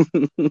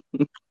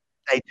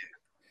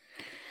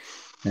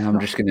 now I'm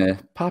just gonna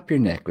pop your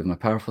neck with my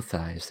powerful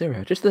thighs. There we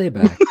are. Just lay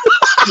back.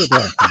 Lay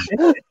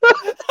back.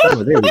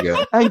 Oh, there we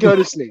go. And go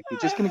to sleep. You're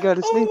just going to go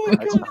to sleep. Oh my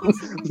That's God.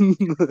 fine.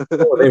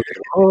 Oh, there we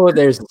go. Oh,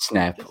 there's the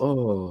snap.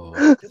 Oh,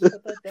 Just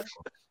put that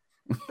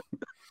down.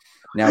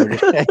 now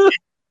we're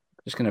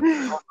just gonna put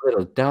a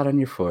little dot on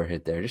your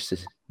forehead there, just to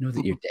know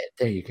that you're dead.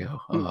 There you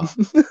go. Oh,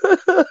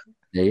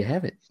 there you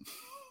have it.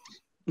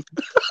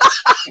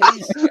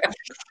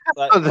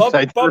 Like, Oh,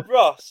 the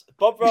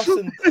Bob Ross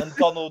and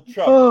Donald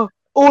Trump. Oh,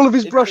 all of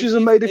his If- brushes if are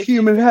you- made of if you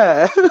human think-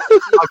 hair. If you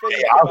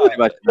think Yeah, I would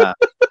about it, imagine that.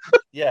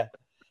 yeah.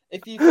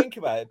 If you think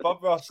about it,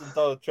 Bob Ross and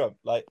Donald Trump,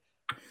 like,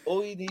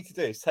 all you need to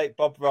do is take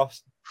Bob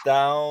Ross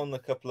down a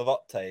couple of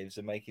octaves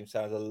and make him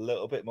sound a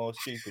little bit more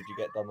stupid. You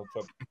get Donald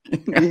Trump.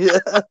 Yeah.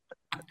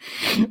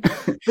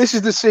 This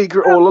is the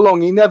secret all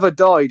along. He never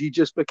died. He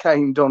just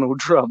became Donald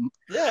Trump.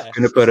 Yeah.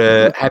 Gonna put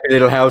a happy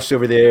little house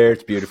over there.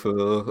 It's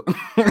beautiful.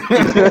 Just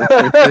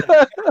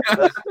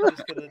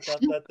gonna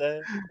dot that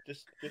there.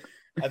 Just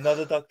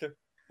another doctor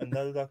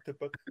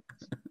book.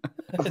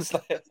 It's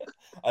like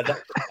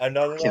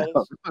another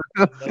nose.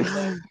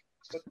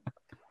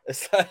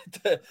 It's like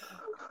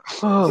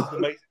it's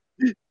amazing.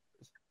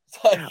 It's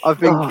like I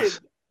think- fucking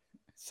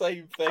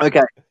same thing.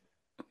 Okay.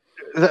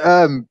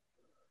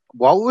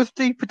 What was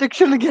the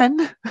prediction again?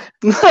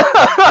 Darren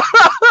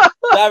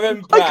I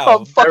Brown.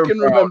 can't fucking Brown.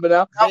 remember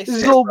now. This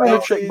has all been a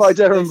trick by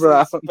Darren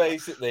Brown. This is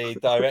basically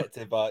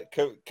directed by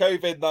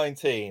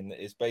COVID-19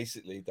 is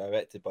basically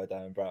directed by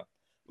Darren Brown,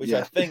 which I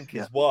Yeah, think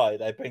yeah. is why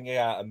they're bringing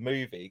out a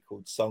movie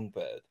called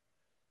Songbird,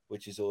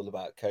 which is all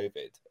about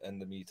COVID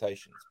and the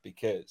mutations,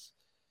 because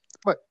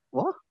Wait,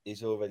 what?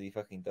 he's already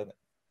fucking done it.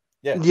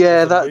 Yeah,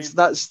 Yeah, there's a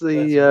that's there's a the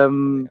movie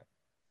coming out.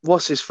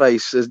 what's his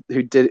face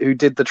who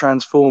did the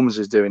Transformers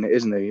is doing it,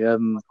 isn't he?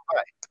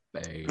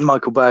 Hey.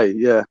 Michael Bay.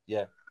 Yeah.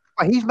 Wait,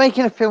 he's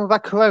making a film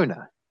about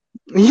Corona.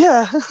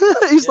 Yeah.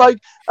 He's Yeah. like,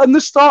 and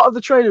the start of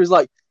the trailer is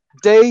like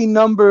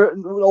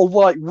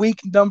week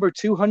number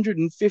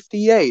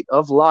 258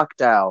 of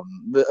lockdown,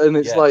 and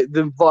it's Yeah. like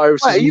the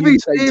virus Wait, has are you being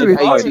mutated serious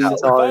right 18 now?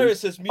 times. The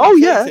virus has mutated. Oh,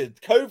 yeah.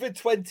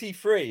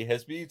 COVID-23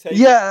 has mutated.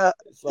 Yeah,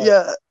 It's like,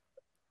 yeah.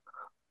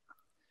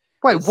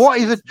 Wait, It's- what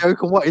is a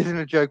joke and what isn't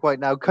a joke right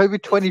now?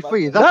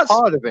 COVID-23, is that That's-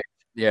 part of it?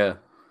 Yeah.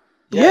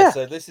 Yeah.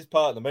 So this is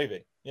part of the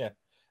movie. Yeah.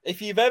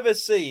 If you've ever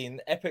seen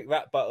Epic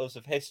Rap Battles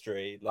of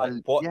History, like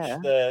watch yeah.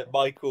 the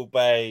Michael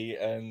Bay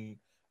and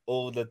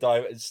all the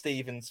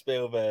Steven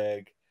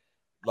Spielberg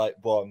like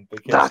one,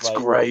 because That's like,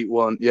 great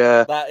one.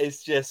 Yeah. That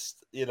is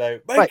just, making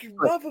wait.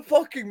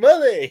 motherfucking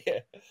money.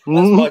 That's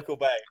Mhm. Michael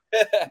Bay.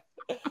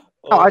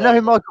 No, I know who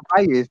All Michael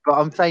Bay is, but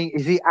I'm saying,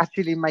 is he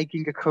actually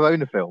making a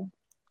Corona film?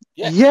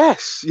 Yeah.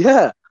 Yes.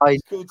 Yeah.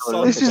 It's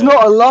called This is Songbird.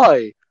 not a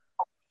lie.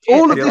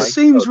 All of Yeah, this like-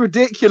 seems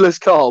ridiculous,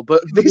 Carl,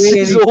 but this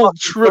is Really all fucking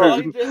true.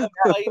 Find it and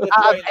play the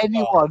Out of trailer,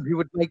 anyone Carl. who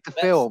would make the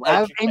Let's film,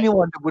 out of educate.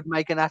 anyone that would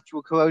make an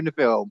actual Corona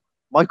film,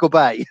 Michael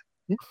Bay.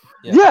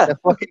 Yeah. They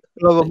fucking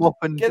blow him up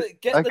and...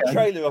 Get the Okay.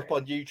 trailer up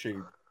on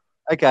YouTube.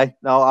 Okay,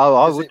 no, I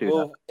 'cause would do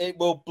that. It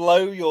will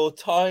blow your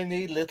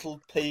tiny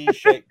little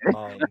pea-shaped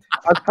mind.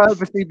 I've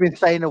purposely been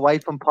staying away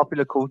from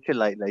popular culture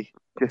lately,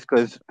 just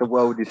because the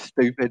world is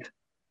stupid.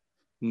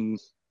 Let me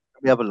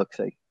have a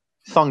look-see.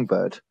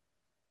 Songbird.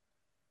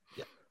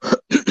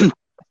 Excuse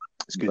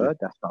me. Bird?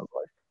 That's not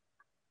right.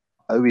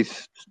 Oh,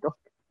 he's stuck.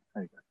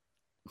 There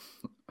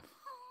you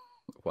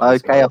Wow,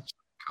 Okay, so-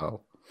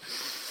 Carl.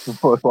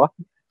 go. What?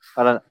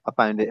 I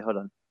found it. Hold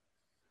on.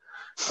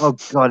 Oh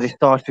God, it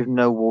starts with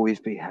 "No worries,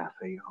 be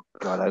happy." Oh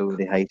God, I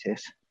really hate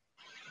it.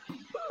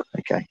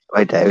 Okay,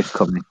 right there, it's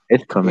coming.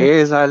 It's coming.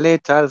 Here's a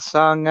little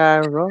song I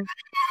wrote.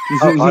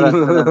 Oh, hold on,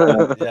 hold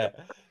on. Yeah,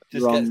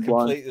 just Wrong gets one.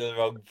 completely the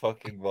wrong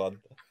fucking one.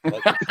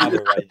 Like the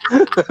Power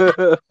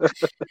Rangers.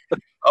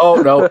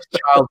 Oh no, it's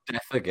child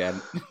death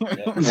again.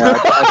 Yeah.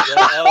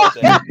 Oh,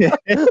 dear.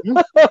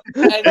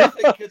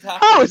 Anything could happen.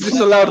 How is this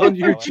allowed on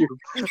Now. YouTube?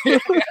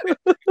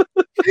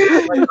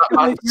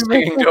 I'm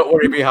singing "Don't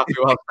Worry, Be Happy"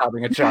 while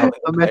stabbing a child.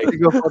 I'm in the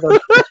messing up. Hold on.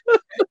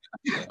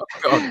 face. Oh,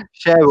 God.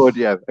 Share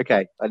audio.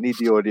 Okay, I need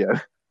the audio.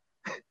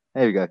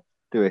 There we go.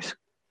 Do it.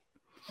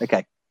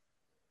 Okay.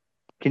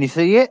 Can you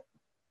see it?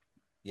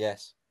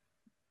 Yes.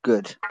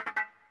 Good.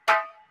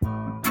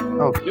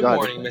 Oh Good God.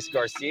 morning, Miss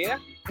Garcia.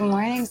 Good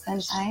morning,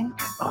 sunshine.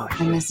 Oh,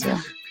 I miss you.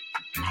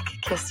 I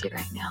could kiss you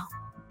right now.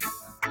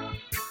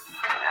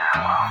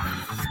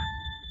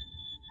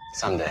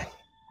 Someday.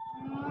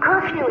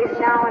 Curfew is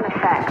now in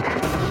effect.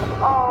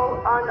 All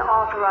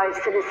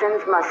unauthorized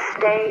citizens must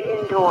stay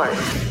indoors.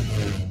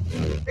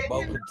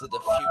 Welcome to the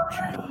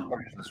future.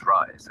 Tensions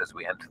rise as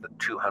we enter the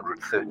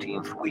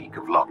 213th week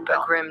of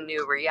lockdown. Grim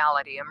new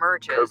reality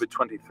emerges.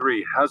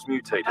 COVID-23 has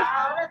mutated.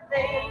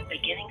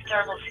 Beginning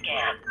thermal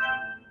scan.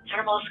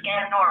 Thermal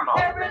scan normal.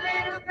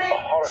 A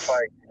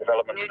horrifying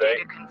development New today.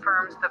 data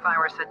confirms the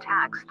virus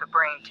attacks the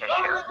brain tissue.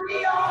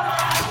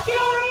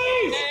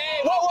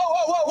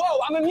 Whoa!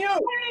 I'm immune!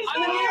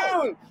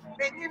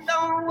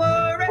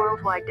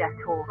 Worldwide death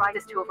toll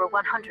rises to over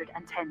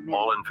 110 million.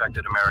 All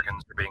infected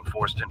Americans are being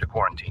forced into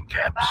quarantine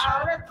camps.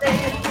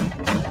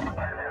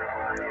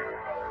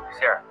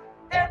 Sarah.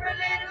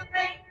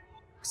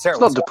 It's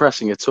not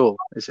depressing at all,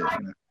 is it?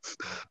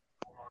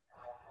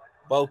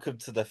 Welcome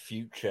to the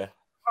future.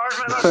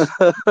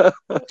 The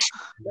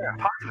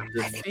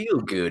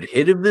feel-good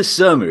hit of the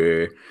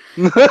summer.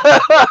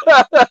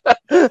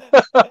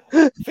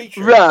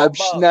 Rob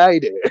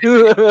Schneider.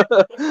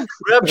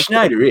 Rob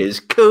Schneider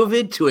is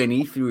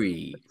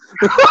COVID-23.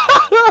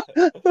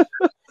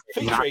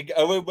 Featuring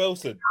Owen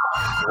Wilson.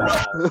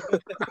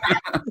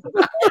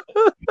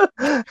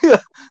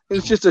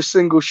 It's just a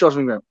single shot of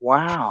him going,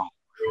 wow.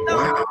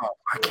 Wow,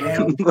 I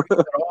can't breathe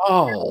at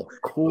all.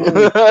 Cool.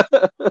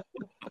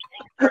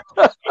 2,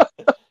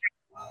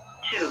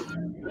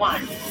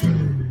 1.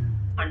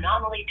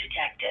 Anomaly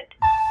detected.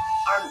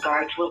 Armed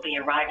guards will be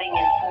arriving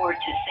in 4 to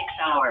 6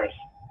 hours.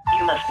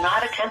 You must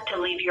not attempt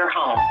to leave your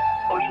home,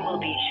 or you will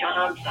be shot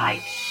on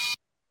sight.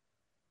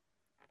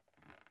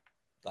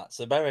 That's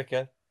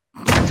America.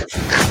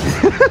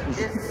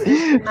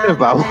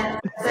 Well.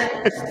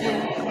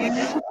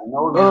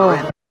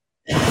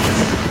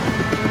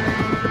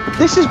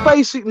 This is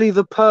basically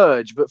The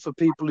Purge, but for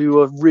people who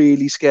are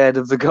really scared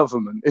of the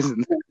government,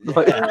 isn't it?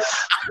 Like,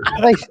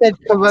 They said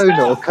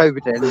corona or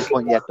COVID at any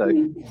point yet, though.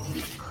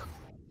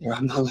 yeah,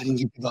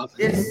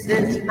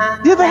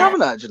 they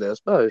haven't actually, I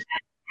suppose.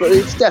 But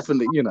it's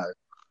definitely, you know.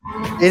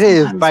 It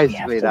is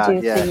basically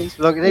that, yeah.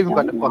 Look, it even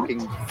got the fucking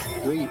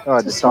the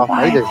Darth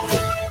Vader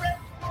shit.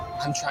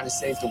 I'm trying to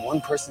save the one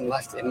person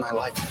left in my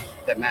life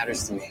that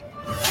matters to me.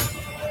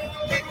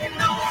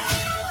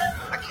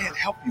 I can't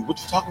help you. What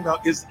you're talking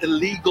about is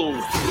illegal.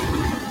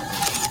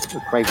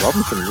 Craig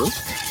Robinson was.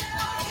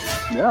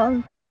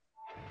 Yeah.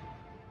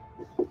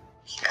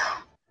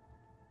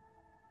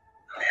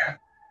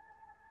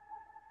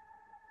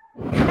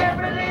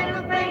 Every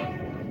little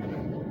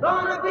thing's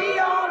gonna be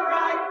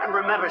alright. And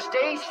remember,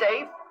 stay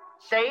safe,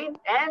 sane,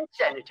 and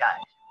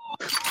sanitized.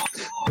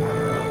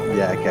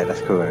 Yeah, okay,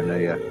 that's corona,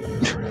 yeah.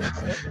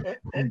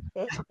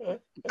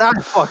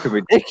 That's fucking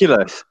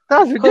ridiculous.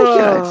 That's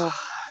ridiculous.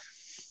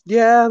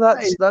 Yeah,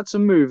 that's a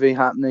movie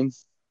happening.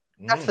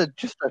 That's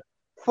just a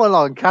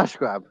full-on cash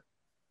grab.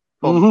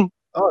 Mhm.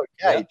 Oh,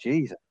 okay,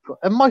 Jesus.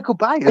 And Michael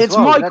Bay as It's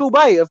well. Michael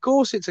Bay, of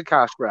course it's a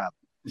cash grab.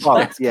 Oh,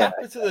 That's yeah.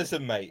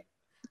 capitalism, mate.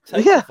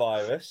 Take Yeah. the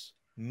virus,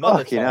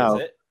 Fucking hell.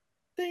 monetize it.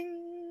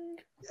 Ding.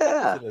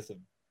 Yeah.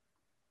 Capitalism.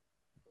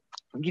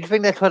 Do you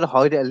think they're trying to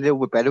hide it a little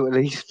bit better at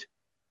least?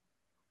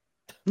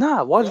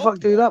 Nah, why the fuck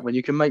do that when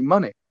you can make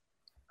money?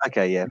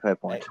 Okay, yeah, fair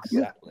point.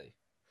 Exactly.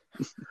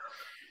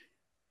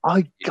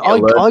 I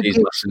These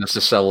listeners to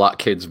sell that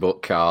kid's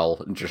book,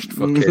 Carl, and just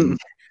fucking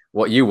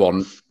what you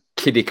want,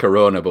 kiddie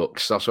Corona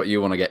books. That's what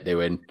you want to get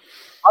doing.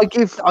 I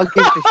give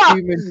the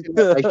human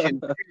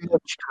civilization too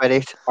much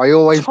credit. I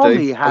always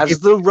Tommy do. has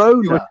the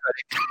Rona.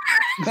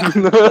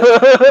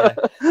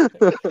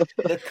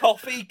 The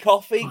coffee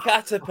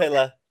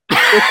caterpillar.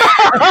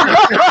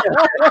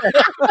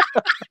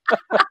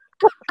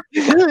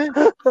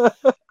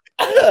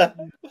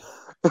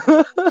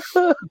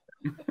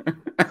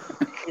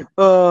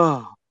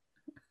 Oh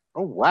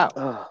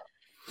wow!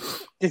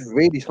 This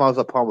really smells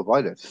like Parma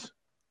Violets.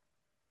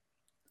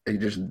 Are you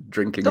just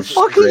drinking? The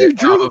fuck are you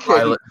straight out of drinking?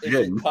 Violet Is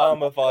gin? it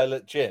Parma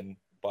Violet Gin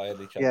by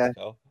any chance, Yeah.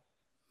 Carl?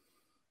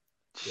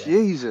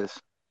 Jesus.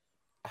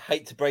 I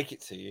hate to break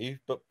it to you,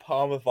 but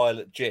Parma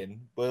Violet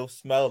Gin will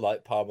smell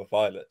like Parma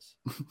Violets.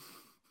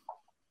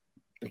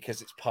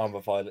 Because it's Parma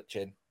Violet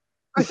Gin.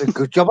 That's a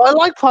good job. I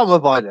like Parma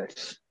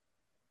Violets.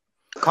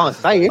 Can't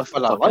say it,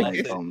 but I like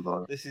it.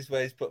 This is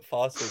where he's put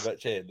far too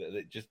much in, and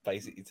it just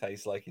basically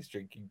tastes like he's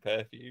drinking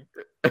perfume.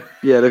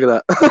 Yeah, look at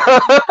that.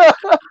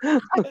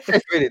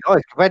 It's really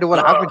nice compared to what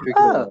I have been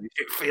drinking.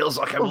 It feels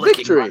like I'm Oh,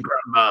 licking my victory.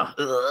 grandma.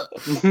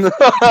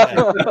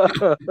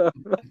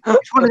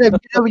 It's one of them,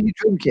 you know, when you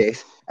drink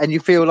it and you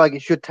feel like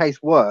it should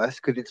taste worse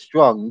because it's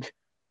strong,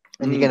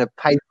 and you're going to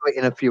pay for it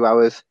in a few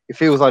hours. It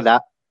feels like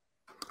that.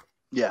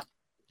 Yeah,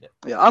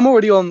 I'm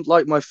already on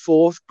like my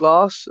 4th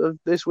glass of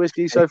this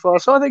whiskey so far,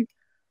 so I think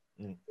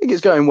it's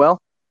going well.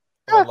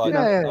 I've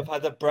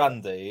had a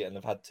brandy and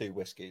I've had 2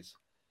 whiskies.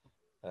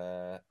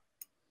 Yeah,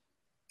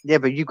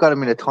 but you got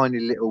them in a tiny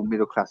little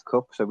middle class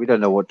cup, so we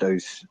don't know what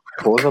those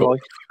pours are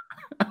like.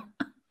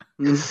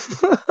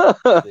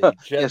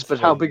 Yes, but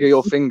how big are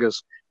your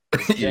fingers?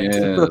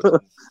 Yeah.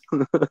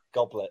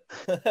 Goblet.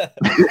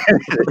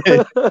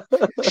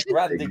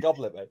 Brandy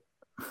goblet, mate.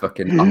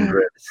 Fucking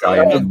under it. So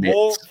you have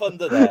warmth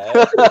under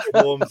there, which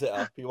warms it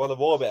up. You want to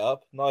warm it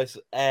up, nice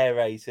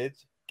aerated,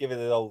 give it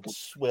an old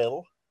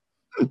swill.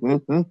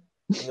 And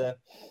the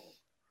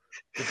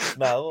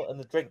smell and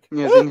the drink.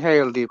 Yes,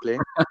 inhale deeply.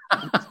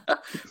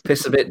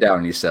 Piss a bit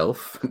down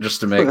yourself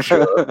just to make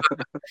sure.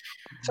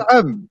 So,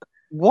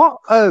 what?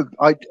 I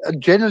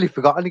generally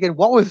forgotten again.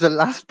 What was the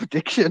last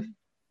prediction?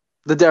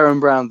 The Darren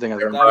Brown thing, I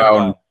think.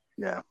 Brown.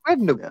 Yeah.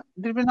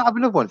 Did we not have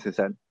another one since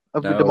then?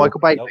 With the No.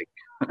 Michael Bay Nope. thing?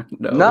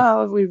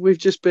 No, we've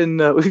just been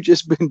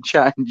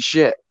chatting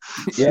shit.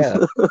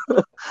 Yeah.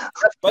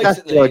 That's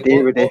Basically, the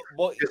idea with it.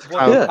 what Just you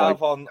how,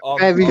 have on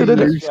very the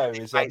loose show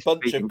is a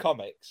bunch speaking. of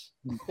comics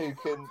who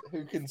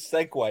can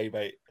segue,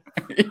 mate.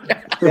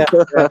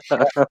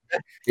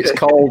 It's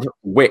called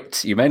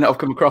Wit. You may not have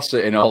come across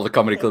it in all the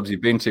comedy clubs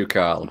you've been to,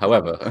 Carl.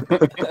 However,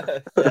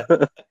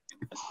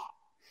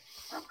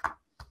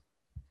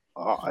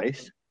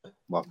 eyes,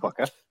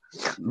 motherfucker.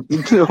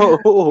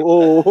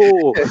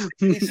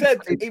 He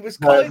said he was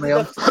kind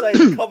enough to say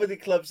the comedy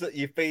clubs that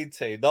you've been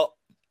to, not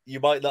you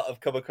might not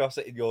have come across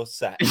it in your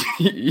set.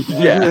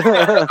 Yeah.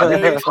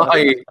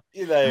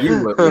 You know,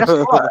 You were.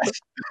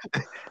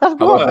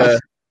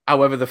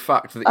 However, the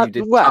fact that you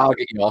did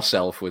target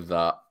yourself with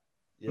that.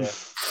 Yeah.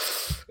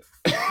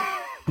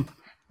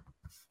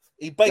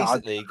 He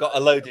basically got a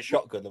loaded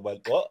shotgun and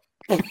went, "What?"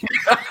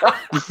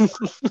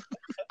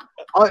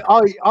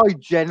 I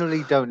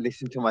generally don't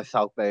listen to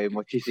myself very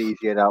much. It's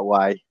easier that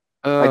way.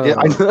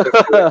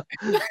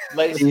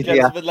 Ladies and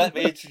gentlemen, let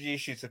me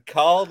introduce you to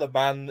Carl, the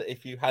man,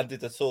 if you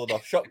handed a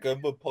sword-off shotgun,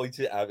 would point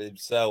it at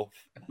himself.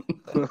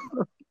 Well,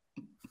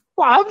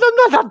 I'm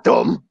not that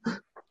dumb.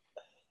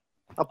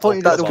 I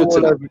pointed at the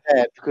wall over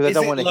there because I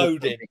don't want to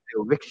loaded?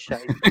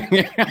 Ricochet.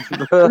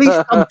 At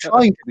least I'm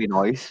trying to be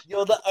nice.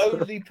 You're the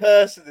only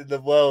person in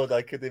the world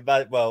I could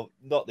imagine. Well,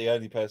 not the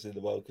only person in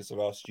the world because there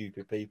are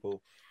stupid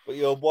people, but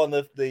you're one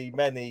of the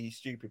many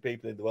stupid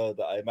people in the world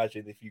that I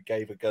imagine if you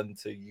gave a gun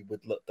to, you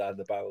would look down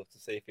the barrel to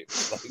see if it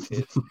was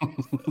loaded.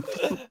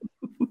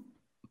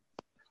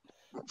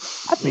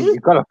 I think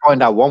you've got to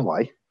find out one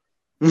way.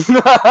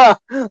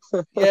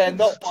 Yeah,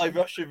 not by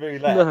Russian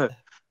roulette.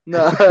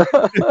 No.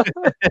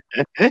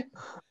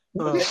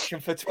 Prediction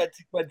for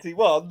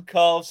 2021,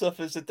 Carl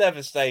suffers a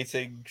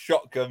devastating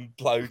shotgun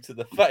blow to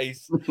the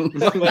face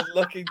when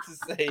looking to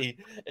see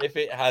if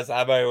it has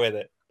ammo in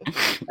it.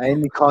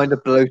 Any kind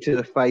of blow to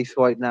the face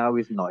right now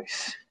is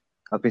nice.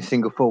 I've been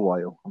single for a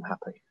while. I'm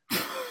happy.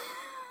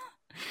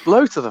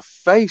 Blow to the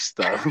face,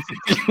 though.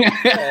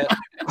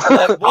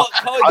 Like, what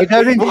kind I of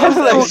don't people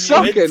enjoy are you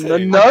sucking the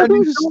into?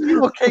 nose.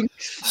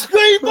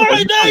 Scream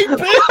my name,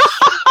 bitch!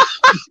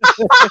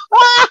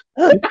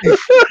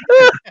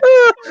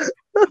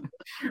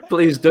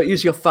 Please don't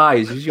use your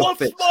thighs. Use your What's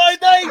fists. my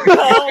name,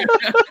 Carl?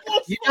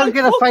 You don't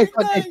get a face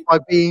like this by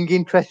being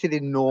interested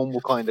in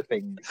normal kind of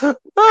things.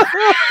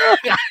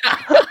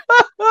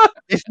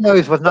 This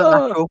nose was not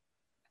natural.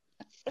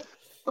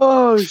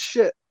 Oh,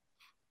 shit.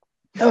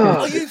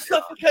 Are you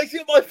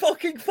suffocating my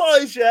fucking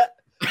thighs yet?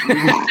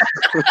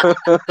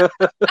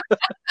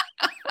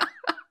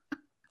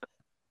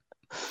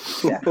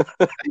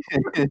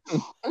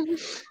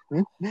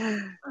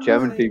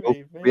 German people,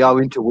 we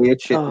are into weird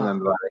shit,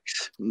 remember,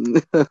 Alex?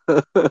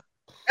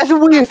 That's a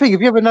weird thing.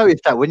 Have you ever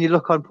noticed that when you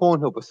look on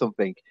Pornhub or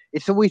something,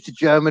 it's always the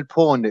German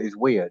porn that is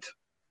weird?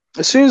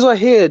 As soon as I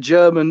hear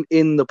German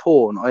in the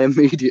porn, I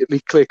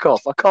immediately click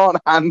off. I can't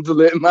handle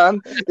it,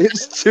 man.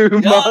 It's too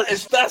much.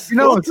 You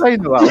know what I'm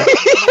saying about?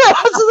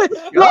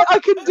 Like, I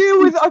can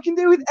deal with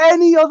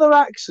any other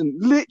accent,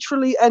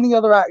 literally any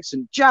other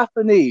accent.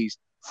 Japanese,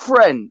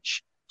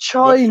 French,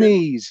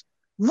 Chinese,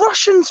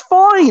 Russian's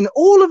fine.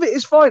 All of it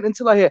is fine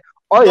until I hear,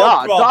 "Oh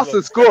yeah, das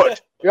ist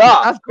gut.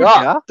 Yeah,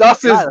 yeah,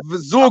 das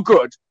ist so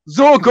good.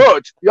 So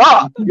good.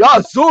 Yeah, yeah,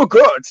 so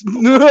good."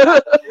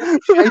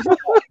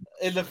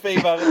 In the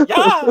female,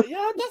 yeah,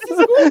 das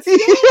ist gut.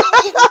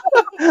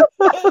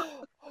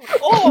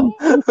 Oh.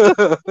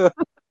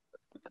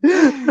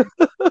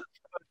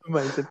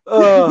 Amazing.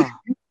 Oh,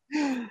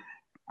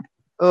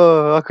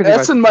 I couldn't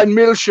Essen mein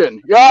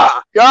Milchen.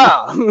 Ja,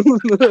 ja.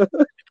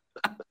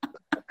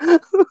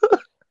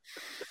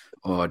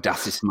 Oh,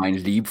 das ist mein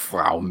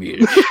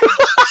Liebfrau-Milch.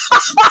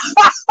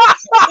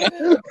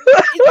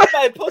 It's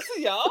my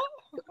pussy, yeah?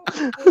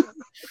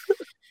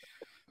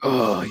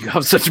 Oh, you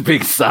have such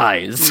big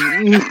thighs.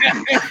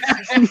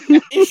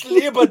 Ich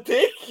liebe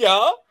dich,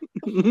 yeah?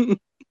 I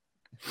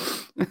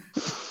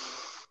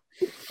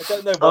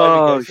don't know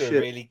why we go to a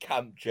really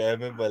camp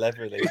German where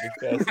every English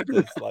person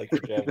does like a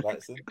German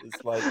accent.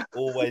 It's like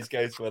always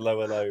goes for a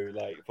lower low.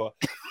 Like, for...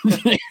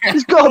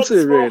 It's got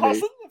to,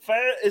 really.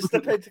 Fair is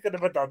the Pentagon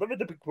of Madonna with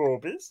the big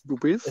boobies.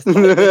 It's like,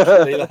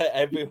 literally, like,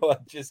 everyone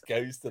just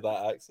goes to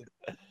that accent.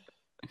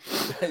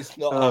 It's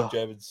not how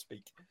Germans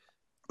speak.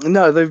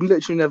 No, they've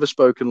literally never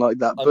spoken like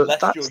that. Unless but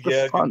that's you're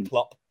the fun. Jürgen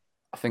Klopp.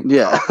 I think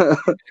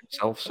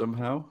himself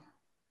somehow,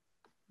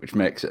 which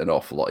makes it an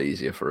awful lot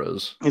easier for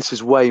us. This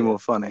is way more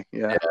funny.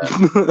 Yeah.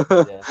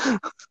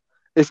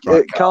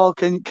 Yeah. Carl,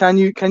 can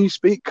you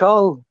speak,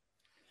 Carl?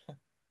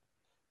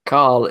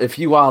 Carl, if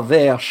you are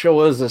there, show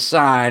us a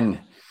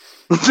sign.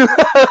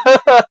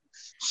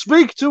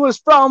 Speak to us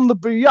from the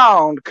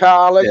beyond,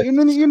 Carl. Yes.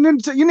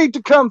 You need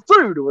to come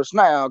through to us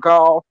now,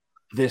 Carl.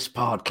 This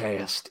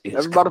podcast is.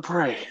 Everybody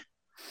pray.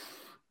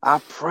 I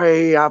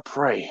pray.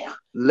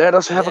 Let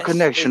us have a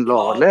connection,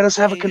 Lord. Let us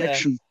have a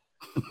connection.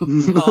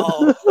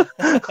 Oh.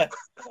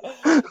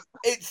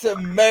 It's a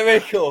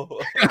miracle.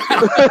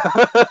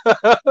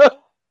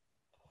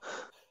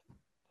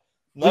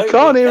 No, you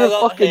can't hear a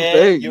cannot fucking hear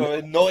thing. Your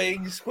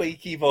annoying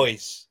squeaky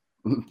voice.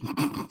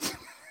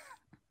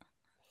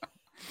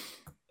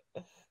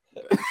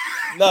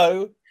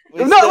 No,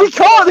 we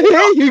can't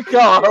hear you,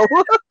 Carl.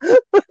 No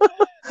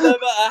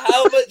matter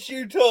how much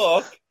you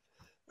talk,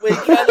 we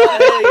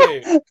cannot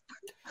hear you.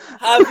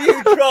 Have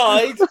you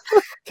tried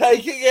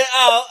taking it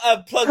out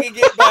and plugging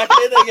it back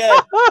in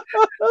again?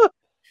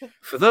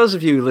 For those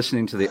of you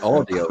listening to the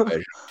audio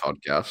version of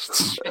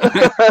podcasts,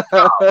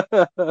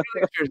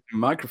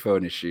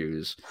 microphone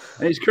issues,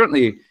 and he's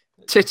currently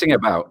titting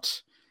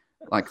about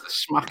like the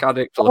smack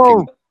addict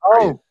looking.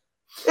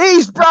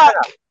 He's back!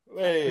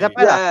 Is that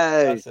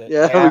better?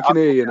 Yeah, we can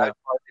hear you now.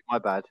 My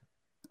bad.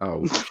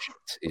 Oh,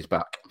 shit, he's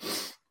back.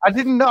 I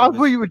didn't know. I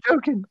thought you were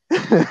joking.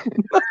 Why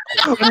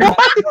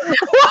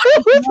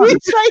would we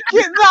take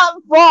it that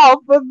far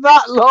for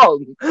that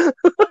long?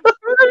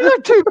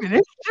 2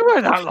 minutes. You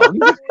weren't that long.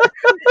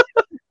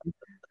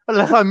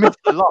 Unless I missed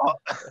a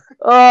lot.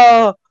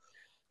 Oh,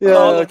 yeah.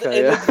 Carl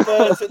Okay. Yeah.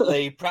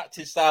 inadvertently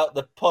practiced out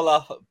the pull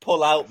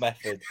out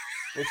method,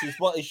 which is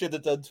what he should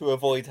have done to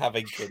avoid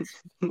having kids.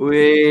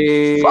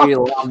 Lads.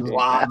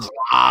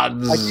 I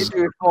did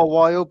do it for a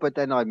while, but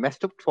then I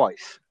messed up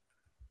twice.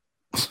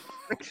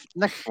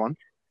 Next one.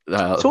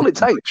 That's all it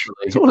takes.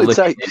 That's all it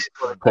takes.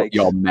 Put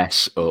your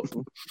mess up.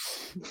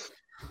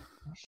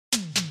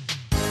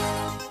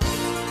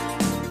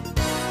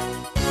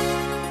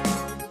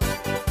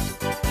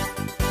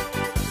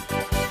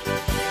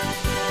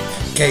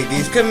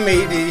 Katie's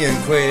Comedian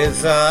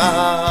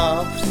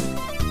Quiz-Offs.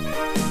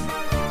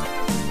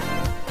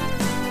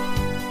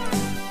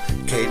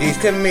 Katie's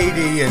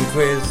Comedian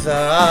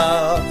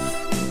Quiz-Offs.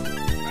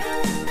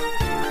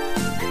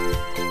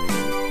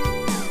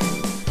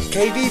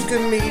 Katie's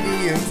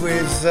Comedian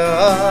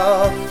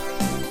Quiz-Offs.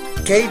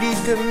 Katie's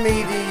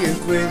Comedian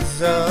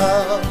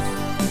Quiz-Offs.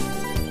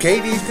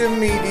 Katie's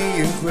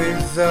Comedian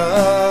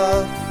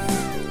Quiz-Offs.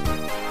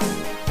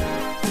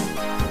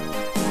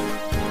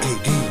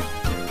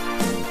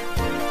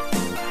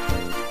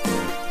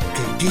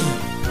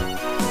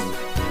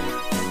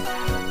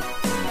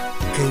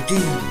 KD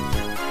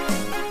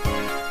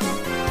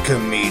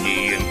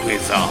Comedian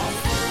Quiz-Off.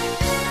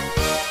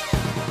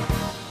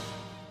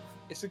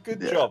 It's a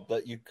good job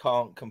that you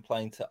can't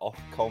complain to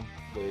Ofcom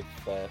with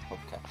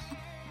podcasts.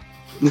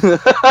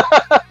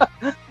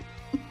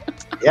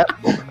 Yep.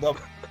 No,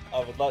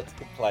 I would like to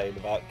complain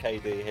about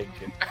KD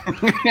Hinkin.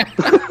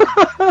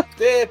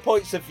 Dear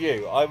points of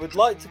view, I would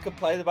like to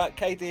complain about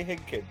KD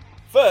Hinkin.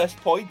 First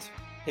point,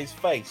 his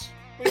face.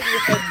 Really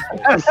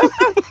offensive.